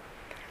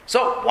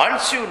 So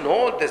once you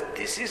know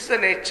this is the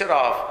nature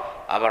of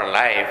our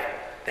life,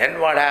 then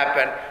what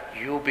happens?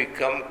 You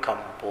become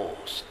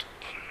composed.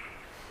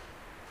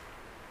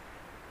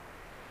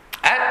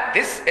 And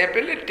this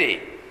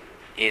ability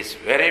is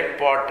very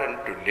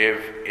important to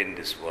live in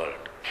this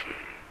world.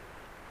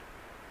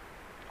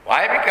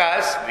 Why?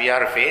 Because we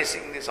are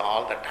facing this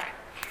all the time.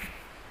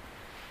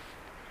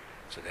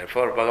 So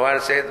therefore Bhagavan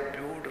says,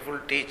 beautiful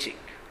teaching,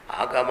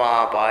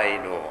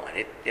 agamapaino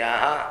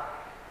anityaha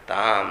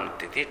tam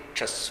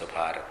titichasya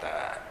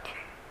bharata.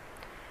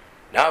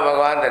 Now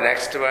Bhagavan, the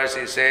next verse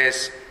he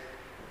says,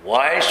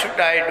 why should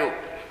I do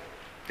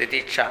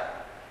titiksha?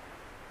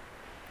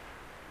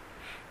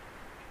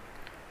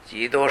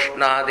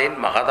 Chidoshnadin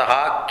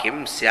mahadaha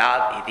kim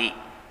syad iti.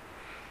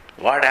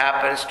 What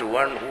happens to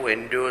one who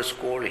endures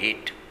cold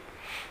heat?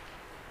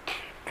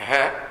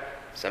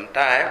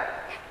 Sometimes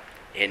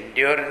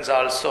endurance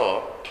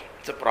also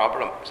is a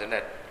problem, isn't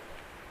it?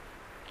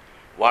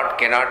 What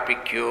cannot be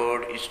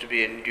cured is to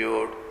be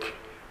endured.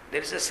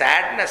 There is a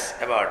sadness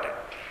about it.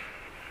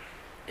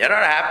 You are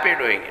not happy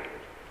doing it.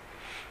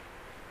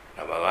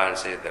 Now Bhagavan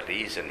says the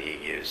reason he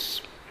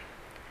gives.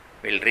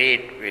 We'll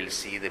read, we'll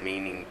see the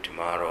meaning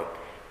tomorrow.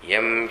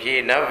 Yam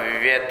hi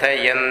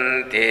navyatayante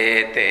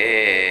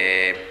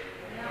te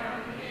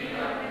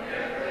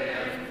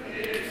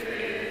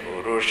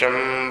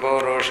purusham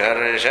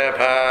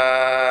purusharshapha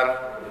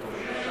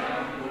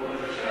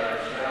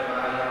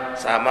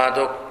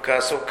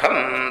samadukha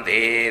sukham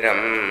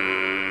dhiram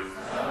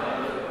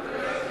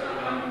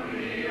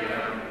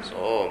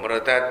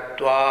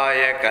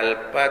somrutatvaya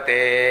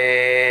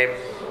kalpate.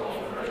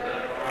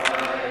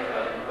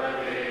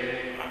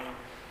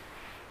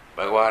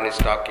 Bhagavan is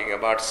talking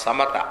about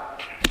samatha.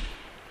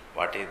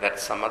 What is that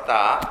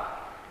samatha?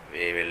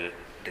 We will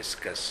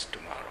discuss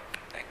tomorrow.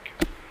 Thank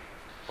you.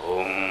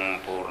 Om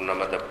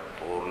Purnamada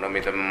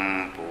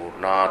Purnamidam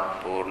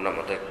Purnat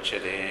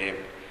Purnamudachyate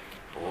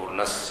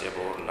Purnasya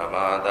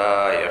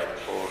Purnamadaya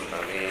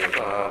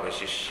Purnameva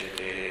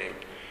Vasishyate.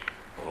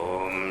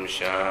 Om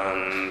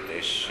Shanti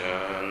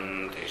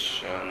Shanti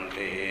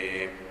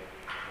Shanti.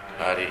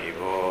 Hari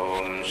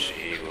Om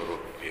Shri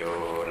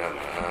Gurubhyo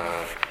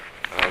Namaha.